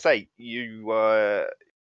 Oh, like I say, you.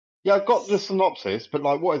 Yeah, I've got the synopsis, but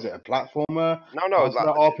what is it? A platformer? No,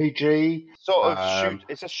 RPG. Sort of shoot.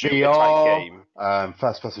 It's a shooter VR, type game.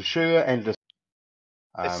 First-person shooter, endless.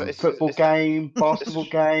 It's football game, basketball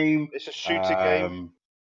game. It's a shooter game.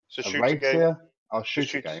 It's a shooter game. Oh,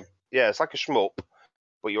 shooter game. Yeah, it's like a shmup,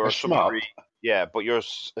 but you're a submarine. Yeah, but you're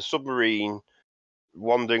a submarine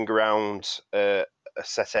wandering around a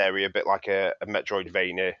set area, a bit like a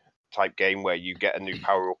Metroidvania type game where you get a new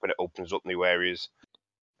power up and it opens up new areas.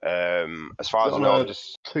 As far as I know,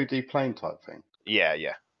 just 2D plane type thing. Yeah.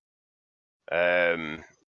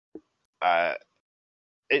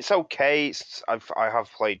 It's okay. I have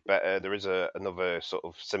played better. There is another sort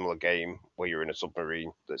of similar game where you're in a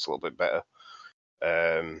submarine that's a little bit better.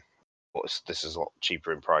 But this is a lot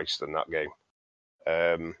cheaper in price than that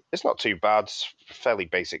game. It's not too bad. It's fairly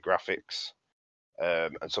basic graphics,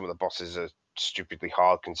 and some of the bosses are stupidly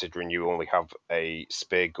hard considering you only have a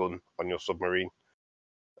spear gun on your submarine.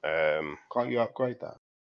 Can't you upgrade that?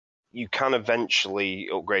 You can eventually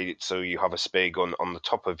upgrade it so you have a spear gun on the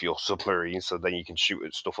top of your submarine, so then you can shoot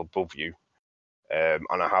at stuff above you. And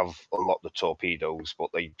I have unlocked the torpedoes,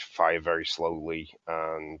 but they fire very slowly,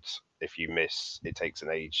 and if you miss, it takes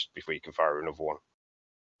an age before you can fire another one.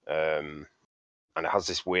 And it has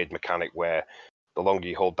this weird mechanic where the longer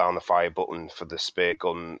you hold down the fire button for the spear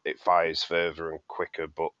gun, it fires further and quicker,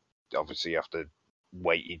 but obviously you have to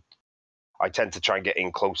wait. I tend to try and get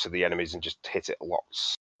in close to the enemies and just hit it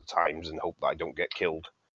lots of times and hope that I don't get killed,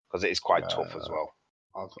 because it is quite tough as well.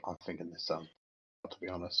 I'm thinking this sounds, to be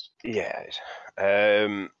honest. Yeah.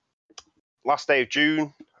 Last day of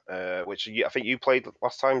June, which I think you played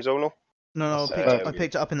last time, Zonal? No, That's, I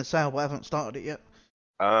picked it up in the sale, but I haven't started it yet.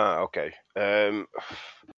 Okay.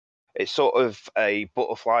 It's sort of a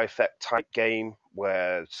butterfly effect type game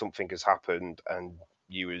where something has happened and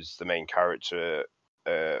you as the main character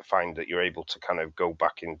find that you're able to kind of go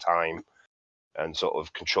back in time and sort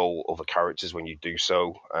of control other characters when you do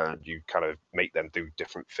so, and you kind of make them do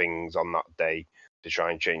different things on that day to try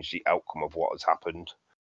and change the outcome of what has happened.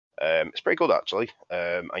 It's pretty good, actually,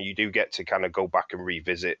 and you do get to kind of go back and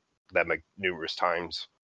revisit them numerous times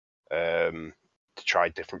to try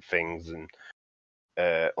different things and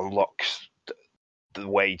unlock the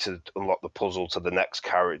way to unlock the puzzle to the next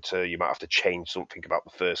character. You might have to change something about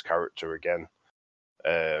the first character again.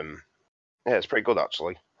 Yeah, it's pretty good,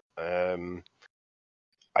 actually.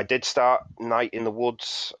 I did start Night in the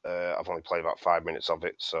Woods. I've only played about 5 minutes of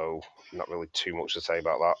it, so not really too much to say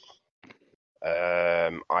about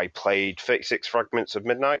that. I played 36 Fragments of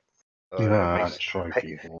Midnight.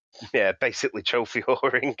 Trophy. Yeah, basically trophy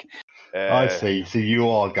whoring. I see. So you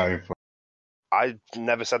are going for it. I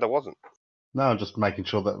never said I wasn't. No, I'm just making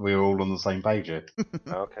sure that we're all on the same page here.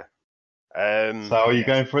 Okay. So are you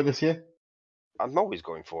going for it this year? I'm always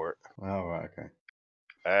going for it. Oh, right,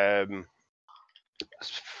 okay.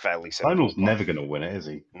 It's fairly simple. Zonal's never going to win it, is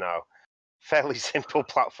he? No. Fairly simple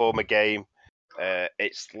platformer game.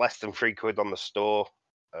 It's less than £3 on the store.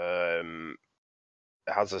 It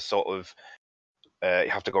has a sort of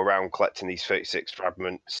you have to go around collecting these 36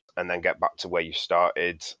 fragments and then get back to where you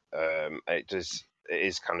started. It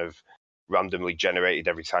is kind of randomly generated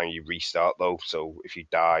every time you restart, though. So if you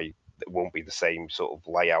die, it won't be the same sort of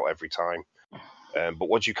layout every time. But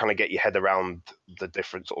once you kind of get your head around the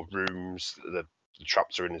different sort of rooms, the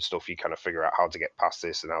traps are in and stuff, you kind of figure out how to get past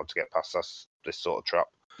this and how to get past this sort of trap.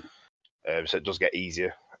 So it does get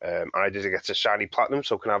easier. And I did get a shiny platinum,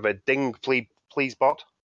 so can I have a ding, please, bod?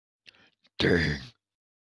 Ding.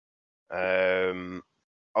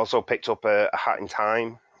 Also picked up a Hat in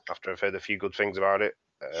Time after I've heard a few good things about it.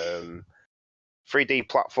 3D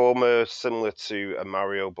platformer similar to a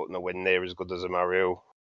Mario, but nowhere near as good as a Mario.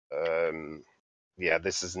 Yeah,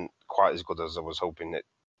 this isn't quite as good as I was hoping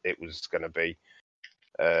it was going to be.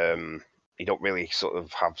 You don't really sort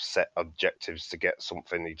of have set objectives to get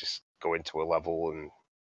something. You just go into a level and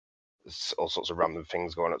there's all sorts of random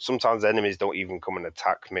things going on. Sometimes enemies don't even come and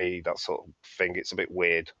attack me, that sort of thing. It's a bit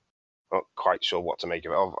weird. Not quite sure what to make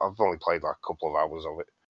of it. I've only played like a couple of hours of it.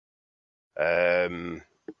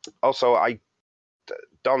 Also,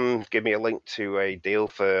 Don gave me a link to a deal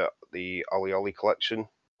for the Ollie Ollie collection.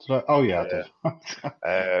 Oh yeah, I did.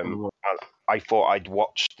 I thought I'd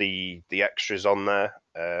watch the extras on there,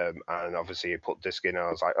 and obviously he put disc in, and I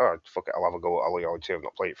was like, oh, fuck it, I'll have a go at Ollie Ollie 2. I've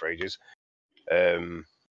not played it for ages.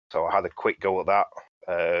 So I had a quick go at that,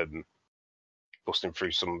 busting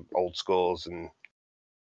through some old scores and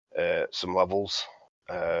some levels.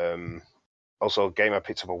 Also, a game I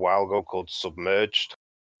picked up a while ago called Submerged.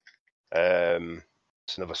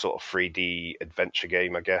 It's another sort of 3D adventure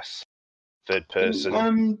game, I guess. Third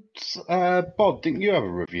person. Bod, didn't you have a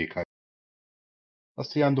review code?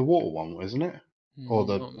 That's the underwater one, isn't it? Or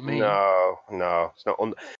the Not me. No, it's not.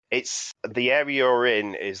 It's the area you're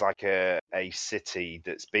in is like a city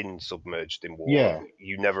that's been submerged in water. Yeah.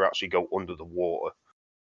 You never actually go under the water.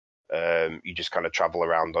 You just kind of travel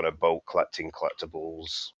around on a boat collecting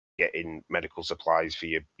collectibles, getting medical supplies for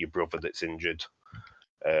your brother that's injured.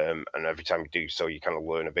 And every time you do so, you kind of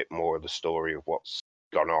learn a bit more of the story of what's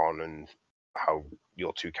gone on and how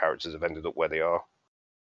your two characters have ended up where they are.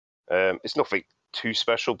 It's nothing too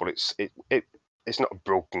special, but it's not a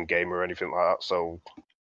broken game or anything like that. So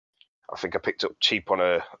I think I picked up cheap on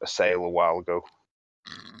a sale a while ago.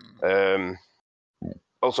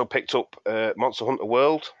 Also picked up Monster Hunter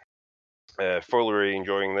World. Thoroughly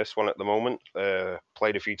enjoying this one at the moment.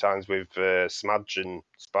 Played a few times with Smudge and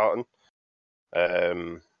Spartan.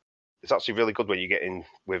 It's actually really good when you get in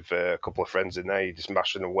with a couple of friends in there. You're just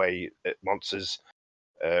mashing away at monsters,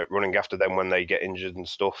 running after them when they get injured and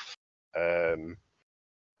stuff.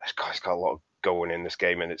 It's got a lot of going in this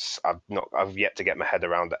game, and I've yet to get my head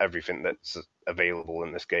around everything that's available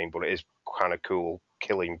in this game, but it is kind of cool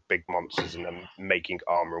killing big monsters and then making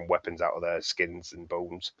armor and weapons out of their skins and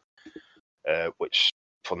bones, which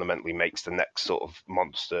fundamentally makes the next sort of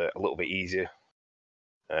monster a little bit easier.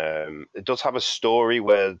 It does have a story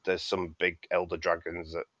where there's some big elder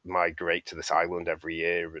dragons that migrate to this island every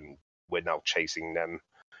year, and we're now chasing them,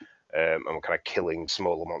 and we're kind of killing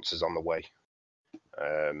smaller monsters on the way.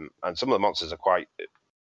 And some of the monsters are quite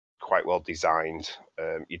well designed.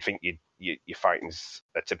 You'd think you're fighting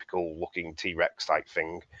a typical looking T-Rex type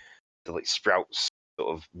thing, till it sprouts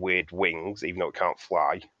sort of weird wings, even though it can't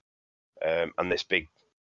fly. And this big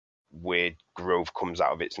weird growth comes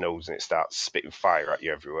out of its nose and it starts spitting fire at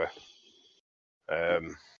you everywhere.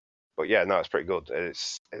 But yeah, no, it's pretty good. It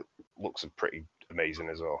looks pretty amazing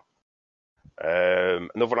as well.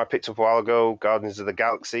 Another one I picked up a while ago, Guardians of the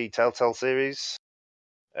Galaxy Telltale series.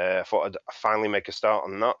 I thought I'd finally make a start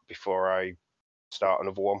on that before I start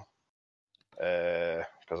another one,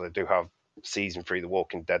 because I do have season 3 The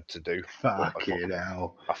Walking Dead to do. Fucking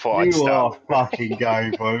hell. I thought I'd start. You are fucking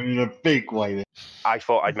going for it in a big way. I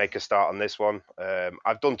thought I'd make a start on this one.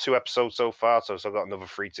 I've done 2 episodes so far, so I've got another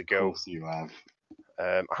 3 to Of go. course you have.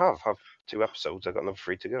 I have 2 episodes. I've got another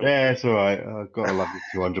 3 to go. Yeah, it's all right. I've got a lovely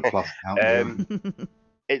 200 plus count.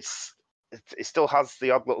 It still has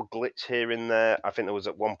the odd little glitch here and there. I think there was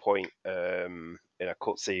at one point in a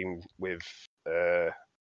cutscene with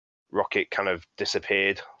Rocket kind of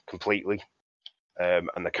disappeared completely,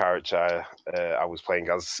 and the character I was playing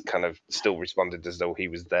as kind of still responded as though he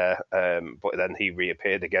was there, but then he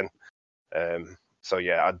reappeared again. So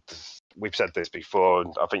yeah, we've said this before,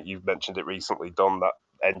 and I think you've mentioned it recently, Don, that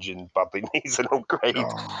engine badly needs an upgrade.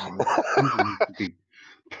 Engine needs to be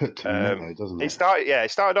put to mellow, doesn't it?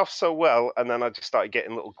 It started off so well, and then I just started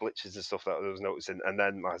getting little glitches and stuff that I was noticing, and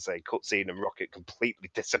then, like I say, cutscene and Rocket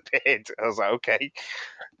completely disappeared. I was like, okay.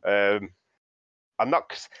 The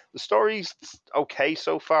story's okay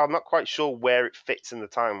so far. I'm not quite sure where it fits in the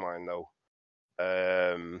timeline, though.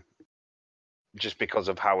 Just because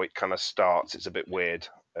of how it kind of starts, it's a bit weird.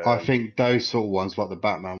 I think those sort of ones, like the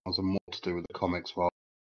Batman ones, are more to do with the comics.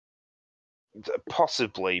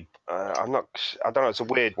 Possibly. I don't know. It's a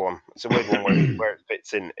weird one. It's a weird one where it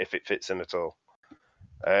fits in, if it fits in at all.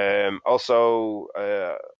 Also,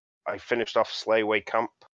 I finished off Slayway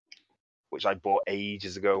Camp, which I bought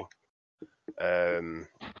ages ago. I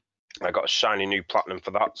got a shiny new platinum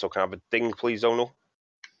for that, so can I have a ding, please, Zonal?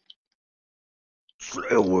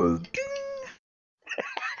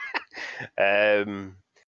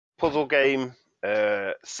 Puzzle game,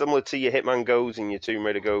 similar to your Hitman Goes and your Tomb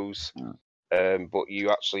Raider Goes, but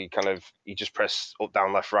you actually you just press up,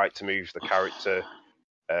 down, left, right to move the character,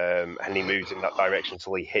 and he moves in that direction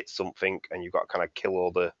until he hits something, and you've got to kind of kill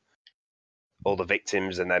all the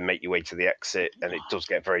victims and then make your way to the exit, and it does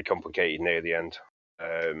get very complicated near the end,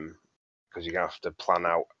 because you're going to have to plan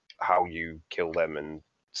out how you kill them and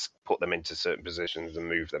put them into certain positions and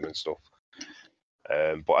move them and stuff.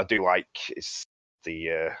 But I do like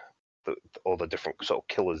all the different sort of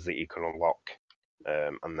killers that you can unlock,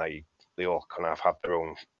 and they all kind of have their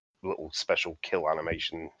own little special kill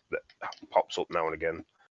animation that pops up now and again.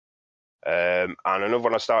 And another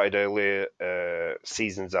one I started earlier,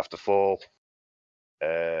 Seasons After Fall,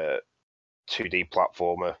 2D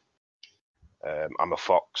platformer. I'm a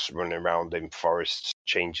fox running around in forests,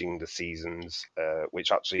 changing the seasons,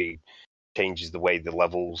 which actually changes the way the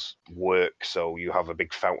levels work. So you have a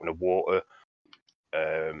big fountain of water,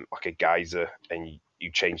 like a geyser, and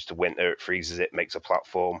you change to winter, it freezes it, makes a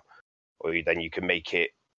platform. Or then you can make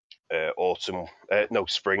it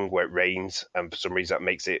spring, where it rains, and for some reason that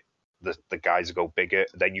makes it the geyser go bigger.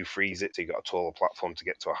 Then you freeze it, so you got a taller platform to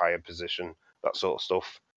get to a higher position. That sort of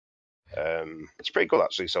stuff. It's pretty good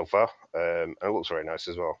actually so far, and it looks very nice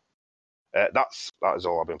as well. That is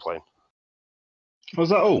all I've been playing. Was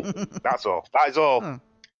that all? That's all. That is all. Oh.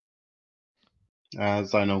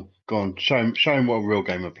 Zonal, go on. Show him what a real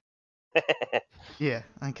gamer plays. Yeah,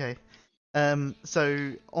 okay.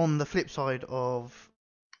 So on the flip side of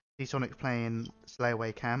Sonic playing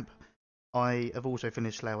Slayaway Camp, I have also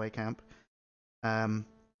finished Slayaway Camp. I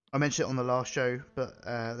mentioned it on the last show, but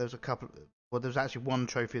there was there was actually one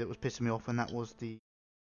trophy that was pissing me off, and that was the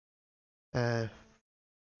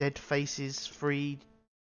Dead Faces free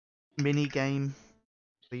mini game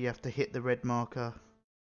where you have to hit the red marker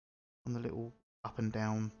on the little up and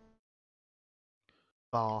down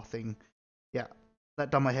bar thing. Yeah, that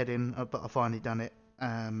done my head in, but I finally done it.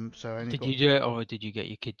 So I only Did got... you do it, or did you get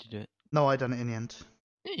your kid to do it? No, I done it in the end.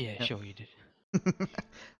 Yeah, Yep. sure you did.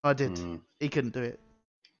 I did. Hmm. He couldn't do it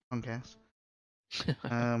on gas.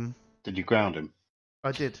 Did you ground him?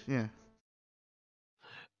 I did, yeah.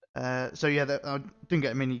 So yeah, I didn't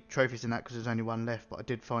get many trophies in that because there's only one left, but I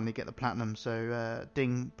did finally get the platinum. So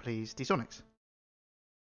ding, please, D-Sonics.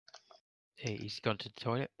 He's gone to the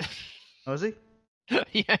toilet. Oh, is he?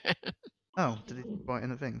 Yeah. Oh, did he write in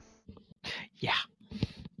the thing? Yeah.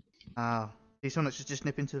 Ah, D-Sonics should just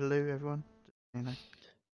nip into the loo, everyone. You know.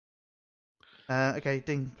 Okay,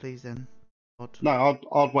 ding, please then. Odd. No,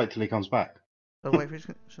 I'd wait till he comes back. I'll wait for his...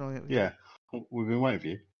 Shall I... Yeah, we've been waiting for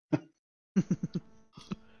you.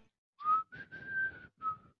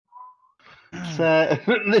 So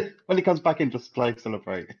when he comes back in, just play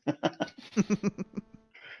Celebrate.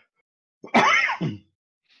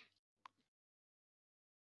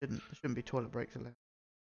 There shouldn't be toilet breaks allowed.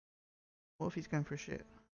 What if he's going for a shit?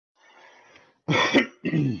 I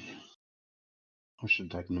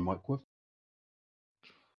should have taken the mic with.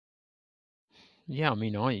 Yeah, I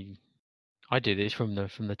mean, I do this from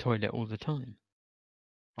the toilet all the time.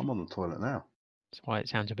 I'm on the toilet now. That's why it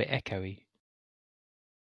sounds a bit echoey.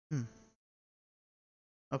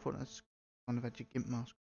 I thought that's kind of had your gimp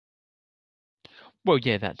mask. Well,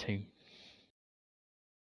 yeah, that too.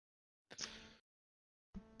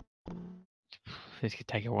 This could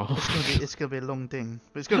take a while. It's gonna be a long ding,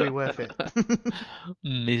 but it's gonna be worth it.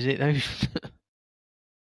 Is it though?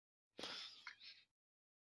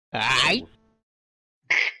 Aye.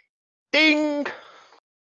 Ding!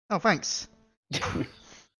 Oh, thanks.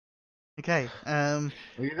 Okay. Well,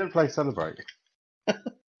 you didn't play Celebrate. Yeah,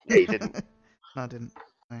 he didn't. No, I didn't.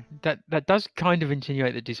 That does kind of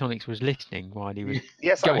insinuate that Disonics was listening while he was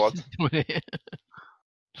Yes, I going was. to the toilet.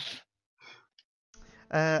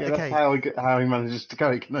 Yeah, Okay. that's how he manages to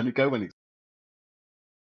go. He can only go when he's.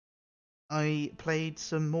 I played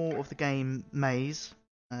some more of the game Maze.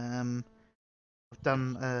 I've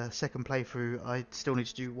done a second playthrough. I still need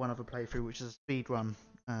to do one other playthrough, which is a speed run.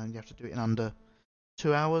 You have to do it in under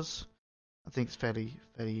 2 hours. I think it's fairly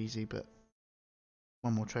easy, but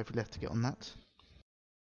one more trophy left to get on that.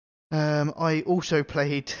 I also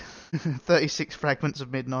played 36 Fragments of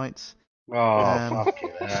Midnight. Oh,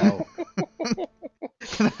 fucking hell.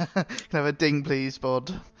 Can I have a ding, please,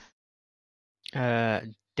 Bod?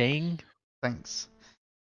 Ding. Thanks.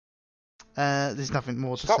 There's nothing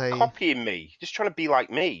more to Stop say. copying me. Just trying to be like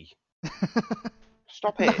me.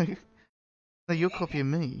 Stop No. it. No, you're copying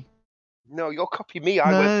me. No, you're copying me.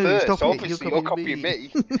 I No, went first. stop it. Obviously, you're copying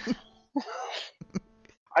me.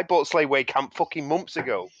 I bought Slayway Camp fucking months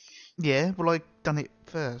ago. Yeah, well, I done it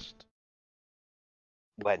first.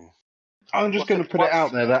 When? I'm just going to put it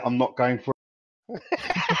out there that I'm not going for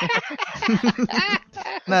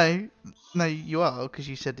No, you are, because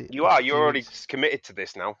you said it. You are. You're already committed to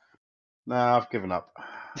this now. No, I've given up.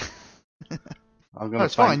 I'm going No,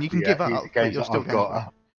 it's fine, you can give up, but you're still going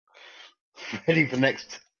for it. Ready for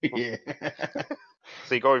next year.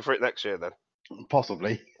 So you're going for it next year then?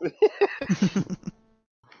 Possibly.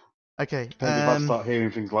 Okay. Depends if I start hearing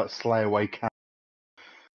things like Slay Away Camp.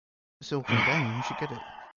 It's all from game. You should get it.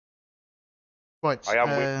 Right. I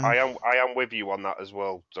am with you on that as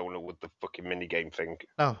well, Zona, with the fucking minigame thing.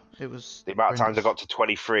 Oh, it was. The amount of times I horrendous. got to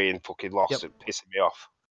 23 and fucking lost, Yep. it pissing me off.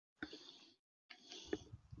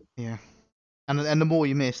 Yeah. And the more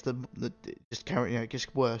you miss, the it just carry. It gets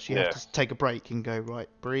worse. You Yeah. have to take a break and go right.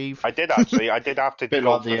 Breathe. I did actually. I did have to A bit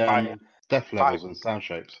go like for the death levels and sound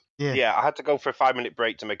shapes. Yeah. Yeah, I had to go for a 5-minute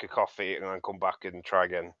break to make a coffee and then come back and try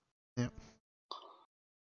again.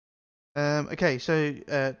 Okay. So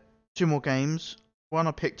 2 more games. One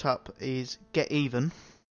I picked up is Get Even.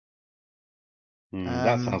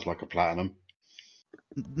 That sounds like a platinum.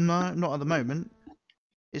 No, not at the moment.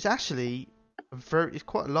 It's actually it's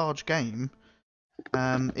quite a large game.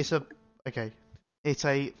 It's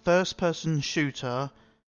a first-person shooter,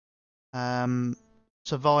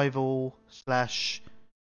 survival /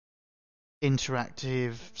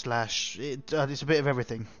 interactive / it's a bit of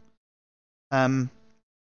everything.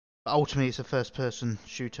 Ultimately, it's a first-person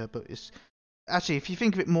shooter, but it's actually, if you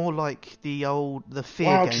think of it more like the Fear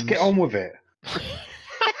Wow, games. just get on with it.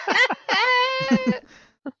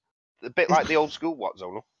 A bit like the old school what,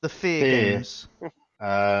 Zona? The Fear Fear. games.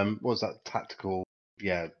 What was that? Tactical?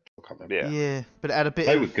 Yeah, I can't remember. Yeah. But it had a bit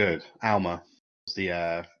They of... were good. Alma was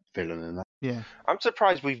the villain in that. Yeah. I'm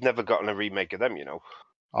surprised we've never gotten a remake of them, you know.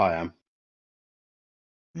 I am.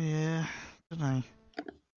 Yeah, don't know.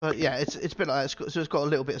 But yeah, it's a bit like it's got a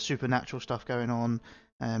little bit of supernatural stuff going on.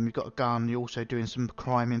 You've got a gun. You're also doing some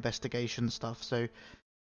crime investigation stuff. So,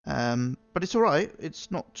 but it's all right. It's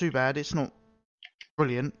not too bad. It's not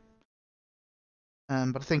brilliant.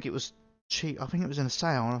 But I think it was cheap. I think it was in a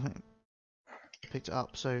sale. And I think I picked it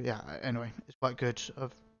up. So yeah. Anyway, it's quite good.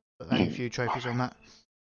 I've earned a few trophies on that.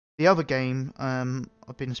 The other game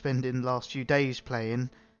I've been spending the last few days playing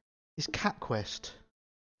is Cat Quest.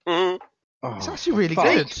 Mhm. It's Oh, actually really for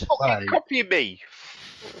good. fuck's Fucking sake. copy me.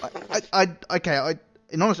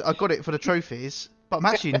 In honesty, I got it for the trophies, but I'm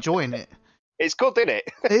actually enjoying it. It's good, isn't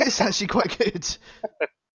it? It is actually quite good.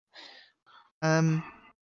 And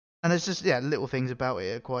there's just little things about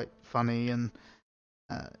it are quite funny, and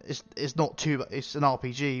it's not too. It's an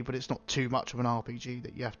RPG, but it's not too much of an RPG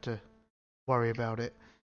that you have to worry about it.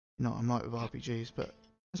 You know, I'm like with RPGs, but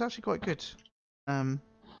it's actually quite good. But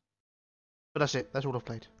that's it. That's all I've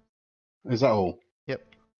played. Is that all? Yep.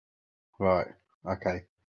 Right. Okay.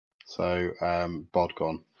 So, Bod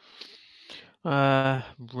gone.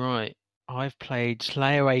 Right. I've played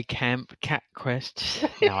Slayaway Camp, Cat Quest.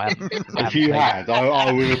 No, I haven't. If you had,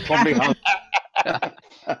 I would have probably.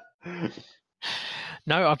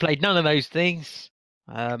 No, I played none of those things.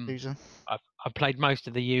 Loser. I played most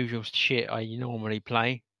of the usual shit I normally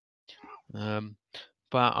play. But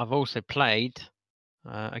I've also played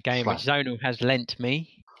a game which Zonal has lent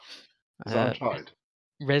me. Is that Uncharted?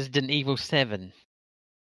 Resident Evil 7.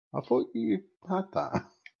 I thought you had that.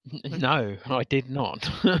 No, I did not.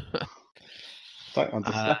 Don't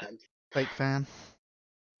understand. Fake fan.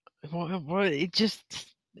 Well, it just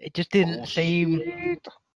didn't seem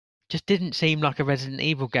like a Resident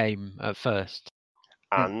Evil game at first.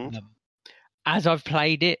 And As I've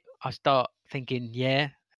played it, I start thinking, yeah,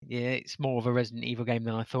 it's more of a Resident Evil game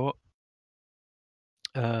than I thought.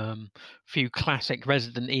 Few classic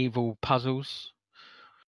Resident Evil puzzles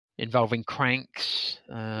involving cranks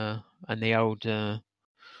and the old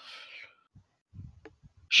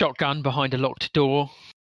shotgun behind a locked door.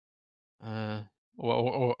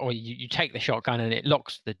 Or you take the shotgun and it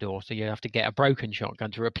locks the door, so you have to get a broken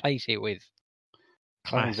shotgun to replace it with.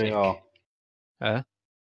 Classic. VR.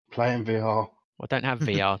 Playing VR. I don't have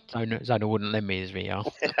VR. Zona wouldn't lend me his VR.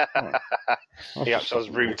 He actually has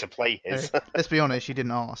room to play his. Let's be honest, you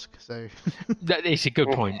didn't ask, so. It's a good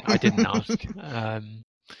point. I didn't ask.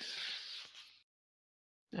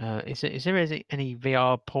 Is there any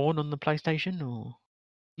VR porn on the PlayStation, or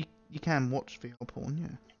You can watch VR porn,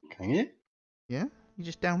 yeah. Can you? Yeah, you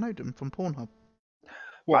just download them from Pornhub.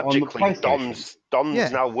 What, on the Magically, PlayStation?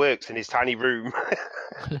 Don's now works in his tiny room.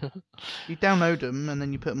 You download them and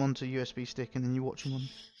then you put them onto a USB stick and then you watch them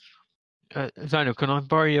on. Zona, can I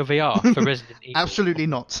borrow your VR for Resident Evil? Absolutely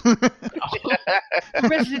not. For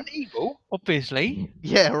Resident Evil, obviously.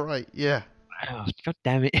 Yeah, right. Yeah. Oh, God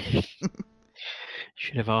damn it!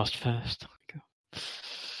 Should have asked first.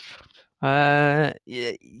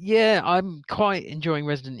 Yeah, I'm quite enjoying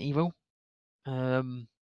Resident Evil.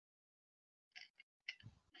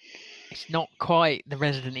 It's not quite the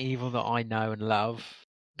Resident Evil that I know and love,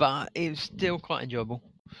 but it's still quite enjoyable.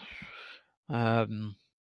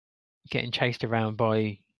 Getting chased around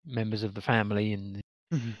by members of the family and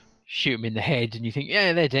shoot them in the head, and you think,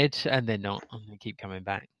 yeah, they're dead, and they're not, and they keep coming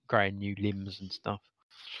back, growing new limbs and stuff.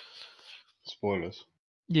 Spoilers.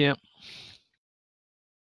 Yeah.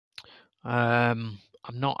 I'm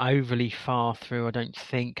not overly far through. I don't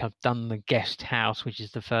think I've done the guest house, which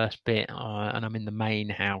is the first bit, and I'm in the main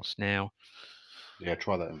house now. Yeah,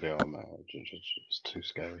 try that in VR, mate. It's too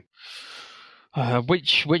scary.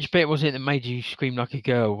 Which bit was it that made you scream like a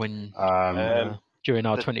girl when during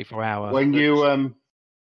our 24-hour? When you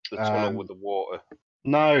the tunnel with the water.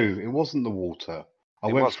 No, it wasn't the water. I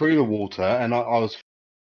went through the water and I was.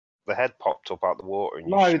 The head popped up out the water. And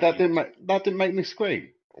no, that didn't make me scream.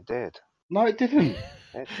 It did. No, it didn't.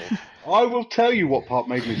 It did. I will tell you what part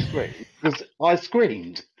made me scream because I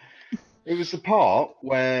screamed. It was the part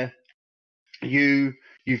where you've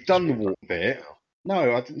done the water bit.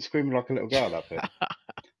 No, I didn't scream like a little girl that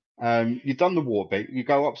bit. You've done the water bit. You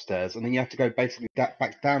go upstairs, and then you have to go basically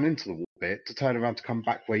back down into the water bit to turn around to come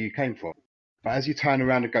back where you came from. But as you turn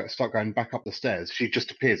around and start going back up the stairs, she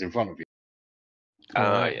just appears in front of you.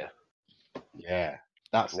 Oh yeah. Yeah,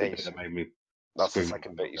 that's the bit that made me. That's the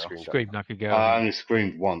second bit you screamed like a girl. I only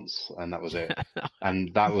screamed once, and that was it.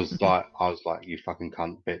 And that was like, I was like, "You fucking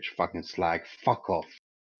cunt, bitch, fucking slag, fuck off."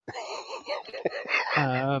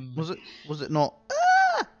 Was it not?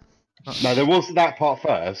 No, there was that part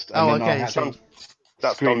first. And then okay.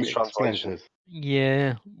 That's Don's translation.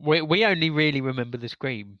 Yeah, we only really remember the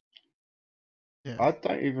scream. Yeah. I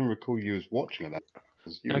don't even recall you as watching that.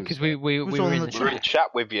 You No, was, because we was were on in the the We're in chat.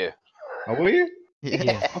 chat with you. oh, were you?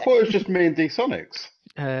 Yeah. I thought it was just me and D Sonics.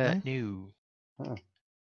 No. Oh.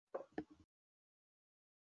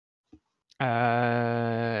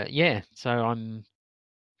 Yeah. So I'm.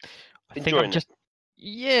 I think Enjoying I'm just.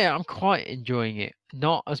 Yeah, I'm quite enjoying it.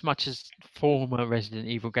 Not as much as former Resident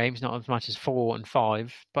Evil games, not as much as 4 and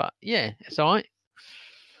 5, but yeah, it's alright.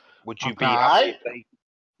 Would you Okay. be happy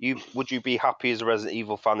if would you be happy as a Resident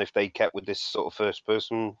Evil fan if they kept with this sort of first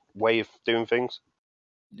person way of doing things?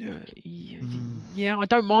 Yeah, I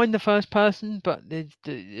don't mind the first person, but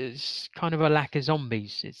there's kind of a lack of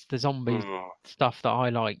zombies. It's the zombie stuff that I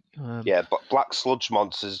like. Yeah, but black sludge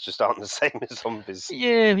monsters just aren't the same as zombies.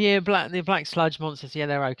 Yeah, the black sludge monsters. Yeah,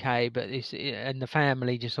 they're okay, but and the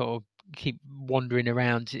family just sort of keep wandering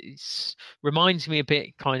around. It's reminds me a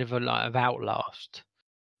bit kind of of Outlast,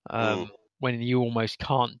 when you almost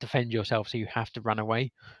can't defend yourself, so you have to run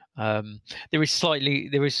away. There is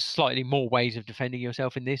slightly more ways of defending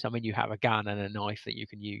yourself in this. I mean, you have a gun and a knife that you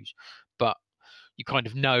can use, but you kind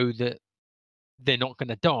of know that they're not going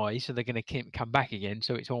to die, so they're going to come back again.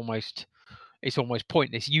 So it's almost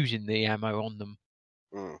pointless using the ammo on them.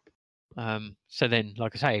 So then,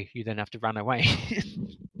 like I say, you then have to run away.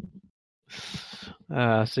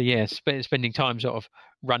 So yeah, spending time sort of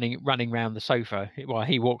running around the sofa. Well,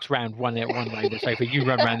 he walks round one way of the sofa, you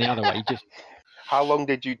run around the other way. Just How long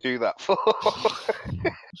did you do that for?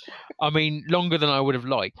 I mean, longer than I would have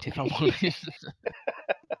liked, if I'm honest.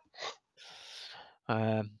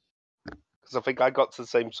 Because I think I got to the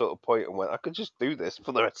same sort of point and went, I could just do this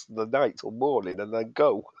for the rest of the night till morning and then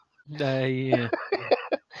go. Yeah.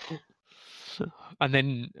 And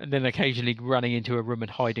then occasionally running into a room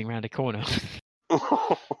and hiding around a corner.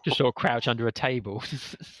 Just sort of crouch under a table.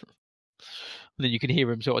 And then you can hear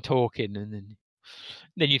them sort of talking, and then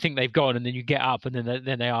you think they've gone, and then you get up, and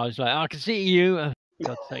then they are just like, I can see you. Oh,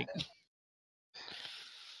 God's sake.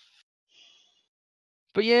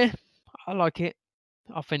 But yeah, I like it.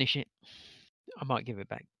 I'll finish it. I might give it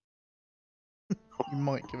back. You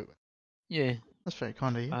might give it back. Yeah. That's very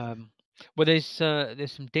kind of you. Well, there's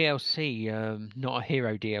some DLC, Not a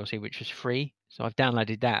Hero DLC, which was free. So I've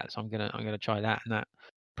downloaded that. So I'm gonna try that, and that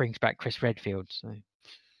brings back Chris Redfield. So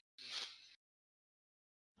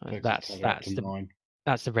that's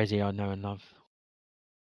the Resi I know and love.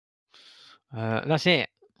 That's it.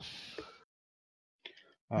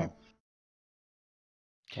 Oh.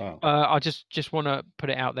 Wow. I just want to put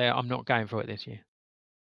it out there. I'm not going for it this year.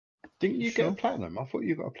 Didn't you get a platinum? I thought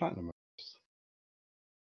you got a platinum.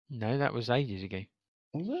 No, that was ages ago.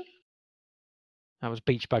 Was it? That was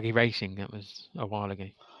Beach Buggy Racing. That was a while ago.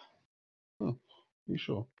 Oh, you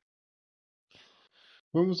sure?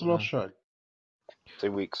 When was the last show?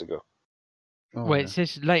 2 weeks ago. Oh, Well, yeah. it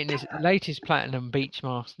says latest platinum Beach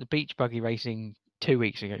Buggy Racing 2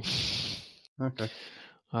 weeks ago. Okay.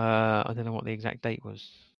 I don't know what the exact date was.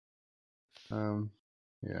 Yeah.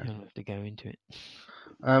 You'll have to go into it.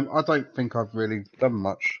 I don't think I've really done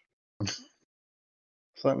much.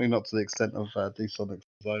 Certainly not to the extent of D-Sonic's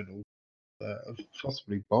Zonal.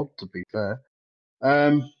 Possibly Bob, to be fair.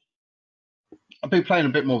 I've been playing a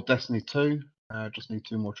bit more Destiny 2. Just need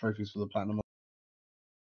 2 more trophies for the platinum.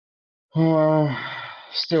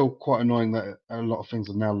 Still quite annoying that a lot of things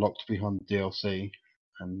are now locked behind the DLC,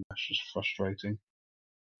 and that's just frustrating.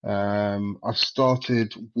 I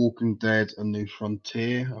started Walking Dead: A New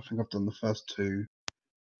Frontier. I think I've done the first 2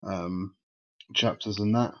 chapters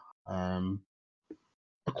in that.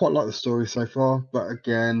 I quite like the story so far, but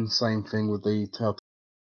again, same thing with the Telltale.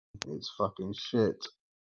 It's fucking shit.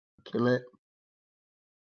 Kill it.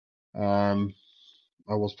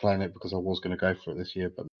 I was playing it because I was going to go for it this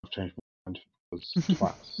year, but I've changed my mind because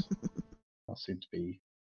twats. I seem to be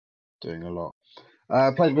doing a lot.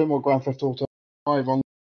 Played a bit more Grand Theft Auto 5 on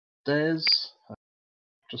stairs.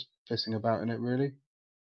 Just pissing about in it, really.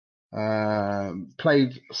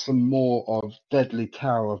 Played some more of Deadly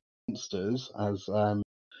Tower of Monsters, as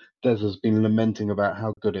Des has been lamenting about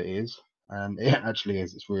how good it is, and it actually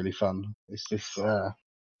is. It's really fun. It's this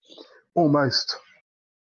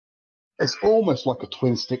it's almost like a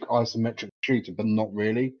twin stick isometric shooter, but not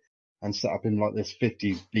really, and set up in like this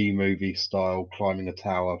 50s B movie style climbing a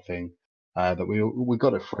tower thing. That we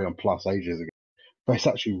got it free on Plus ages ago, but it's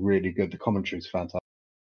actually really good. The commentary is fantastic.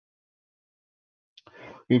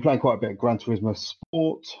 We've been playing quite a bit of Gran Turismo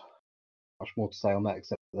Sport. Much more to say on that,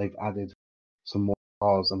 except that they've added some more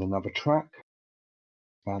cars and another track.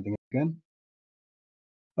 Expanding again.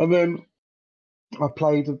 And then I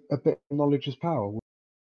played a bit of Knowledge is Power with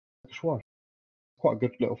Schweiss. Quite a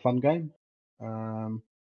good little fun game.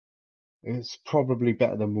 It's probably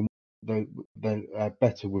better than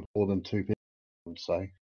better with more than 2 people would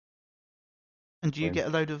say. And do you Right. get a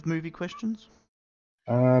load of movie questions?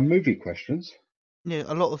 Movie questions. Yeah,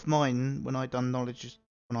 a lot of mine when I done knowledge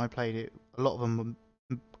when I played it, a lot of them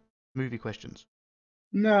were movie questions.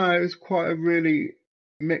 No, it was quite a really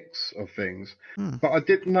mix of things. Hmm. But I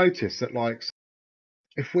did notice that, like,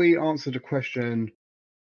 if we answered a question,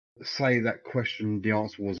 say that question, the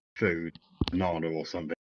answer was food, banana or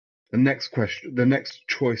something, the next question, the next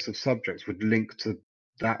choice of subjects would link to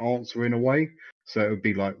that answer in a way. So it would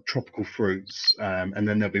be like tropical fruits, and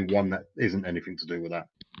then there'll be one that isn't anything to do with that.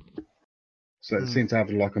 So it seemed to have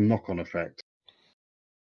like a knock-on effect.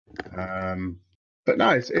 But no,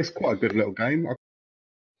 it's quite a good little game.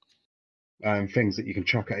 Things that you can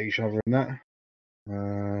chuck at each other and that.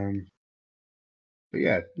 But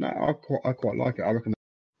yeah, no, I quite like it. I reckon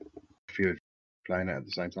a few of you playing it at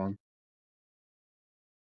the same time.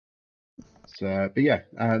 So, but yeah,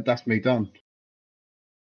 that's me done.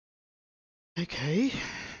 Okay.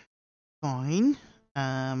 Fine.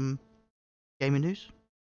 Gaming news?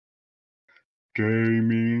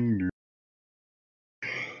 Gaming.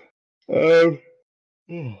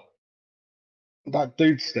 That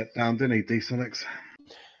dude stepped down, didn't he, D-Sonics?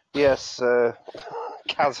 Yes, Kaz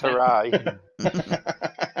Hirai,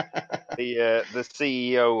 the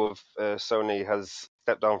CEO of Sony, has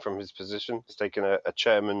stepped down from his position. He's taken a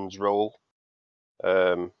chairman's role.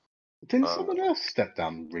 Didn't someone else step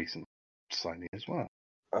down recently? Sony as well.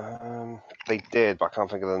 They did, but I can't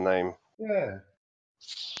think of the name. Yeah.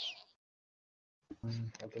 I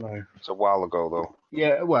don't know. It's a while ago, though.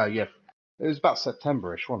 Yeah, well, yeah. It was about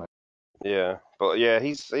September-ish, wasn't it? Yeah, but yeah,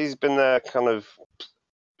 he's been there kind of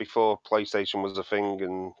before PlayStation was a thing,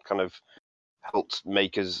 and kind of helped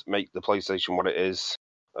make the PlayStation what it is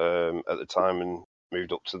at the time, and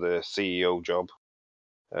moved up to the CEO job.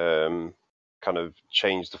 Kind of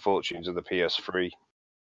changed the fortunes of the PS3.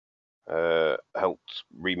 Helped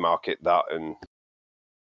remarket that and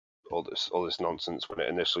all this nonsense when it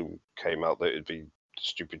initially came out that it'd be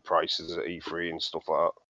stupid prices at E3 and stuff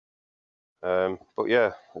like that. But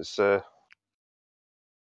yeah, it's. I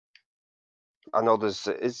know there's.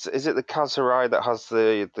 Is it the Kaz Hirai that has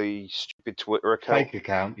the stupid Twitter account? Fake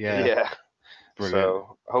account, yeah. Yeah. Brilliant.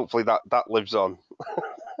 So hopefully that lives on.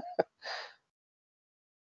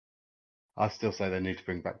 I still say they need to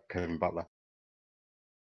bring back Kevin Butler.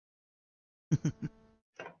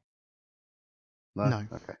 No.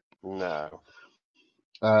 Okay. No.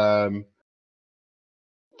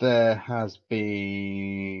 There has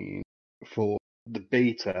been for the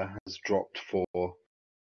beta has dropped for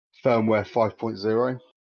firmware 5.0.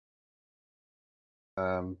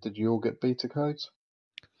 Did you all get beta codes?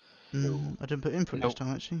 I didn't put in for it this Nope.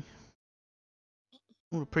 time, actually.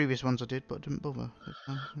 All the previous ones I did, but I didn't bother this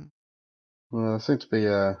time. Well, I seem to be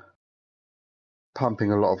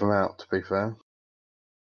pumping a lot of them out, to be fair.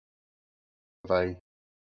 Have a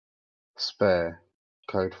spare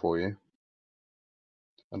code for you.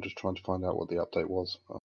 I'm just trying to find out what the update was.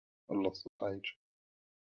 I lost the page.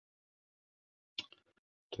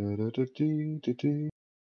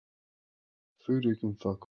 Voodoo can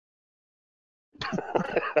fuck.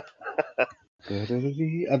 Oh,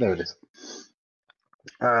 there it is.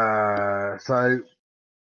 So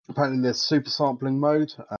apparently there's super sampling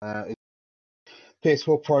mode.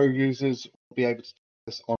 PS4 Pro users will be able to turn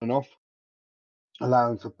this on and off,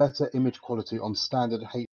 allowing for better image quality on standard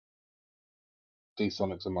HD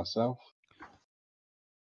Sonics and myself.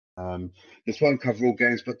 This won't cover all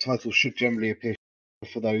games, but titles should generally appear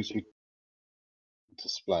for those who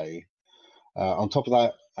display. On top of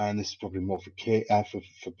that, and this is probably more for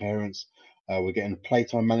parents, we're getting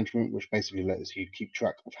playtime management, which basically lets you keep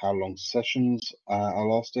track of how long sessions are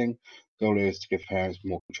lasting. The goal is to give parents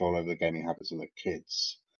more control over the gaming habits of their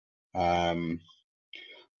kids. The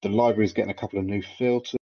library is getting a couple of new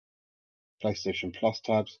filters, PlayStation Plus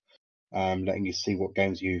tabs, letting you see what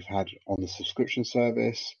games you've had on the subscription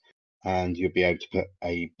service, and you'll be able to put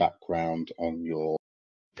a background on your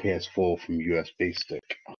PS4 from USB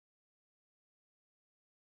stick.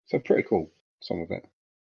 So pretty cool, some of it.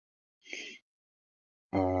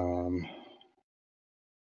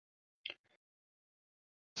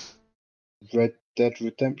 Red Dead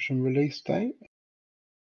Redemption release date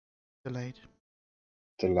delayed.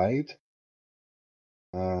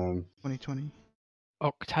 2020.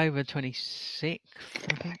 October 26th,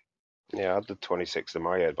 I think. Yeah, I had the 26th in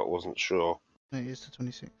my head, but wasn't sure. No, it is the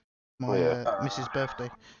 26th. My Mrs. birthday.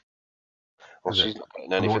 Well, Is she's it? not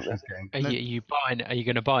getting anything. Launch game. Are No. you buying? Are you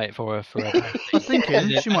going to buy it for her? For her I was thinking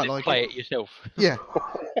she might like play it. it yourself. Yeah.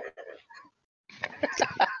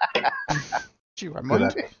 She won't Good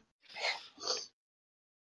mind.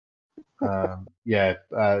 idea. Yeah,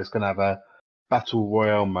 it's going to have a battle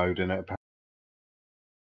royale mode in it.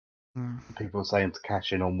 Hmm. People are saying to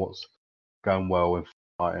cash in on what's going well with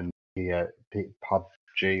Fortnite and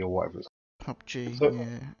PUBG or whatever it's PUBG, So, yeah,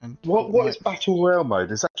 and what is Fortnite. battle royale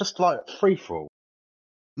mode? Is that just like free for all?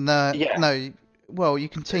 No, Yeah. no. Well, you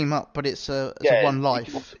can team up, but it's a Yeah, one you life.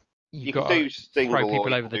 You've You can got do to single throw or people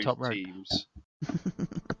you over can the do top rope. teams.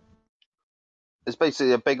 It's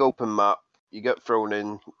basically a big open map. You get thrown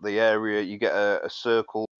in the area. You get a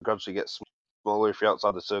circle. Gradually get smaller. If you're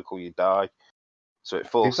outside the circle, you die. So it Is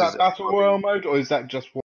forces that battle everybody. royale mode, or is that just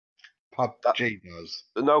what That- PUBG does?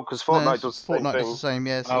 No, because No, Fortnite does the same Fortnite does thing. the same.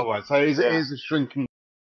 Yeah. Oh, right. So it Yeah. is a shrinking.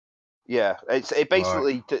 Yeah, it Right.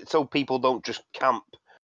 basically so people don't just camp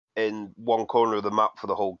in one corner of the map for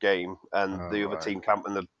the whole game, and the other right. team camp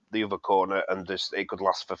in the other corner, and just it could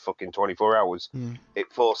last for fucking 24 hours. Yeah.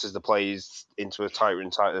 It forces the players into a tighter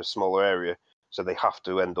and tighter, smaller area, so they have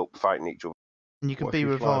to end up fighting each other. And you can What if be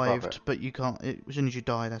you fly above revived, it? but you can't. As soon as you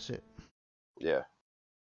die, that's it. Yeah,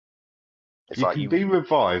 it's You like can be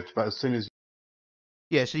revived, but as soon as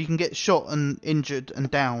Yeah, so you can get shot and injured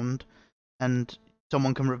and downed, and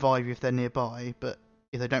someone can revive you if they're nearby. But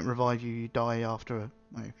if they don't revive you, you die after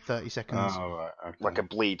 30 seconds. oh right, okay. like a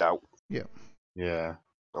bleed out, yeah,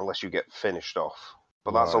 unless you get finished off.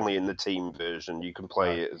 But that's Right. only in the team version. You can play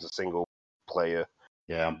Right. it as a single player.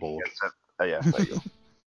 yeah, I'm bored. Yeah, there you go.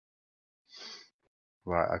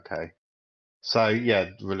 Right, okay. So yeah,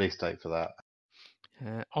 release date for that.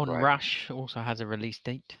 On Right. Rush also has a release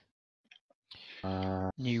date.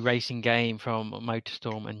 New racing game from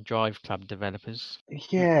Motorstorm and Drive Club developers.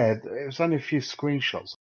 Yeah, it was only a few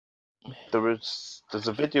screenshots. There's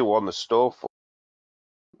a video on the store for.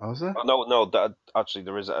 Oh, was there? Oh, no, actually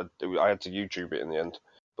there is. I had to YouTube it in the end,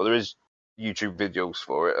 but there is YouTube videos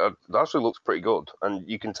for it. It actually looks pretty good, and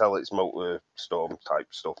you can tell it's Motor Storm type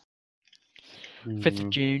stuff. 5th of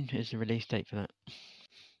June is the release date for that.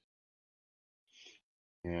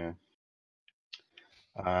 Yeah.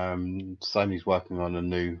 Sony's working on a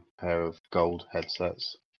new pair of gold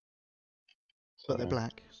headsets. But they're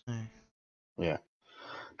black. So. Yeah.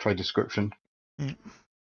 Trade description. Yeah.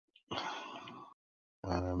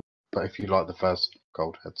 But if you like the first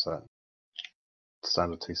gold headset,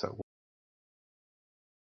 standard T-set.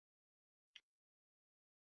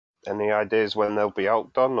 Any ideas when they'll be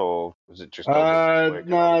out done, or is it just?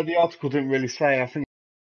 No, the article didn't really say. I think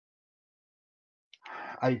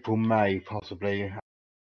April, May, possibly.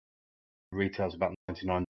 Retails about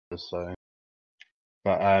 $99. So,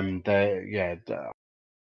 but the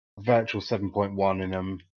virtual 7.1 in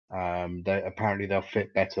them. They'll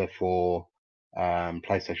fit better for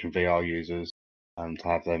PlayStation VR users to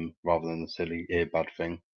have them rather than the silly earbud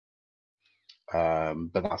thing.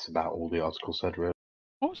 But that's about all the article said, really.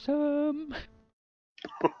 Awesome.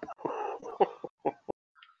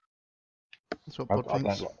 That's what I Bod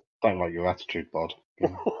thinks. don't like your attitude, Bod.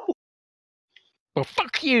 Yeah. Well,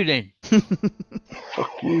 fuck you then.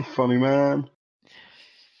 Fuck you, funny man.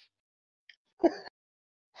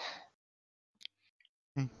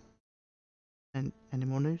 And any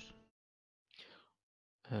more news?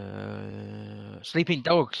 Sleeping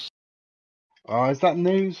Dogs Oh, is that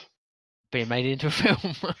news? being made into a film.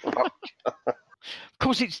 Of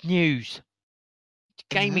course, it's news. It's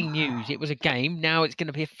gaming news. It was a game. Now it's going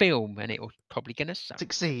to be a film, and it's probably going to suck.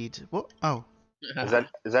 Succeed. What? Oh.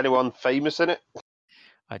 Is anyone famous in it?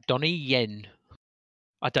 Donnie Yen.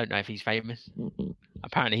 I don't know if he's famous.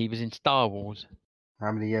 Apparently, he was in Star Wars.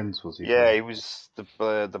 How many yens was he? Yeah, for? he was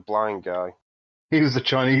the blind guy He was the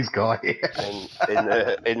Chinese guy.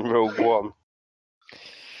 in Rogue One.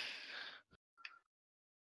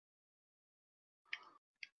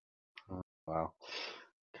 Wow.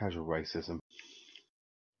 Casual racism.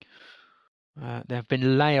 There have been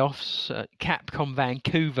layoffs at Capcom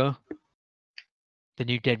Vancouver. The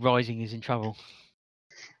new Dead Rising is in trouble.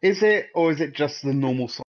 Is it, or is it just the normal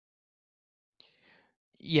size?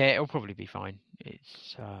 Yeah, it'll probably be fine.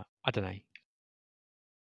 It's I don't know.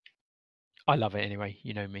 I love it anyway.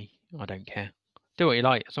 You know me. I don't care. Do what you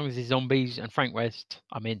like. As long as it's zombies and Frank West,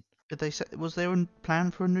 I'm in. Did they say? Was there a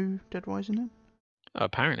plan for a new Dead Rising then?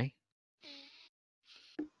 Apparently.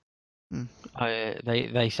 Hmm.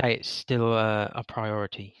 They say it's still a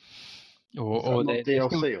priority. Or not they're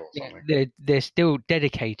DLC still, or something? they're still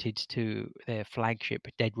dedicated to their flagship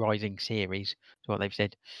Dead Rising series. Is what they've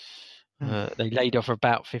said. They laid off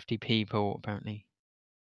about 50 people apparently.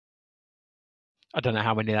 I don't know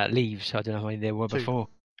how many that leaves. I don't know how many there were 2. before.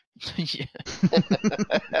 Yeah.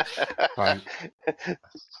 Right.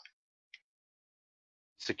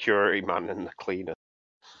 Security man and the cleaner.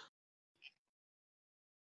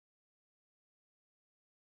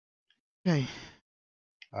 Okay.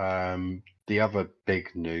 the other big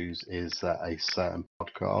news is that a certain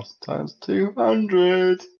podcast turns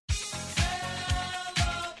 200.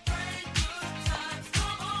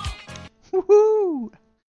 Woohoo!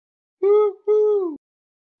 Woo-hoo!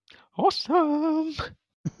 Awesome. Say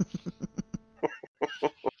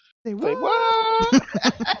Say what? what?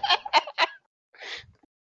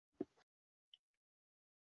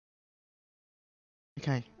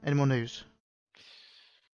 Okay, any more news?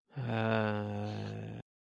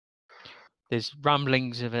 There's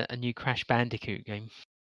rumblings of a new Crash Bandicoot game.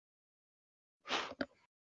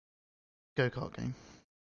 Go-kart game.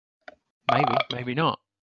 Maybe, maybe not.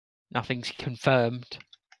 Nothing's confirmed.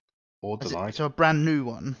 Or Is it- denied. so a brand new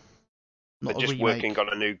one, They're not a just remake. working on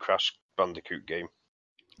a new Crash Bandicoot game.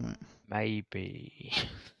 Maybe.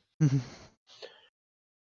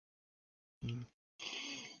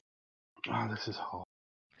 Oh, this is hot.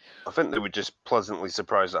 I think they were just pleasantly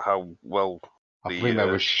surprised at how well. I The, think they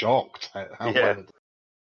were shocked at how yeah. well it.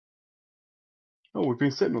 Oh, we've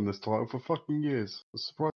been sitting on this title for fucking years. A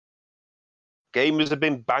surprise. Gamers have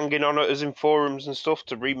been banging on at us in forums and stuff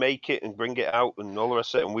to remake it and bring it out and all the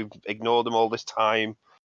rest of it, and we've ignored them all this time.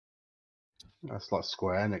 That's like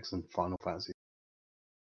Square Enix and Final Fantasy.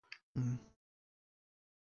 Mm.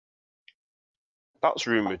 That's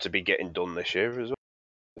rumoured to be getting done this year as well.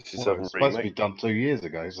 This is Well, a it's supposed to be remake. done 2 years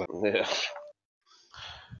ago. So. Yeah.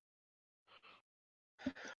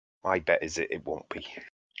 My bet is it won't be.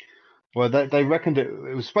 Well, they reckoned it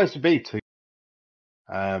was supposed to be 2,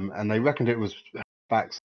 and they reckoned it was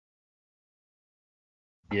back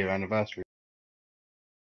year anniversary,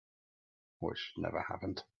 which never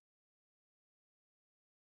happened.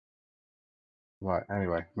 Right.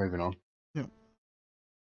 Anyway, moving on.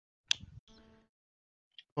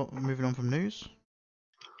 Well, moving on from news.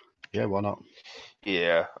 Yeah, why not?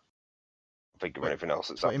 Yeah. Think of Wait, anything else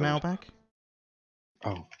that's Got your happened. mailbag?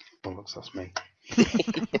 Oh, bollocks, that's me.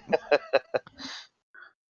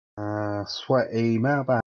 Sweaty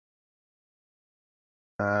mailbag.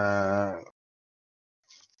 I'm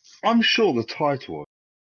sure the title.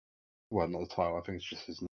 Well, not the title. I think it's just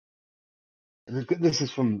his name. This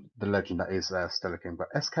is from the legend that is Stella King, but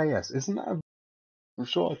SKS isn't that? I'm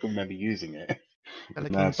sure I can remember using it Stella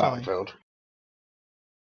in King Sai. Battlefield.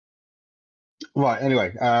 Right.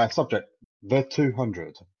 Anyway, subject: the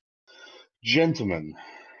 200. Gentlemen,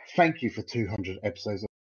 thank you for 200 episodes of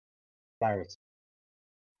clarity.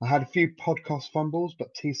 I had a few podcast fumbles,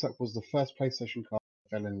 but TPSUK was the first PlayStation card I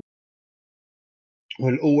fell in.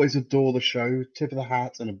 Will always adore the show. Tip of the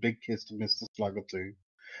hat and a big kiss to Mr. Slugger too.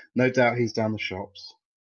 No doubt he's down the shops.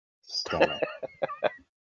 Stella.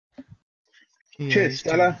 Yeah, Cheers, he's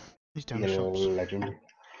Stella. Down, he's down You the shops. legend.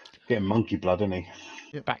 Getting monkey blood, isn't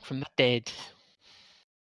he? Back from the dead.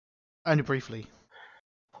 Only briefly.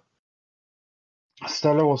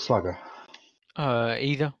 Stella or Slugger?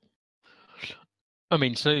 Either. I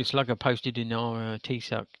mean, Slugger posted in our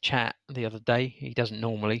TSUK chat the other day. He doesn't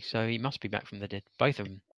normally, so he must be back from the dead. Both of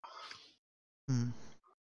them. Hmm.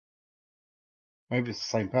 Maybe it's the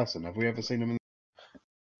same person. Have we ever seen him in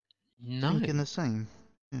No. Thinking the same.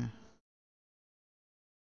 Yeah.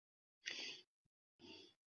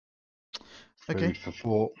 Okay. Food for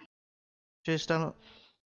thought? Cheers, Stella.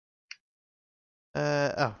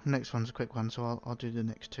 Next one's a quick one, so I'll do the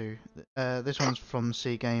next two. This one's from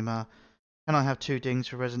C Gamer. Can I have 2 dings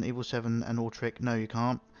for Resident Evil 7 and Alltrick? No, you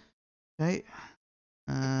can't. Okay.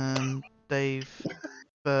 Dave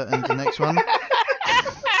Burton, the next one.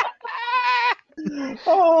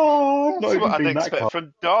 Oh, I've not That's even what I'd been that expect close.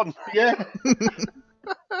 from Don. Yeah.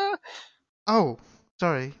 Oh,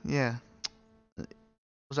 sorry. Yeah.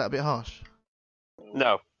 Was that a bit harsh?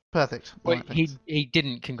 No. Perfect. Well, Right, thanks. he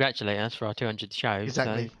didn't congratulate us for our 200th show.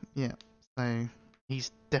 Exactly. Yeah. So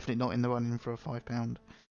he's definitely not in the running for a £5 card.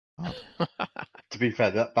 So. To be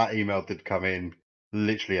fair, that email did come in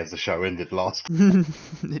literally as the show ended last.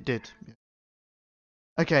 It did. Yeah.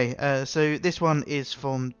 Okay. So this one is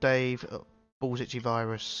from Dave Balls Itchy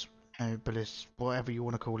Virus, Bliss, whatever you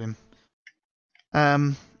want to call him.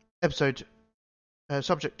 Episode.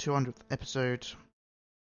 Subject 200th episode.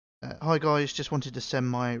 Hi guys, just wanted to send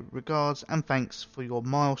my regards and thanks for your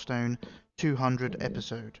milestone 200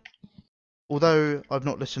 episode. Although I've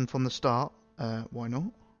not listened from the start, why not?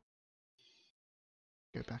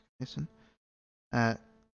 Go back and listen.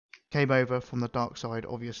 Came over from the dark side,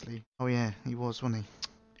 obviously. Oh yeah, he was, wasn't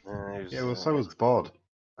Yeah, well, so was Bod.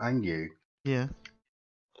 And you. he? Yeah.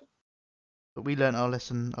 But we learnt our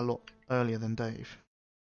lesson a lot earlier than Dave.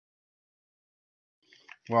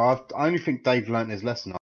 Well, I only think Dave learnt his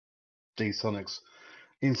lesson after D-Sonic's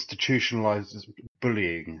institutionalized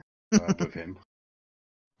bullying with him.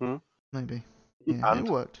 Maybe. Yeah, And?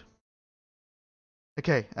 it worked.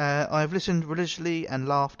 Okay, I've listened religiously and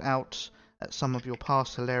laughed out at some of your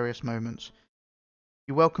past hilarious moments.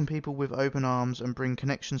 You welcome people with open arms and bring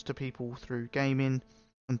connections to people through gaming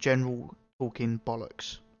and general talking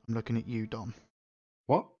bollocks. I'm looking at you, Don.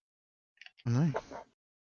 What? I know.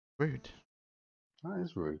 Rude. That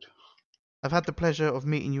is rude. I've had the pleasure of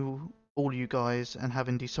meeting you, all you guys, and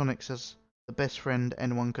having D-Sonics as the best friend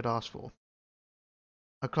anyone could ask for.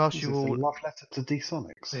 I class Is you this a all... love letter to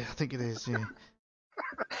D-Sonics? Yeah, I think it is, yeah.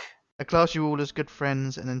 I class you all as good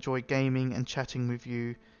friends and enjoy gaming and chatting with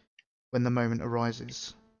you when the moment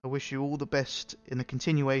arises. I wish you all the best in the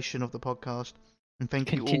continuation of the podcast, and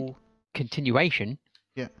thank you all. Continuation?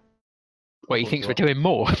 Yeah. What, he That's thinks we're right. doing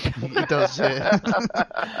more? He does, yeah.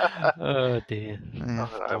 Oh, dear. Yeah.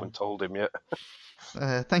 I haven't told him yet.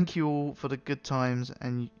 Thank you all for the good times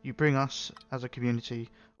and you bring us as a community.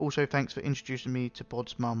 Also, thanks for introducing me to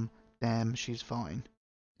Bod's mum. Damn, she's fine.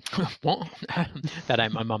 What? That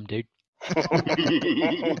ain't my mum, dude.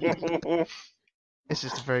 It's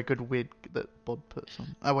just a very good wig that Bod puts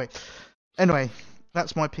on. Oh, wait. Anyway,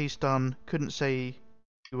 that's my piece done. Couldn't say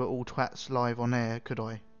you were all twats live on air, could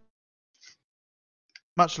I?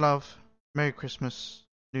 Much love. Merry Christmas,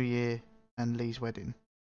 New Year, and Lee's wedding.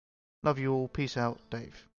 Love you all. Peace out,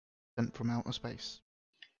 Dave. Sent from outer space.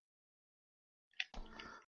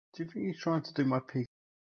 Do you think he's trying to do my piece?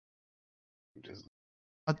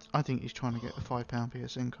 I think he's trying to get a £5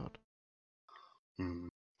 PSN card. Hmm.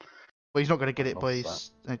 Well, he's not going to get I it by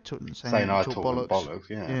lost saying I talk talk bollocks. bollocks,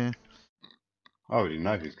 yeah. Yeah. I already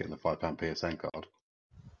know who's getting the £5 PSN card.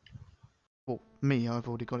 Well, me, I've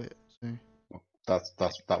already got it. So.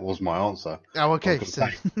 That was my answer. Oh, okay. I was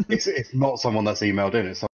gonna say, it's not someone that's emailed in.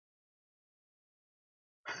 It's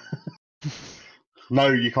no,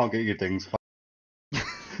 you can't get your dings.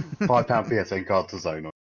 £5 PSN card to Zona.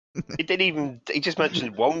 He didn't even. He just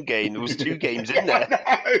mentioned one game. There was 2 games in there.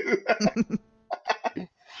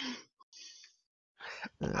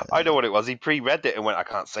 I know what it was. He pre-read it and went, "I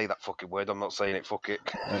can't say that fucking word. I'm not saying it. Fuck it."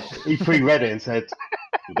 He pre-read it and said,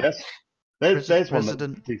 "There's one that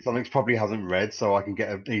President. D-Sonics probably hasn't read, so I can get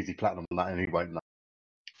an easy platinum on that, and he won't know."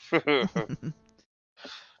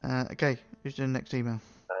 Okay, who's doing the next email?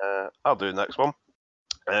 I'll do the next one.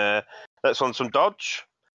 Next one's from Dodge.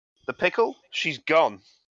 The pickle, she's gone.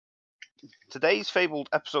 Today's fabled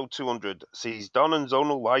episode 200 sees Don and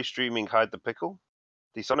Zonal live streaming Hide the Pickle.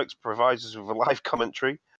 D-Sonics provides us with a live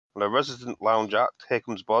commentary, and a resident lounge act, Here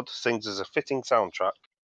Comes Bod, sings as a fitting soundtrack.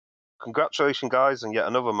 Congratulations, guys, on yet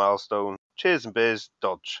another milestone. Cheers and beers,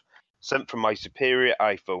 Dodge. Sent from my superior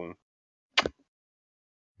iPhone.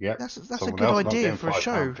 Yep. That's a Someone good else not idea getting for a £5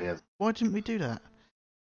 show. PS. Why didn't we do that?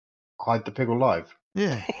 Hide the pickle live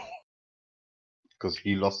Yeah. because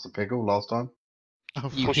you lost the pickle last time. Oh,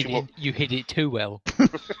 You Push hid him up. it. You hid it too well.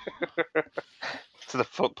 To the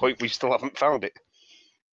point we still haven't found it.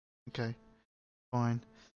 okay. Fine.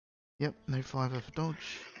 Yep, no fiver for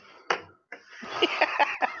Dodge.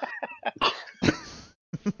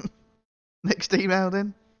 Next email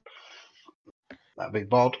then. That big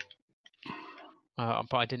bod.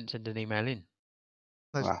 But I didn't send an email in.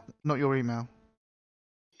 That's Ah. not your email.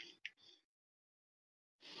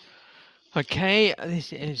 Okay,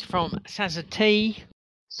 this is from Sazza T.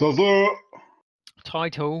 So the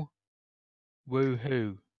Title: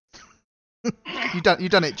 Woohoo. You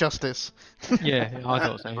done it justice. Yeah, I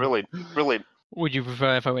thought so. Brilliant. Would you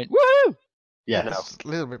prefer if I went woohoo? yes. No. That's a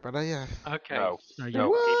little bit better, yeah. Okay. No. No, you-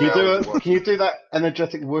 No. Can you do Email. Can you do that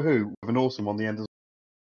energetic woohoo with an awesome on the end?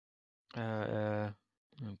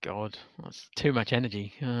 Oh God, that's too much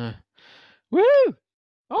energy. Woo!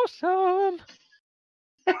 Awesome!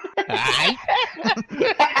 Aye.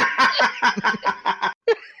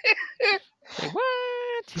 Say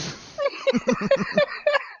what?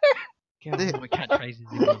 God, my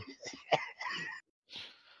catchphrases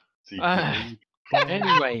again.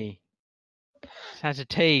 Anyway, Sazza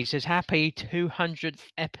T says happy 200th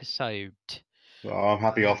episode Oh, I'm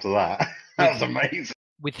happy after that. That was amazing.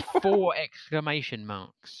 with 4 exclamation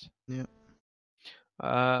marks. Yeah.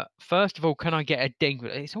 First of all, can I get a ding?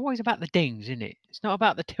 It's always about the dings, isn't it? It's not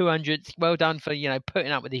about the 200th. Well done for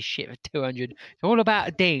putting up with this shit for 200. It's all about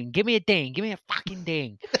a ding. Give me a ding. Give me a fucking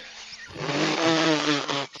ding.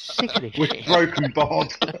 Sick of this With shit. broken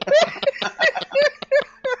bod.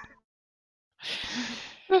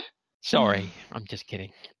 Sorry, I'm just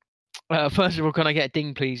kidding. First of all, can I get a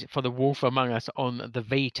ding, please, for the Wolf Among Us on the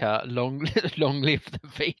Vita? Long live the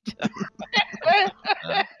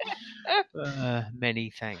Vita.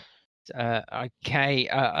 Many thanks. Okay,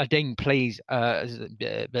 a ding, please,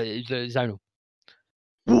 Zonal.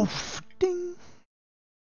 Woof ding.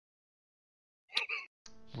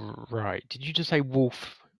 Right. Did you just say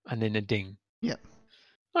wolf and then a ding? Yep.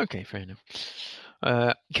 Okay, fair enough.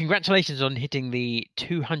 Congratulations on hitting the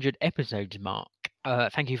 200 episodes mark.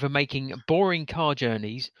 Thank you for making boring car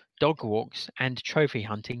journeys, dog walks, and trophy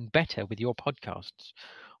hunting better with your podcasts.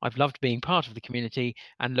 I've loved being part of the community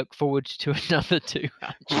and look forward to another 200.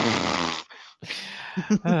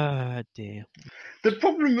 Ah, dear. The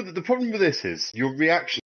problem with this is your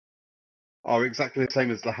reactions are exactly the same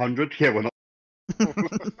as the 100. Yeah, we're not.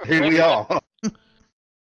 Here we are.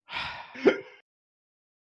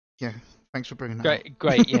 Yeah. Thanks for bringing that up.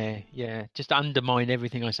 Great, yeah. Just undermine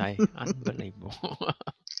everything I say. Unbelievable.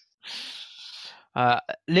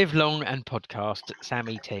 Live long and podcast,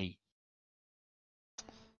 Sammy T.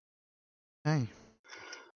 Hey.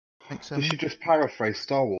 Thanks, You Sammy. should just paraphrase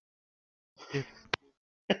Star Wars. Yep.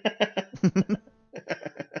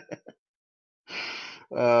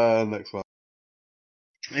 Next one.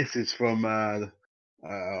 This is from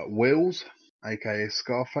Wills, aka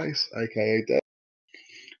Scarface, aka Dead.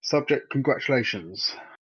 Subject: congratulations.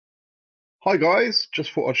 Hi guys,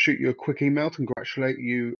 just thought I'd shoot you a quick email to congratulate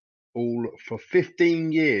you all for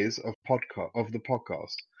 15 years of the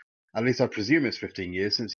podcast. At least I presume it's 15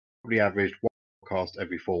 years, since you probably averaged one podcast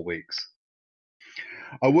every 4 weeks.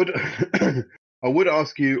 I would I would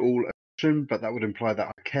ask you all a question, but that would imply that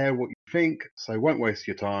I care what you think, so I won't waste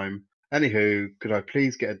your time. Anywho, could I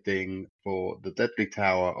please get a ding for the Deadly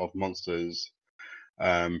Tower of Monsters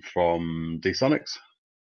from D-Sonics?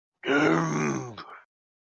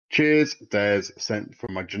 Cheers, Des, sent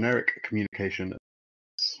from my generic communication.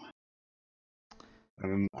 It's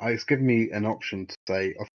given me an option to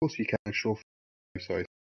say, of course you can, sure. Sorry, of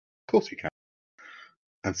course you can.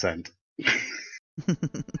 And send.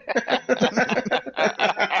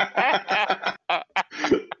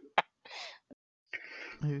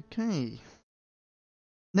 Okay.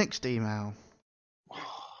 Next email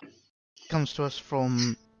comes to us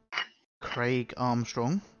from Craig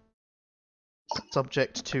Armstrong.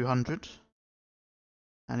 Subject 200.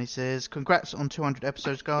 And he says, congrats on 200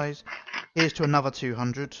 episodes, guys. Here's to another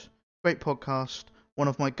 200. Great podcast. One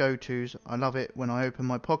of my go-tos. I love it when I open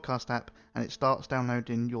my podcast app and it starts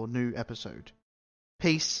downloading your new episode.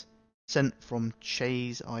 Peace. Sent from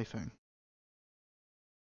Che's iPhone.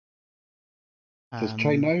 Does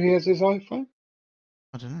Che know he has his iPhone?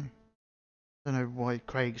 I don't know. I don't know why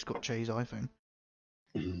Craig's got Che's iPhone.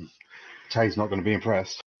 Che's not going to be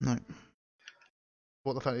impressed. No.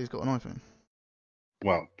 What, the fact that he's got an iPhone?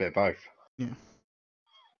 Well, bit of both. Yeah.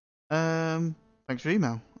 Thanks for your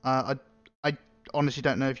email. I honestly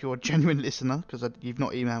don't know if you're a genuine listener because you've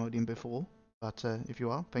not emailed in before, but if you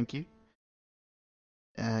are, thank you.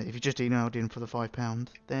 If you just emailed in for the £5,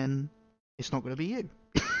 then it's not going to be you.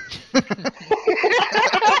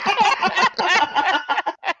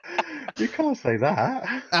 You can't say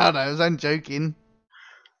that. I don't know, I was only joking.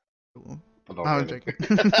 But not I'm really. joking.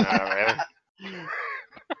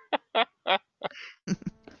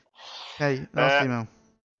 Okay, last email.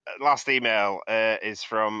 Last email is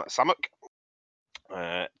from Samuk.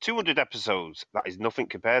 200 episodes. That is nothing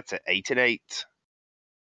compared to 8 and 8.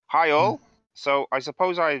 Hi all. So I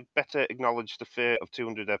suppose I better acknowledge the fear of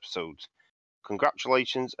 200 episodes.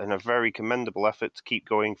 Congratulations and a very commendable effort to keep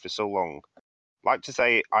going for so long. Like to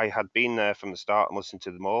say I had been there from the start and listened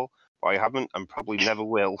to them all, but I haven't and probably never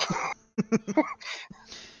will.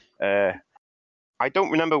 I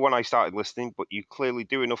don't remember when I started listening, but you clearly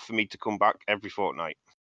do enough for me to come back every fortnight.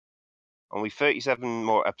 Only 37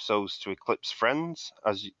 more episodes to eclipse Friends,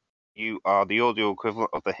 as you are the audio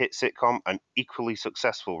equivalent of the hit sitcom and equally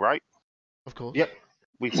successful, right? Of course. Yep.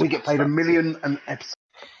 We get paid $1 million an episode.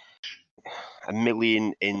 $1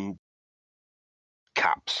 million in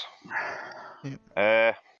caps. Yep.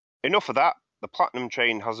 Enough of that. The Platinum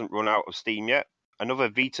train hasn't run out of steam yet. Another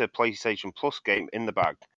Vita PlayStation Plus game in the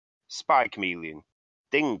bag. Spy Chameleon.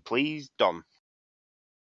 Ding, please, Don.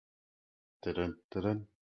 Dun, dun, dun,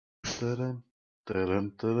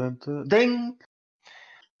 dun, dun, dun. Ding!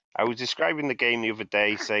 I was describing the game the other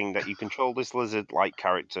day, saying that you control this lizard-like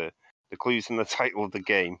character. The clue's in the title of the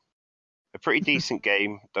game. A pretty decent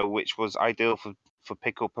game, though, which was ideal for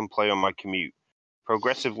pick up and play on my commute.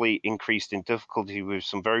 Progressively increased in difficulty with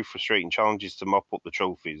some very frustrating challenges to mop up the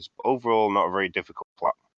trophies, but overall not a very difficult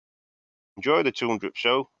plat. Enjoy the 200th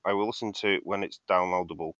show. I will listen to it when it's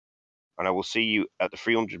downloadable, and I will see you at the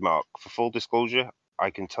 300 mark. For full disclosure,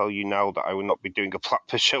 I can tell you now that I will not be doing a plat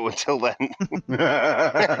per show until then.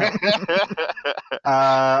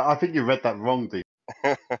 I think you read that wrong, Dean.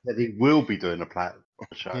 That he will be doing a plat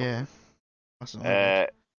show. Yeah. That's not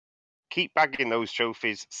bad. Keep bagging those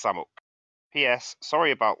trophies, Samuk. P.S.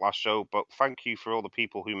 Sorry about last show, but thank you for all the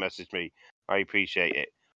people who messaged me. I appreciate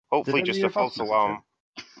it. Hopefully, Did just any a of us false message alarm.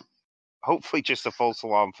 Hopefully, just a false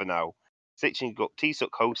alarm for now. Stitching up TSUK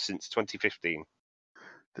host since 2015.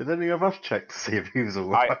 Did any of us check to see if he was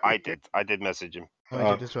alright? I did. I did message him.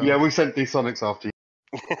 I did as well. Yeah, we sent these Sonics after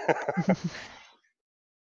you.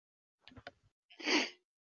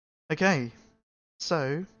 Okay,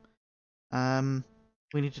 so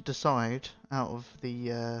we need to decide out of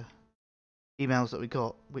the emails that we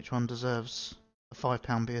got which one deserves a £5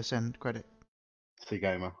 BSN credit.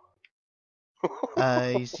 Gamer.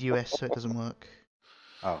 He's US, so it doesn't work.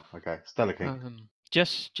 Oh, okay. Stella King.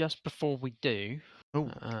 Just before we do, Oh,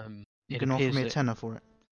 you it can offer appears me a that tenner for it.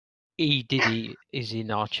 E Diddy is in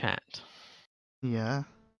our chat. Yeah.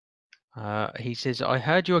 He says, "I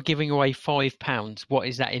heard you are giving away £5. What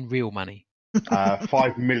is that in real money?"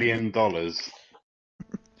 $5 million.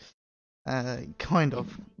 Kind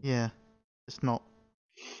of. Yeah. It's not.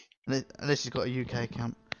 Unless he's got a UK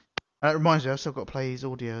account. It reminds me, I've still got to play his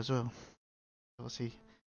audio as well. Obviously,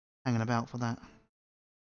 hanging about for that.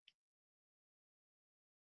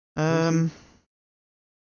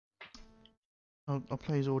 I'll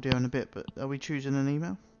play his audio in a bit, but are we choosing an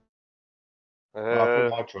email? I put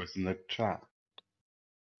my choice in the chat.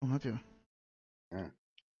 Oh, have you? Yeah.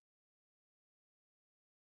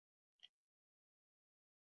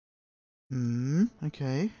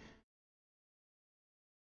 Okay.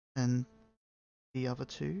 And the other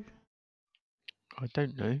two? I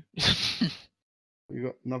don't know. You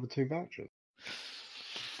got another 2 vouchers.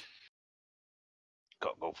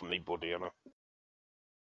 Got to go for me, buddy, Anna.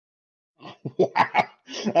 Wow,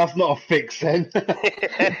 that's not a fix then. See,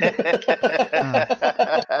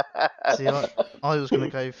 I was going to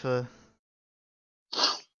go for...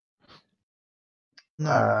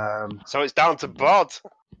 No. So it's down to Bod.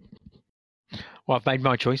 Well, I've made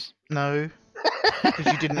my choice. No. Because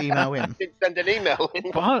you didn't email in. Didn't send an email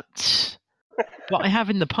in. But I have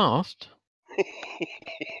in the past.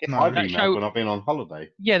 No. I've That emailed show- when I've been on holiday.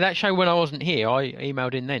 Yeah, that show when I wasn't here, I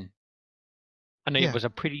emailed in then. And Yeah. it was a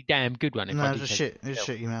pretty damn good one. If No, I it did was a say shit. so It was a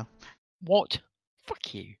shit email. What?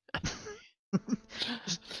 Fuck you.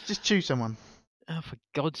 just choose someone. Oh, for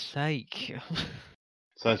God's sake.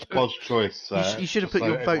 So it's Bod's choice. You should have just put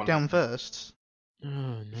your so vote everyone down knows. first. Oh,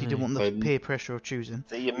 no. If you didn't want the So- peer pressure of choosing.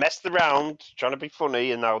 So you messed around, trying to be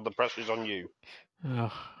funny, and now the pressure's on you.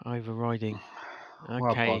 Oh, overriding.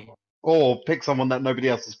 Well, Okay. Bod. Or pick someone that nobody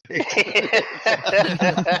else has picked.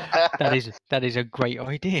 that is a great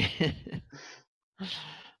idea.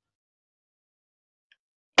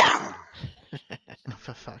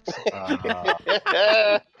 For fuck's sake.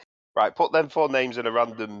 Right, put them 4 names in a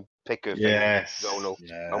random picker thing, Yes. Zonal,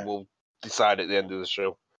 Yeah. and we'll decide at the end of the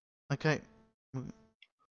show. Okay.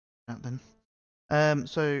 Out then.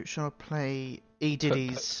 So shall I play E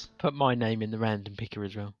Diddy's? Put my name in the random picker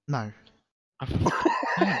as well. No. Oh, for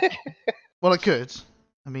fuck's sake. Well, I could.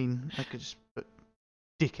 I mean, I could just put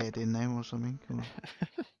dickhead in there or something. couldn't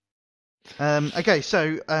I? Okay,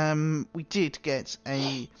 so we did get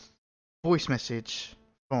a voice message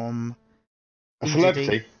from A E. celebrity.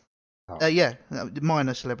 Diddy. Yeah,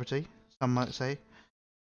 minor celebrity, some might say.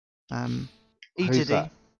 E. Who's Diddy.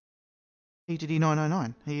 that? E. Diddy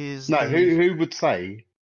 909. He is. No, the- who would say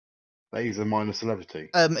that he's a minor celebrity?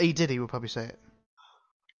 E. Diddy would probably say it.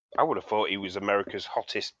 I would have thought he was America's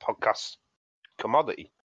hottest podcast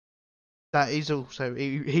commodity. That is also.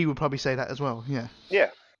 He would probably say that as well. Yeah. Yeah.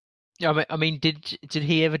 Yeah, I mean, did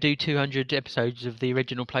he ever do 200 episodes of the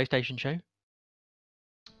original PlayStation show?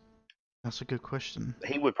 That's a good question.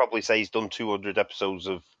 He would probably say he's done 200 episodes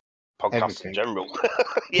of podcasts Everything. in general.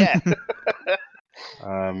 Yeah.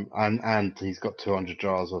 And he's got 200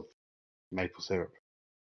 jars of maple syrup.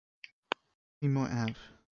 He might have.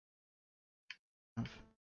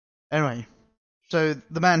 Anyway, so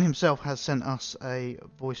the man himself has sent us a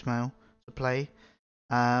voicemail to play.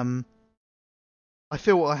 I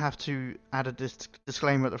feel I have to add a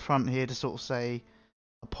disclaimer at the front here to sort of say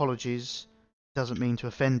apologies doesn't mean to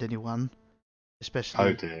offend anyone, especially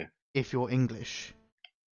Oh dear. if you're English.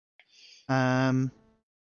 But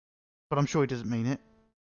I'm sure he doesn't mean it.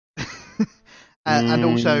 And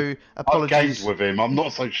also I've apologies. gamed with him. I'm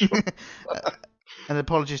not so sure. And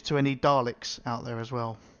apologies to any Daleks out there as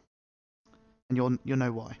well. And you'll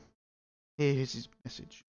know why. Here's his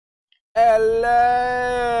message.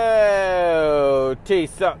 Hello,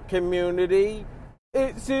 TPSUK community.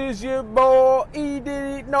 This is your boy, E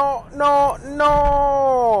Did It No.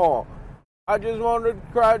 I just want to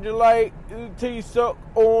congratulate TPSUK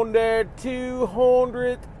on their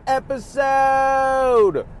 200th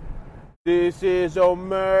episode. This is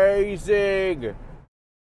amazing.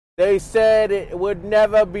 They said it would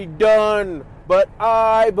never be done, but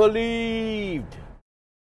I believed.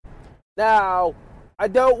 Now, I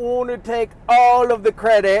don't want to take all of the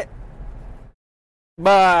credit,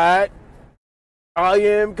 but I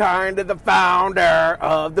am kind of the founder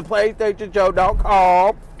of the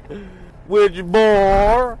PlayStationShow.com, which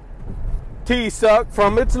bore TPSUK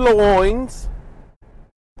from its loins.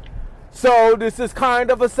 So this is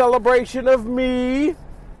kind of a celebration of me,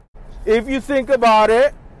 if you think about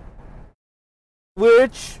it,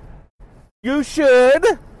 which you should.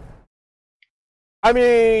 I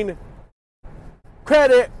mean,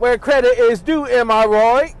 credit where credit is due, am I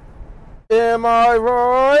right? Am I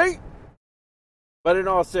right? But in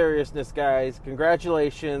all seriousness, guys,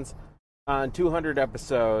 congratulations on 200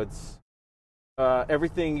 episodes.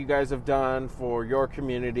 Everything you guys have done for your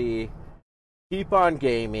community. Keep on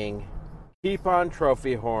gaming, keep on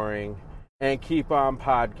trophy whoring, and keep on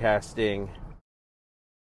podcasting.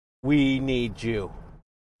 We need you.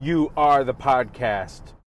 You are the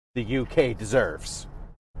podcast the UK deserves.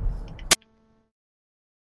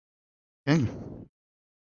 Okay.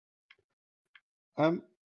 I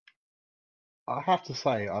have to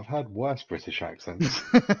say, I've had worse British accents.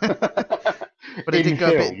 But it in did go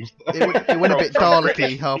a bit. films. It went a bit From Dalek-y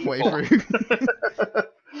British halfway people. through.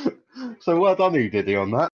 So well done, you Diddy,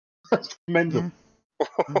 on that. That's tremendous.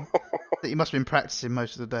 Yeah. He must have been practicing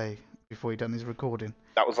most of the day before he done his recording.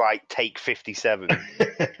 That was like take 57.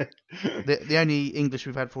 The only English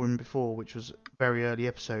we've had for him before, which was very early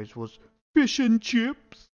episodes, was fish and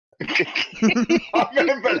chips. I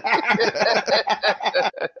remember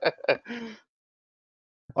that.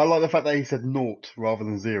 I like the fact that he said naught rather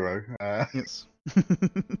than zero. Yes.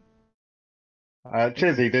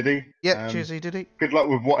 Cheersy, did he? Yep, cheers, did he? Good luck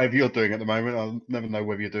with whatever you're doing at the moment. I'll never know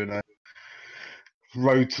whether you're doing a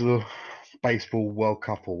road to the baseball World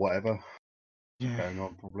Cup or whatever Yeah, going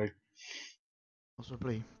on, probably.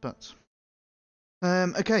 possibly. But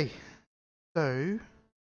okay. So,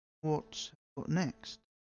 what next?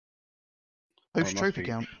 Host must trophy be-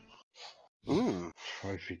 count. Ooh.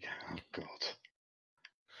 Trophy. Oh God.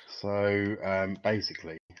 So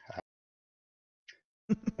basically,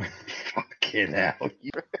 fucking hell,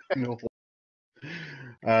 you know.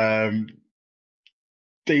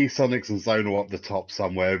 D-Sonics and Zonal up the top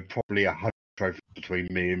somewhere. Probably 100 trophies between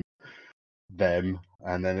me and them,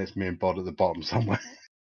 and then it's me and Bod at the bottom somewhere.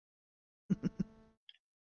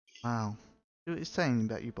 Wow. See what it's saying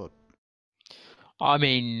about you, Bod? I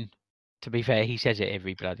mean, to be fair, he says it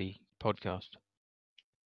every bloody podcast.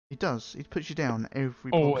 He does. He puts you down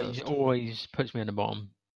every Always, podcast. always puts me on the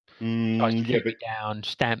bottom. Tries to Yeah, keep but me down,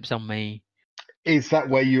 stamps on me. is that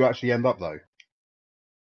where you actually end up though?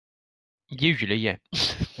 Usually, yeah.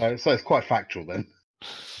 So it's quite factual then.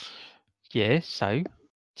 Yeah, so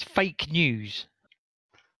it's fake news.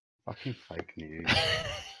 Fucking fake news.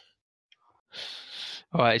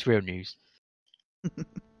 All right, it's real news.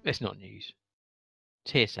 It's not news.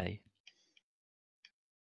 It's hearsay.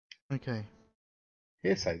 Okay.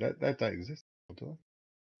 Hearsay, that don't exist, do they?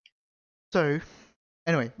 So,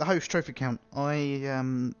 anyway, the host trophy count.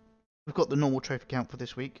 We've got the normal trophy count for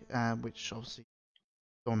this week, which obviously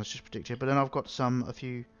Don has just predicted. But then I've got a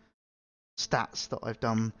few stats that I've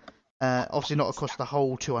done. Obviously not across the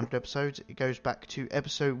whole 200 episodes. It goes back to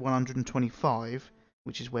episode 125,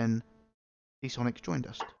 which is when D-Sonic joined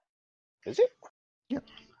us. Is it?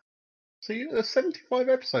 So there's 75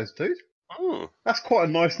 episodes, dude. Hmm. That's quite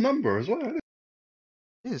a nice number as well, isn't it?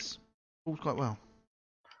 It is. Falls quite well.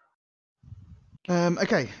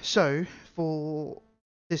 Okay, so for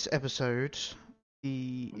this episode,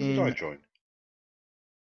 When did I join?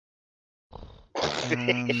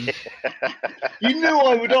 You knew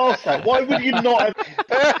I would ask that. Why would you not have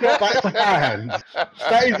got that to hand?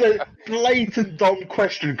 That is a blatant Don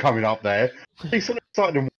question coming up there. He's so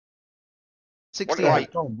excited and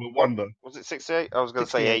 68. Don will wonder. Was it 68? I was going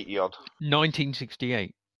to say 68. 80 odd.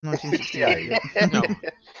 1968. 1968. Yeah. No.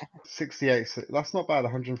 68. That's not bad.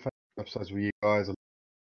 150 episodes with you guys.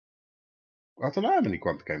 I don't know how many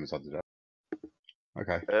Grumpy Gamers I did.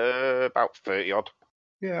 Okay. About 30 odd.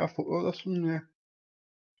 Yeah, I thought, well, that's, yeah.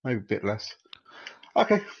 Maybe a bit less.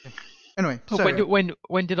 Okay. Anyway, Oh, so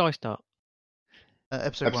when did I start?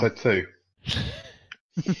 episode Episode 2.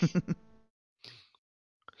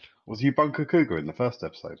 Was you Bunker Cougar in the first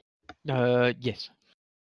episode? Yes.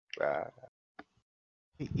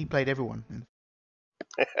 he played everyone.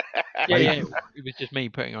 Yeah, yeah. It was just me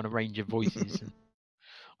putting on a range of voices. And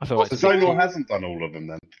I thought So it's a bit Zonal hasn't done all of them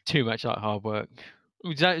then. too much like hard work.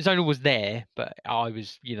 Zonal was there, but I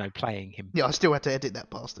was, playing him. Yeah, I still had to edit that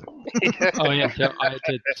bastard. I had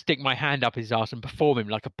to stick my hand up his ass and perform him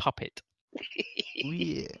like a puppet.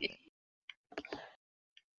 Yeah.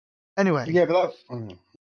 Anyway, Yeah, but that.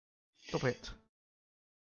 stop it.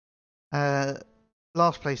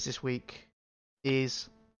 Last place this week is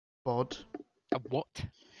Bod. A what?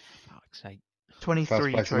 Fuck's sake. 23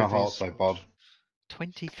 First place in my heart, trophies. so Bod.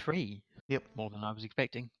 23? Yep. More than I was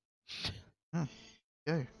expecting.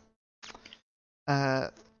 Go.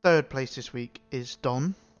 Third place this week is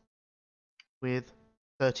Don with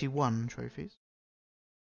 31 trophies.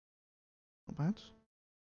 Not bad.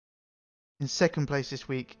 In second place this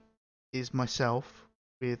week is myself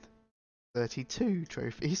with 32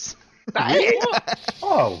 trophies.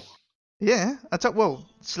 Oh. Yeah, well,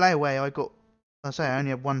 Slay Away, I only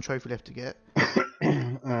have one trophy left to get.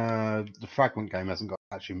 The fragment game hasn't got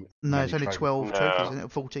actually. No, many it's only trophies. 12 No. trophies, isn't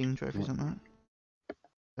it? 14 trophies, something like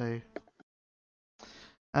that.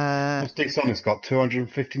 So, D-Sonic's got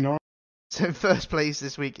 259. so first place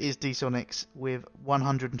this week is D-Sonics with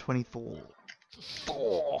 124.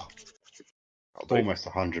 Almost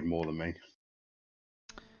 100 more than me.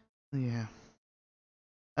 Yeah.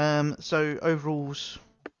 So overalls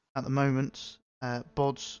at the moment,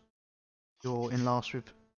 Bods, you're in last with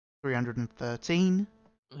 313.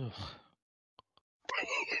 Ugh.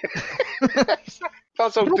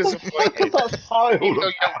 That's so disappointed. That's so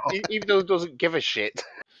Even though he doesn't give a shit.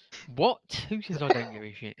 What? Who says I don't give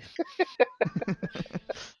a shit?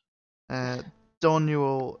 Don,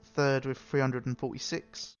 you're third with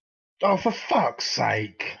 346. Oh, for fuck's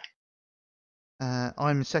sake.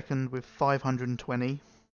 I'm second with 520.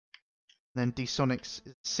 Then D-Sonics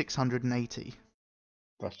is 680.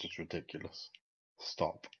 That's just ridiculous.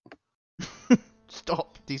 Stop.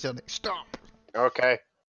 Stop, D-Sonics, stop! Okay.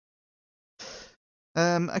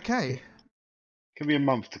 Okay. Give me a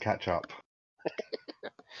month to catch up.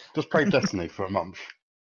 Just play Destiny for a month.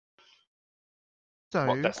 So,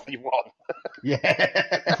 What Destiny 1? Yeah.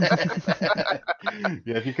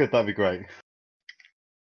 Yeah, if you could, that'd be great.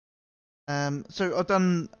 so I've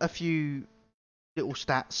done a few little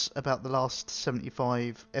stats about the last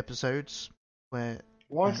 75 episodes where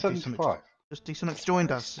Why D-Sonics 75? just D-Sonics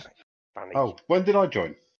joined us. Funny. Oh, when did I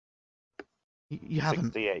join? You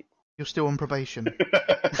haven't. 68. You're still on probation.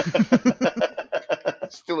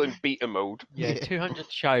 Still in beta mode. Yeah, Yeah.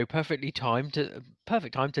 200 show, perfect time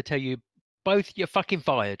to tell you both you're fucking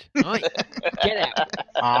fired. Right? Get out.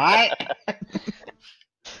 Alright.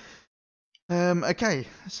 Okay,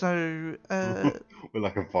 so We're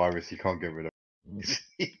like a virus you can't get rid of.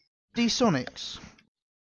 D-Sonics,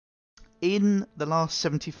 in the last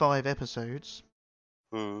 75 episodes,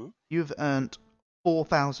 Hmm. you've earned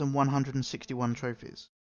 4,161 trophies.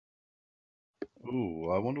 Ooh,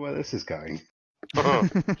 I wonder where this is going.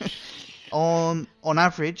 on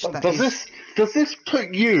average, that Does is... this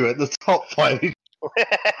put you at the top 5?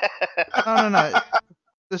 No.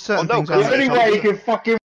 There's certain Well, no, things... 'cause The only way you can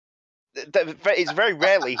fucking... It's very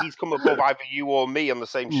rarely he's come above either you or me on the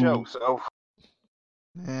same show, so...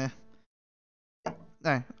 Yeah.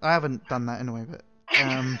 No, I haven't done that anyway, but...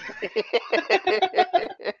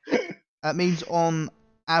 that means on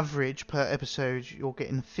average per episode, you're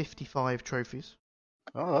getting 55 trophies.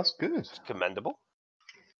 Oh, that's good. It's commendable.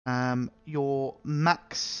 Your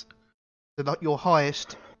max... your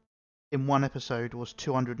highest in one episode was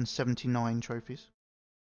 279 trophies.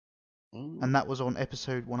 And that was on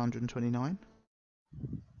episode 129.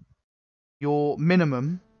 Your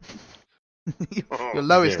minimum, your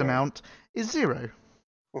lowest 0. amount, is 0.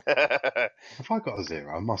 Have I got a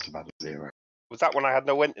 0? I must have had a 0. Was that when I had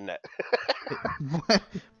no internet? It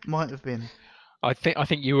might have been. I think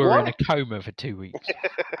you were in a coma for 2 weeks.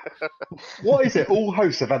 What is it? All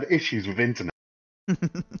hosts have had issues with internet.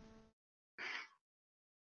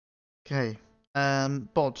 Okay.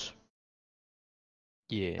 Bod.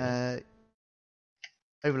 Yeah.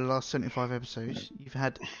 Over the last 75 episodes, you've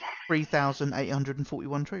had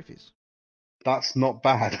 3,841 trophies. That's not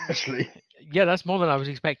bad, actually. Yeah, that's more than I was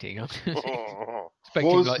expecting. I was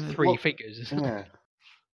expecting Was- like 3 what- figures. Yeah.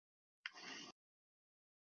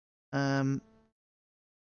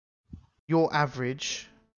 Your average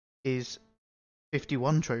is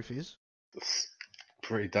 51 trophies. That's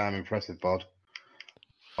pretty damn impressive, Bod.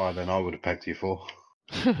 Higher than I would have pegged you for.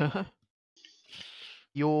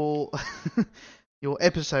 Your your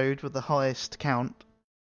episode with the highest count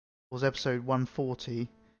was episode 140,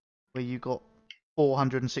 where you got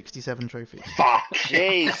 467 trophies. Fuck!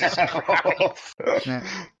 Jesus Christ. Yeah,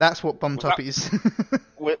 that's what bumped Was up that- is.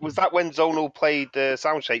 Was that when Zonal played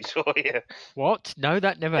sound shapes for you? What? No,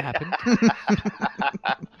 that never happened.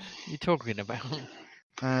 You're talking about?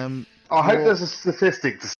 um, I hope your- there's a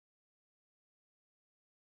statistic to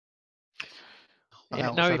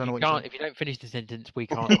else, No, I if don't know you what you can't, said. if you don't finish the sentence, we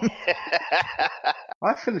can't.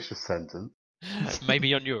 I finished a sentence.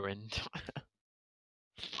 Maybe on your end.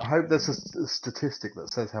 I hope there's a statistic that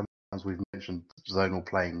says how as we've mentioned zonal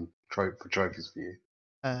playing for trophies for you?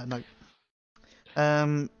 No.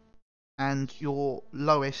 And your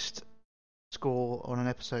lowest score on an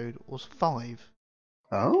episode was 5.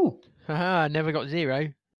 Oh, Haha, never got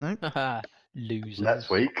 0. No. Haha, losers. next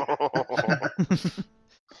week.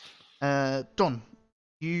 Don,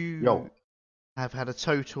 you Yo. have had a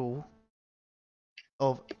total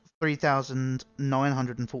of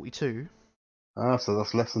 3,942, So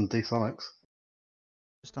that's less than D-Sonics.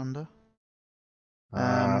 just under.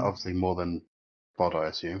 Obviously more than Bod, I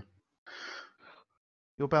assume.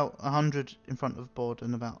 You're about 100 in front of Bod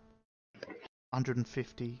and about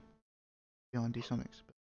 150 behind D-Sonics.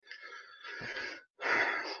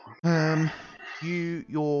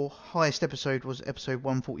 Your highest episode was episode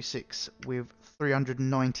 146 with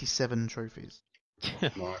 397 trophies.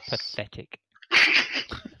 Nice. Pathetic.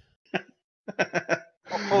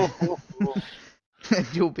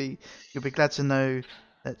 You'll be glad to know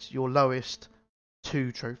that your lowest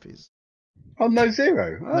 2 trophies. Oh, no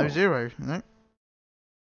 0. Oh. No 0. No.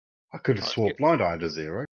 I could have swore blind I had a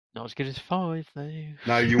 0. Not as good as 5, though.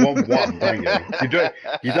 No, you want 1, don't you?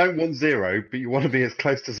 You don't want 0, but you want to be as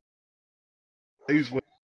close to 0. Who's with?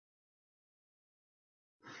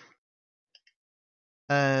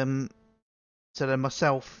 So then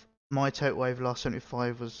myself, my total over the last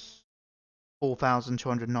 75 was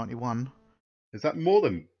 4,291. Is that more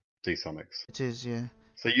than D-Sonics? It is, yeah.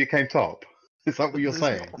 So you came top? Is that what you're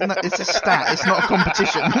saying? No, it's a stat. It's not a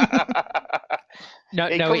competition. No,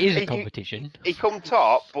 it is a competition. He come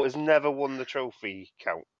top, but has never won the trophy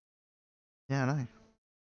count. Yeah, I know.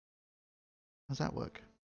 How's that work?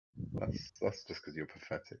 That's just because you're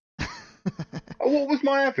pathetic. Oh, what was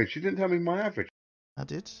my average? You didn't tell me my average. I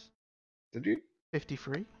did. Did you?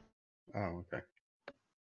 53. Oh, okay.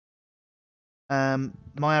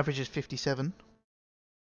 My average is 57.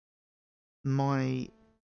 My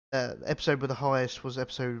episode with the highest was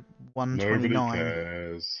episode 129. Nobody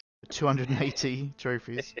cares. 280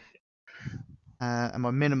 trophies. And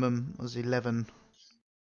my minimum was 11.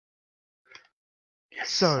 Yes,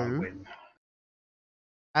 So, I win.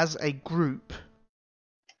 As a group,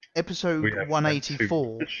 episode We have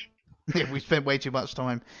 184. had We spent way too much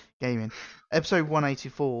time gaming. Episode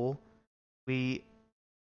 184, we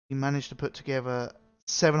managed to put together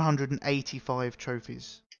 785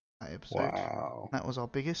 trophies that episode. Wow. That was our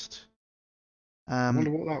biggest. I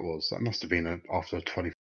wonder what that was. That must have been after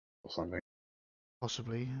 20 or something.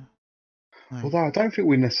 Possibly. No. Although I don't think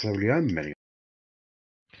we necessarily own many.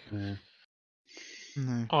 Yeah.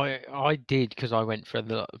 No. I did because I went for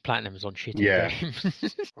the platinums on shitty games.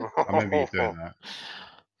 I remember you doing that.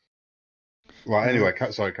 Right, anyway,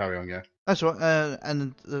 sorry, carry on, yeah. That's right.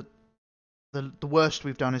 And the worst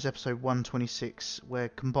we've done is episode 126, where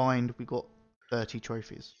combined we got 30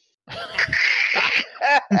 trophies.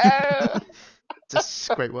 Just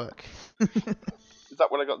great work. Is that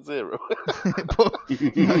when I got 0?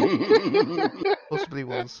 No. Possibly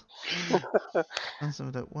was.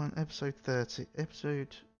 Episode 30.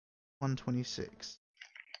 Episode 126.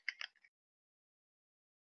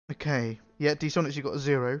 Okay. Yeah, D-Sonics, you got a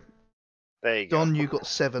 0. There you go. Don, you got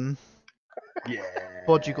 7. Yeah.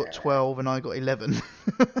 Bod, you got 12, and I got 11.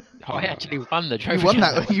 I actually won the trophy. You won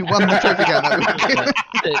that. You won the trophy count that week.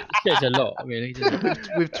 It says a lot, really, doesn't it?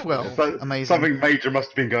 With 12. So, Amazing. Something major must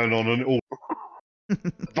have been going on and all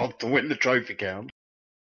not to win the trophy count.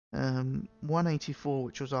 184,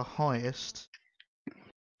 which was our highest.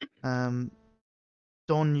 Don,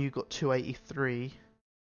 you got 283.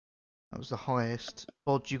 That was the highest.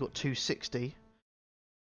 Bod, you got 260.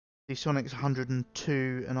 D-Sonic's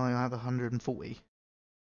 102, and I have 140.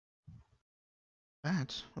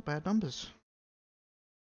 Not bad numbers.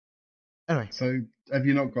 Anyway. So, have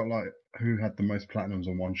you not got, like, who had the most platinums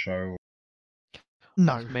on one show?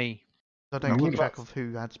 No. It's me. I don't No, keep track of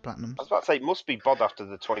who had platinums. I was about to say, it must be Bod after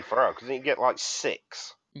the 24 hours, because you get like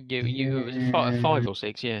 6. You it was 5 or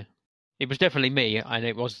 6, yeah. It was definitely me, and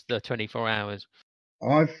it was the 24 hours.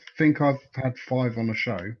 I think I've had 5 on a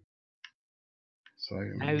show. So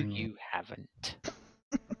No, you haven't.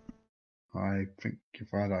 I think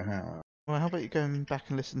if I don't have. Well, how about you go back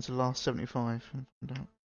and listen to the last 75 and find out.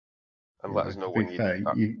 And let us know to when be you fair, do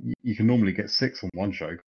that. you can normally get 6 on one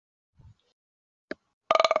show.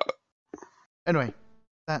 Anyway,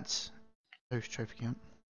 that's those trophy count.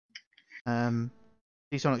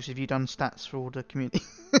 D-Sonics, have you done stats for all the community?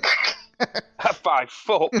 By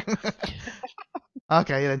fuck.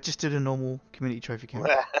 Okay, then just do the normal community trophy count.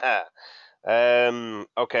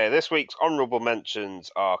 Okay, this week's honourable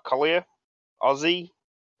mentions are Collier, Ozzy,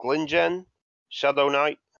 Glingen, Shadow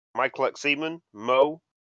Knight, Michael X. Seaman, Mo,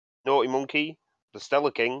 Naughty Monkey, the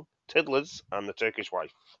Stellar King, Tiddlers, and the Turkish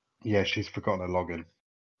Wife. Yeah, she's forgotten her login.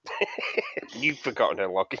 You've forgotten her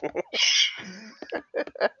login.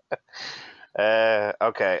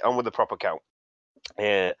 Okay, on with the proper count.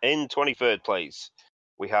 In 23rd place,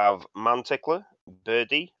 we have Mantickler,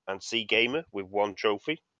 Birdie, and Sea Gamer with 1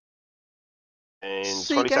 trophy. In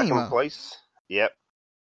Sea 22nd Gamer? place, yep.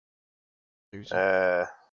 Loser.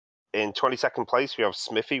 In 22nd place, we have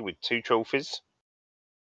Smithy with 2 trophies.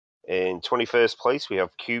 In 21st place, we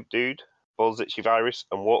have Cube Dude, Balls Itchy Virus,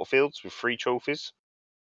 and Waterfields with 3 trophies.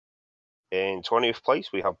 In 20th place,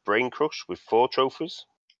 we have Brain Crush with 4 trophies.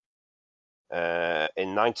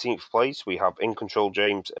 In 19th place, we have In Control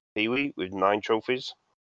James and Pee-wee with 9 trophies.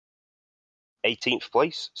 18th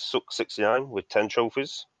place, Suck69 with 10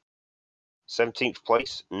 trophies. 17th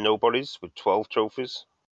place, Nobodies with 12 trophies.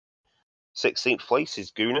 16th place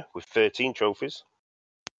is Gooner with 13 trophies.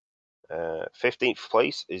 15th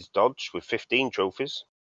place is Dodge with 15 trophies.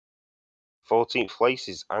 14th place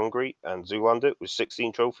is Angry and Zoolander with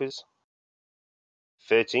 16 trophies.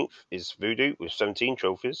 13th is Voodoo with 17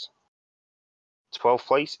 trophies. 12th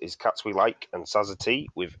place is Cats We Like and Sazza T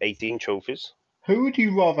with 18 trophies. Who would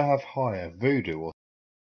you rather have higher, Voodoo or?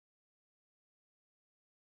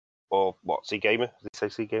 Or what, Sea Gamer? Did they say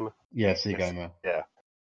Sea Gamer? Yeah, Sea Gamer. Yeah.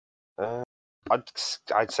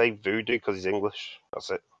 I'd say Voodoo because he's English. That's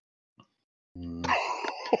it.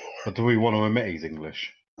 But do we want to admit he's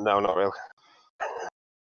English? No, not really.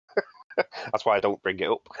 That's why I don't bring it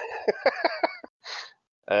up.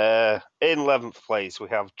 In 11th place, we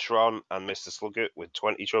have Tron and Mr. Slugger with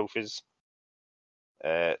 20 trophies.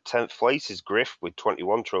 10th place is Griff with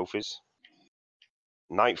 21 trophies.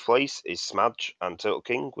 9th place is Smadge and Turtle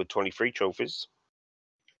King with 23 trophies.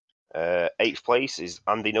 8th place is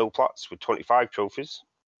Andy Noplatz with 25 trophies.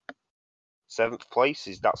 7th place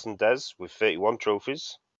is Datsun Des with 31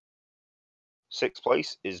 trophies. 6th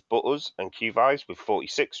place is Butters and Q-Vibes with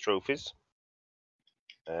 46 trophies.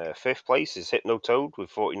 5th place is Hypnotoad with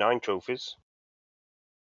 49 trophies.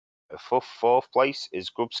 4th place is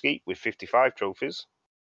Grubski with 55 trophies.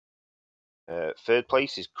 3rd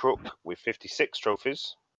place is Crook with 56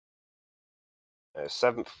 trophies.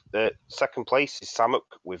 2nd place is Samuk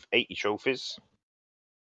with 80 trophies.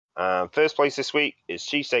 And 1st place this week is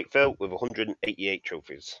Cheesesteak Phil with 188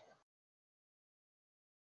 trophies.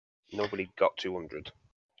 Nobody got 200.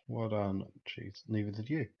 Well done, cheese. Neither did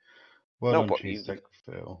you. Well No, done, but Cheesesteak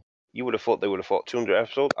Phil. You would have thought they would have thought 200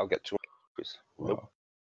 episodes. I'll get 200 trophies. Well, Nope,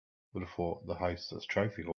 would have thought the host that's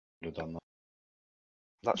trophy holder would have done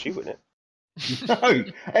that's you, isn't it? that. No,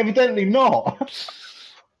 evidently not.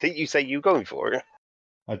 Didn't you say you going for it?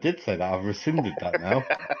 I did say that. I've rescinded that now.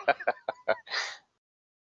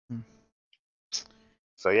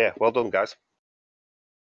 So yeah, well done, guys.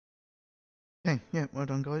 Okay, yeah, well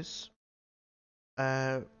done, guys.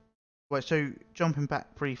 Right, so jumping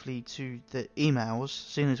back briefly to the emails,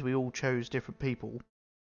 seeing as we all chose different people,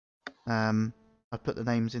 I put the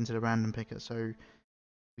names into the random picker, so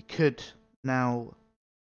we could now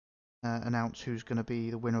announce who's going to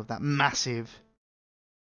be the winner of that massive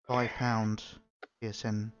 £5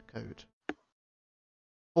 PSN code.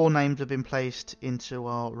 4 names have been placed into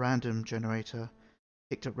our random generator,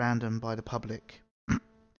 picked at random by the public.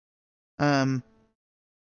 So,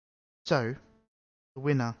 the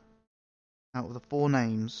winner out of the 4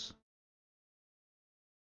 names.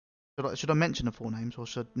 Should I mention the 4 names, or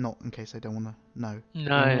should not, in case they don't want to know?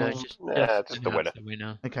 No, just the winner. The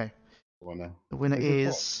winner. Okay. Winner. The winner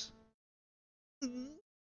Is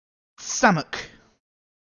Samuk.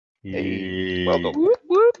 Hey, well done. Whoop,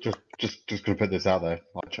 whoop. Just gonna put this out there.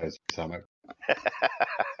 I chose Samuk.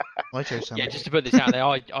 I chose Samuk. Yeah, just to put this out there,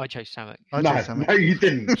 I chose Samuk. I chose Samuk. No, you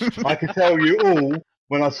didn't. I can tell you all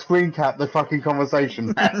when I screen cap the fucking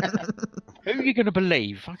conversation. Who are you going to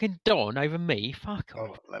believe? Fucking Don over me? Fuck off.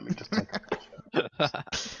 Oh, let me just take a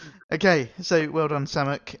Okay, so well done,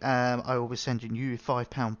 Samuk. I will be sending you a £5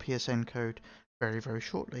 PSN code very, very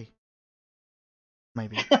shortly.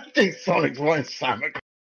 Maybe. I think Sonic's right, Samuk.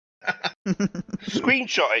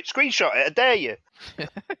 Screenshot it, I dare you.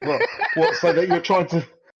 What? So that you're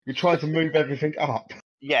trying to move everything up?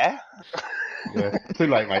 Yeah. Yeah. Too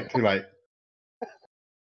late, mate. Too late.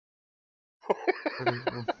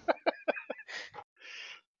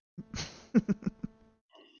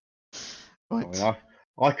 Right.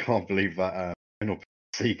 I can't believe that final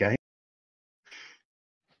PC game.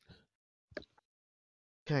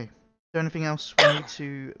 Okay. Is there anything else we need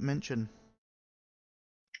to mention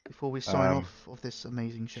before we sign off of this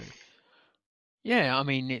amazing show? Yeah, I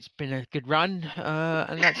mean, it's been a good run,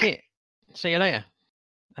 and that's it. See you later.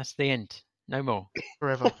 That's the end. No more.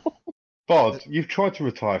 Forever. Bod, you've tried to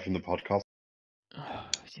retire from the podcast.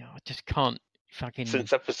 Yeah, I just can't Fucking.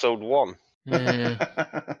 Since episode 1.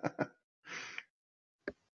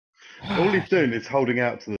 All he's doing is holding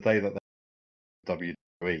out to the day that they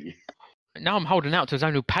WWE. Now I'm holding out to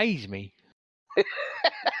someone who pays me.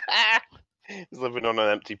 He's living on an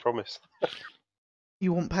empty promise.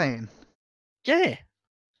 You want paying? Yeah.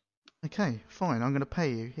 Okay, fine. I'm going to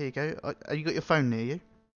pay you. Here you go. You got your phone near you?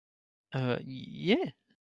 Yeah. Here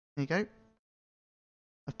you go.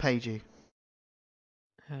 I've paid you.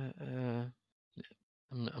 I'm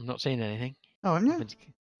not seeing anything. Oh, haven't you?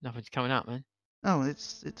 Nothing's coming up, man. Oh,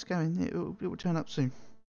 it's going. It will turn up soon.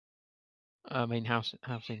 I mean, how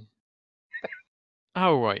soon?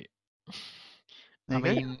 Oh, right. There I you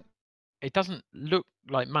go. mean, it doesn't look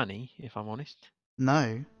like money, if I'm honest.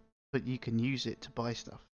 No, but you can use it to buy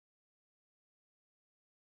stuff.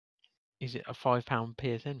 Is it a £5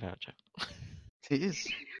 PSN voucher? It is.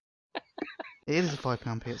 It is a £5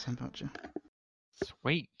 PSN voucher.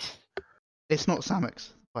 Sweet. It's not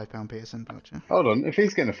Samek's £5 PSN voucher. Hold on, if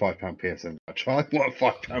he's getting a £5 PSN voucher, I want a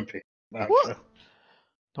 £5 PSN voucher. What?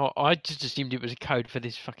 No, I just assumed it was a code for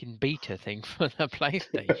this fucking beta thing for the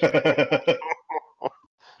PlayStation.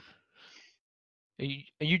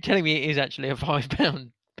 Are you telling me it is actually a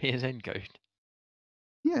 £5 PSN code?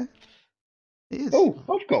 Yeah, it is. Oh,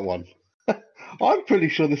 I've got one. I'm pretty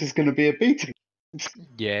sure this is going to be a beta.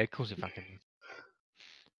 Yeah, of course it fucking is.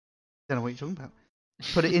 Don't know what you're talking about.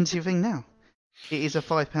 Put it into your thing now. It is a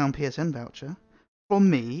 £5 PSN voucher from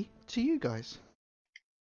me to you guys.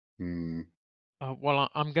 Well,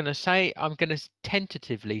 I'm gonna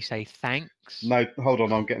tentatively say thanks. No, hold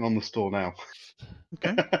on, I'm getting on the store now.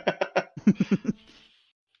 Okay.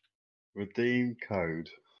 Redeem code.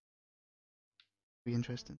 Be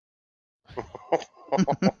interesting.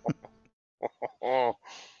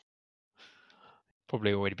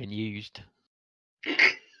 Probably already been used. I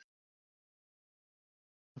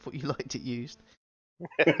thought you liked it used.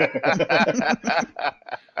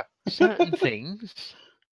 Certain things.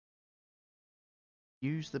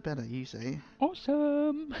 Use the better, you say.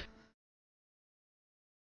 Awesome.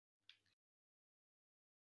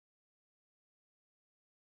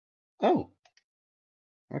 Oh.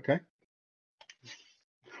 Okay.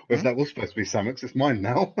 Well, if that was supposed to be Samek's, it's mine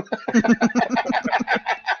now.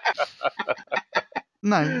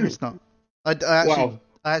 No, it's not. I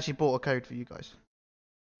actually bought a code for you guys.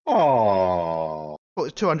 Oh. Thought it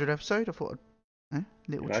was 200 episode. I thought,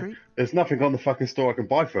 little treat. There's nothing on the fucking store I can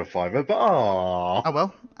buy for a £5, but Oh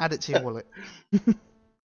well, add it to your wallet.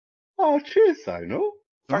 Oh, cheers, Zonal.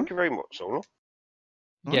 Thank you very much, Zonal.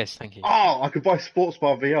 Yes, thank you. Oh, I could buy Sports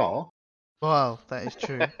Bar VR. Wow, that is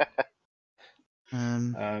true.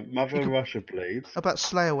 Mother Russia bleeds. How about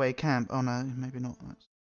Slayaway Camp? Oh no, maybe not.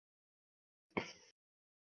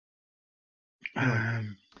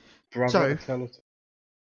 Brother,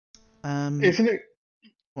 isn't it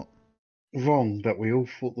what? wrong that we all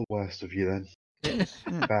thought the worst of you then? Yes,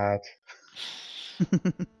 yeah. Bad.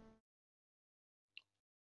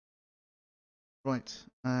 Right.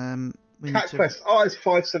 We Cat need to... Quest. Oh, it's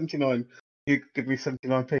 $5.79. You give me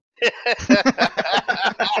 79p.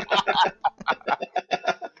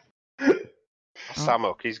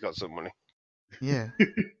 Samok, he's got some money. Yeah.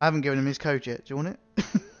 I haven't given him his code yet. Do you want it?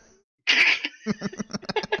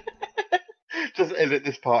 Just edit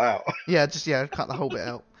this part out. Yeah, cut the whole bit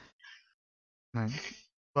out. No.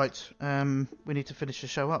 Right. We need to finish the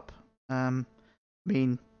show up. To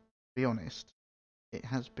be honest, it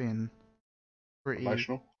has been pretty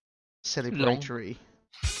Emotional. celebratory.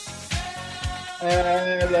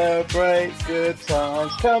 Celebrate good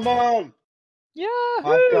times. Come on. Yeah.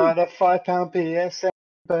 I've got a £5 PSN,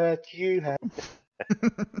 but you have.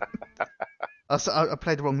 I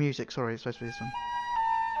played the wrong music. Sorry, it's supposed to be this one.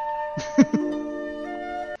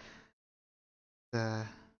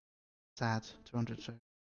 Sad 200 show.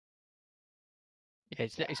 Yeah,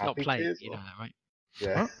 it's not Happy playing. tears, You know that, right?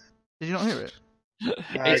 Yeah. What? Did you not hear it?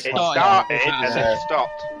 It started started and and then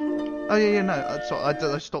stopped. Oh yeah, no.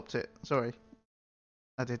 I stopped it. Sorry,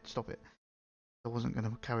 I did stop it. I wasn't going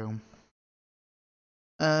to carry on.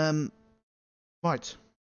 Right.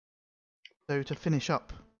 So to finish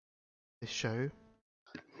up this show,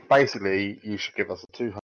 Basically, you should give us a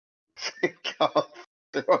 200.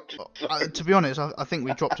 to be honest, I think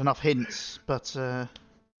we dropped enough hints, but the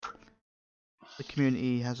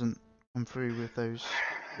community hasn't come through with those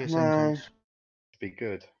PSN codes. Be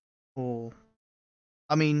good. Or,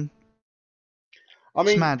 I mean,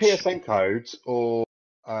 PSN Smudge. codes or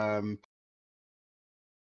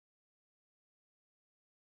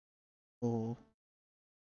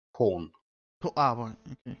porn. Right,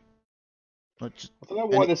 okay. I don't know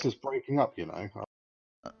why this is breaking up. You know.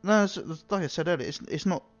 No, like I said earlier, it's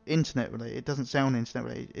not internet related. It doesn't sound internet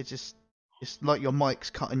related. It's like your mic's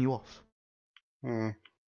cutting you off. Hmm.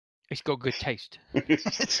 It's got good taste.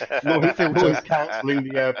 It's Noise filter. cancelling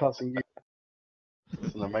the passing you.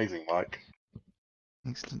 It's an amazing mic.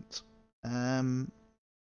 Excellent.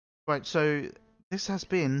 Right, so this has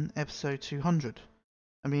been episode 200.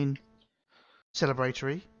 I mean,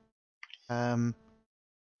 celebratory.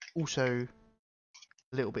 Also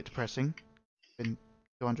a little bit depressing. Been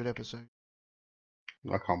 200 episodes.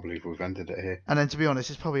 I can't believe we've ended it here. And then, to be honest,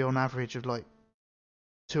 it's probably on average of like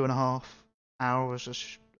 2.5 hours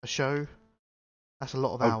a show. That's a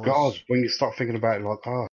lot of Oh hours. God, when you start thinking about it, like,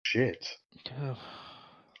 oh shit, A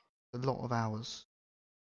lot of hours.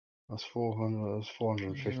 that's 400. That's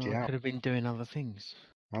 450 I hours. could have been doing other things.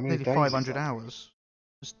 How many Nearly days? 500 hours.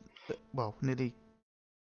 Well, nearly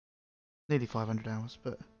 500 hours,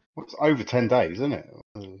 but It's over 10 days, isn't it?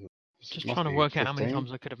 Just Must trying to be work out how many 15.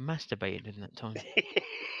 times I could have masturbated in that time. you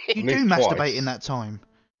At do least masturbate twice. in that time.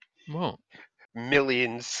 What?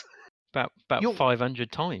 Millions. About You're-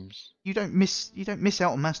 500 times. You don't miss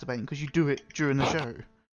out on masturbating because you do it during the show.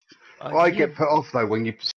 I Yeah, get put off though when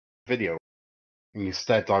you video and you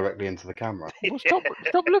stare directly into the camera. well,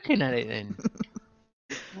 stop looking at it then.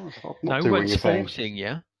 Well, No not to when one's you're saying, forcing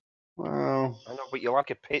you. well, I know, but you're like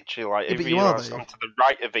a picture. Like Yeah, if but you you are, know, though. stand to the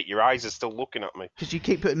right of it, your eyes are still looking at me. Because you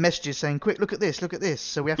keep putting messages saying, "Quick, look at this, look at this."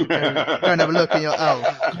 So we have to go and have a look, and you're,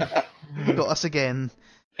 oh, you got us again.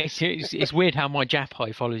 It's weird how my Jap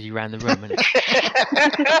eye follows you around the room, isn't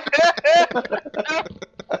it?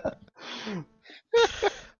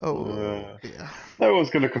 Oh, yeah. no one's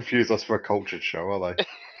going to confuse us for a cultured show, are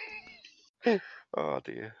they? Oh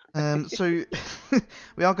dear. So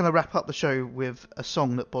we are going to wrap up the show with a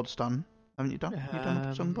song that Bod's done. Haven't you done? You done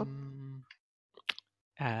a song, Bod?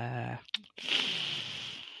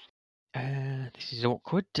 This is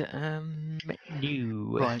awkward.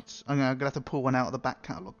 New. Right. I'm gonna have to pull one out of the back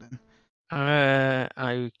catalogue then.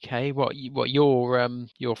 Okay. What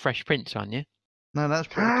your Fresh Prince on you? No, that's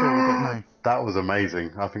pretty cool, but no. That was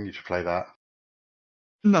amazing. I think you should play that.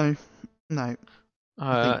 No.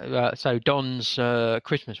 So Don's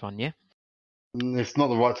Christmas one, yeah. It's not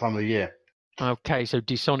the right time of the year. Okay, so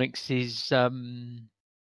Dsonics is Oh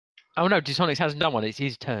no, Dsonics hasn't done one. It's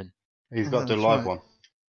his turn. He's got to do a That's live right. one.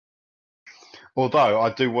 Although, I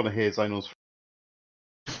do want to hear Zonal's.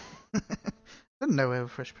 I don't know where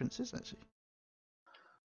Fresh Prince is, actually. I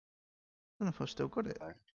don't know if I've still got it.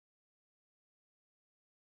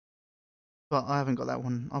 But I haven't got that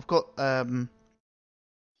one. I've got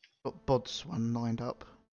Bod's one lined up.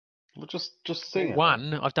 Well, just sing it.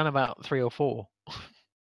 One. I've done about 3 or 4.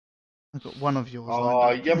 I've got one of yours Oh,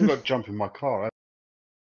 lined up. you haven't got to jump in my car.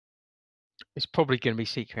 It's probably going to be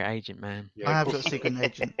Secret Agent, man. Yeah, I have of got course. Secret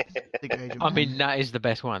Agent. Secret Agent. I mean, that is the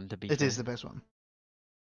best one, to be it fair. is the best one.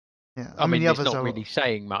 Yeah, I mean, the it's others not are really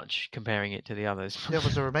saying much comparing it to the others. the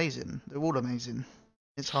others are amazing. They're all amazing.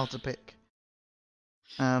 It's hard to pick.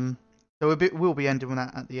 So we'll be ending with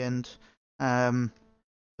that at the end.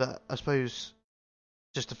 But I suppose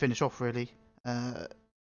just to finish off, really,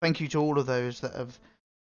 thank you to all of those that have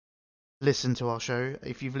listened to our show.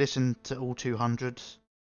 If you've listened to all 200,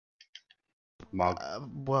 Mug.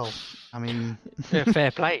 well, I mean, Yeah,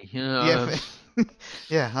 fair play. You know, yeah,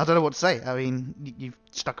 yeah. I don't know what to say. I mean, you've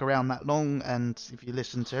stuck around that long, and if you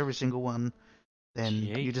listen to every single one, then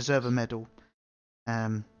Gee. you deserve a medal.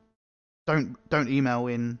 Don't email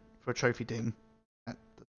in for a trophy ding.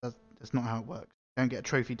 That's not how it works. Don't get a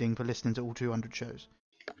trophy ding for listening to all 200 shows.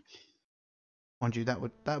 Mind you, that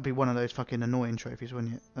would be one of those fucking annoying trophies,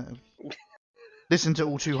 wouldn't it? Listen to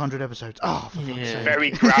all 200 episodes. Oh, for fuck's Yeah. sake.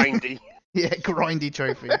 Very grindy. Yeah, grindy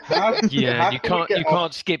trophy. yeah, you can we get our-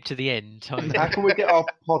 can't skip to the end. How can we get our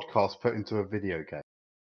podcast put into a video game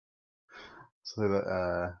so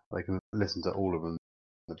that they can listen to all of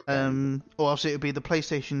them? Or else it would be the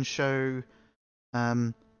PlayStation show,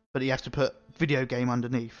 but you have to put video game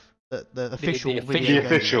underneath the official the video The game.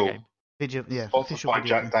 official. Video, yeah, Sponsored official by video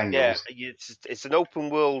Jack game. Daniels. Yeah, it's an open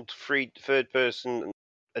world, free third person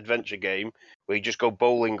adventure game where you just go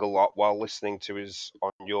bowling a lot while listening to us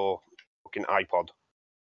on your fucking iPod.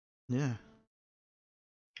 Yeah.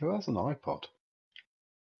 Who has an iPod?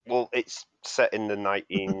 Well, it's set in the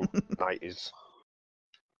 1990s.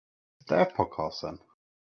 They have podcasts then.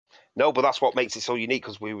 No, but that's what makes it so unique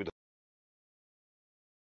because we were the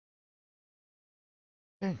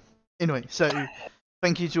Anyway, so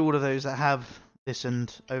thank you to all of those that have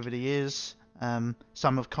listened over the years. Some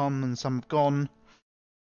have come and some have gone.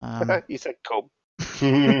 You said come.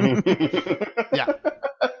 Yeah,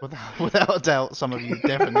 without a doubt, some of you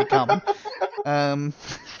definitely come.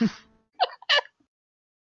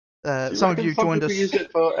 some of you joined us. Use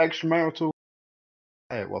it for extramarital.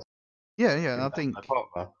 It was. Yeah. I think I thought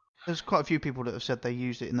that. there's quite a few people that have said they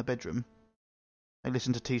used it in the bedroom. They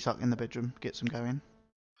listen to TPSUK in the bedroom, gets them going.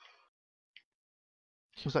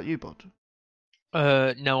 Was that you, Bod?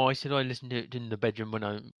 No, I said I listen to it in the bedroom when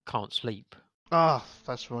I can't sleep. Ah,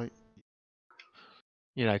 that's right.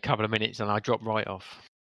 You know, a couple of minutes and I drop right off.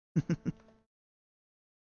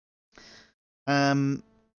 So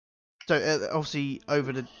obviously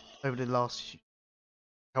over the last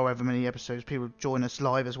however many episodes, people join us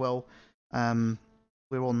live as well.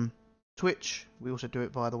 We're on Twitch. We also do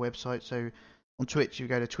it via the website. So on Twitch, you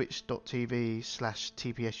go to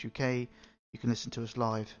twitch.tv/TPSUK. You can listen to us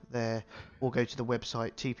live there, or go to the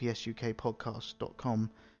website tpsukpodcast.com,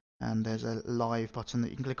 and there's a live button that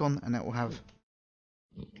you can click on, and that will have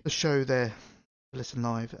the show there to listen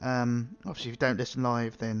live. Obviously, if you don't listen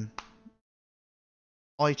live, then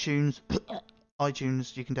iTunes,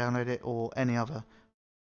 you can download it, or any other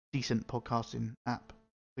decent podcasting app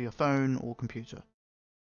for your phone or computer.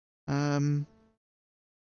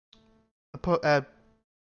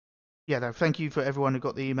 Thank you for everyone who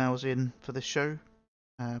got the emails in for this show.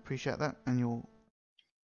 Appreciate that, and your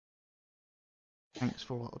thanks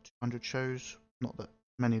for 200 shows. Not that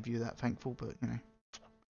many of you are that thankful, but you know,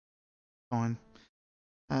 fine.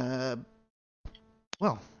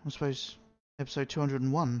 Well, I suppose episode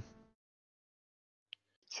 201.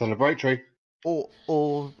 Celebratory. Or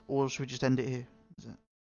should we just end it here? Is it?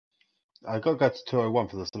 I got to go to 201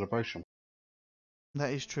 for the celebration.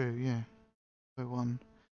 That is true, yeah. 201.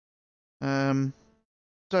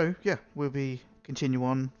 So yeah, we'll be continue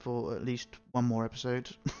on for at least one more episode.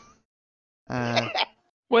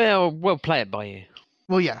 Well, we'll play it by ear.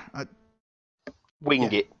 Well, yeah.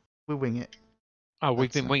 Wing it. We'll wing it. Oh,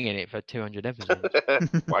 we've been winging it for 200 episodes.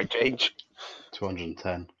 Why change?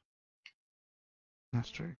 210.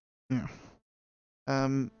 That's true. Yeah.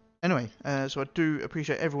 Anyway, so I do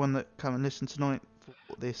appreciate everyone that come and listen tonight for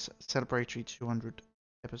this celebratory 200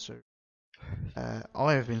 episode.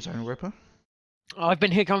 I have been Zonal Ripper. I've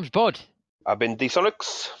been Here Comes Bod. I've been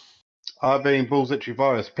D-Sonics. I've been Balls Itchy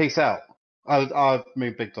Virus. Peace out. I've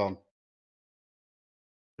been Big Don.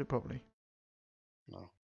 Probably. No.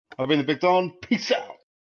 I've been the Big Don. Peace out.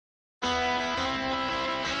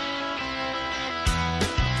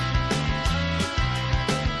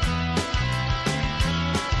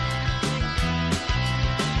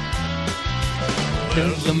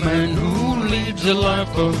 There's a man who leads a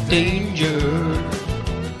life of danger.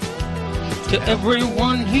 To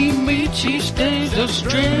everyone he meets, he stays a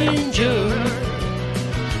stranger.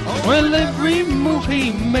 Well, every move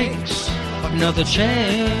he makes, another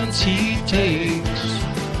chance he takes.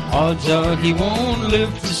 Odds are he won't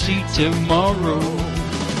live to see tomorrow.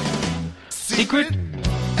 Secret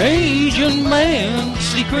agent man,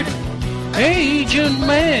 secret agent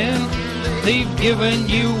man. They've given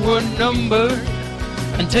you a number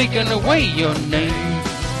and taken away your name.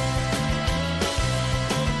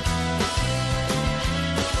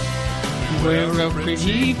 Where are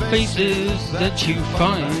pretty faces that you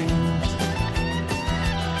find?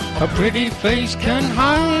 A pretty face can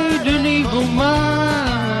hide an evil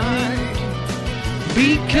mind.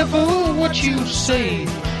 Be careful what you say,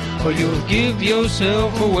 or you'll give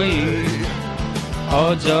yourself away.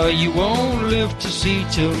 Odds are you won't live to see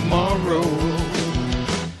tomorrow.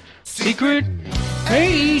 Secret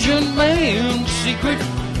agent man, secret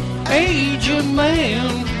agent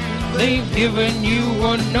man. They've given you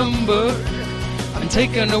a number and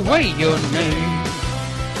taken away your name.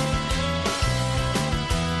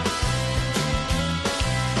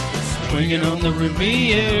 Swinging on the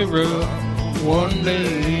Riviera one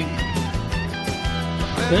day,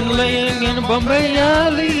 then laying in a Bombay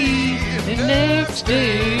alley the next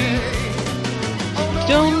day.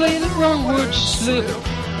 Don't let the wrong words slip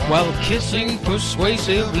while kissing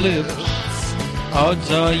persuasive lips.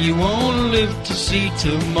 Odds are you won't live to see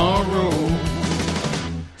tomorrow.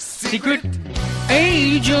 Secret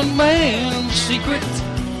agent man, secret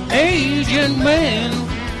agent man.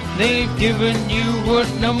 They've given you a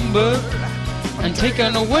number and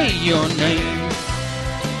taken away your name.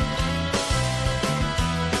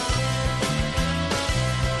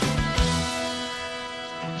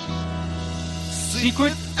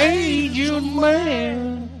 Secret agent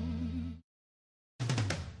man.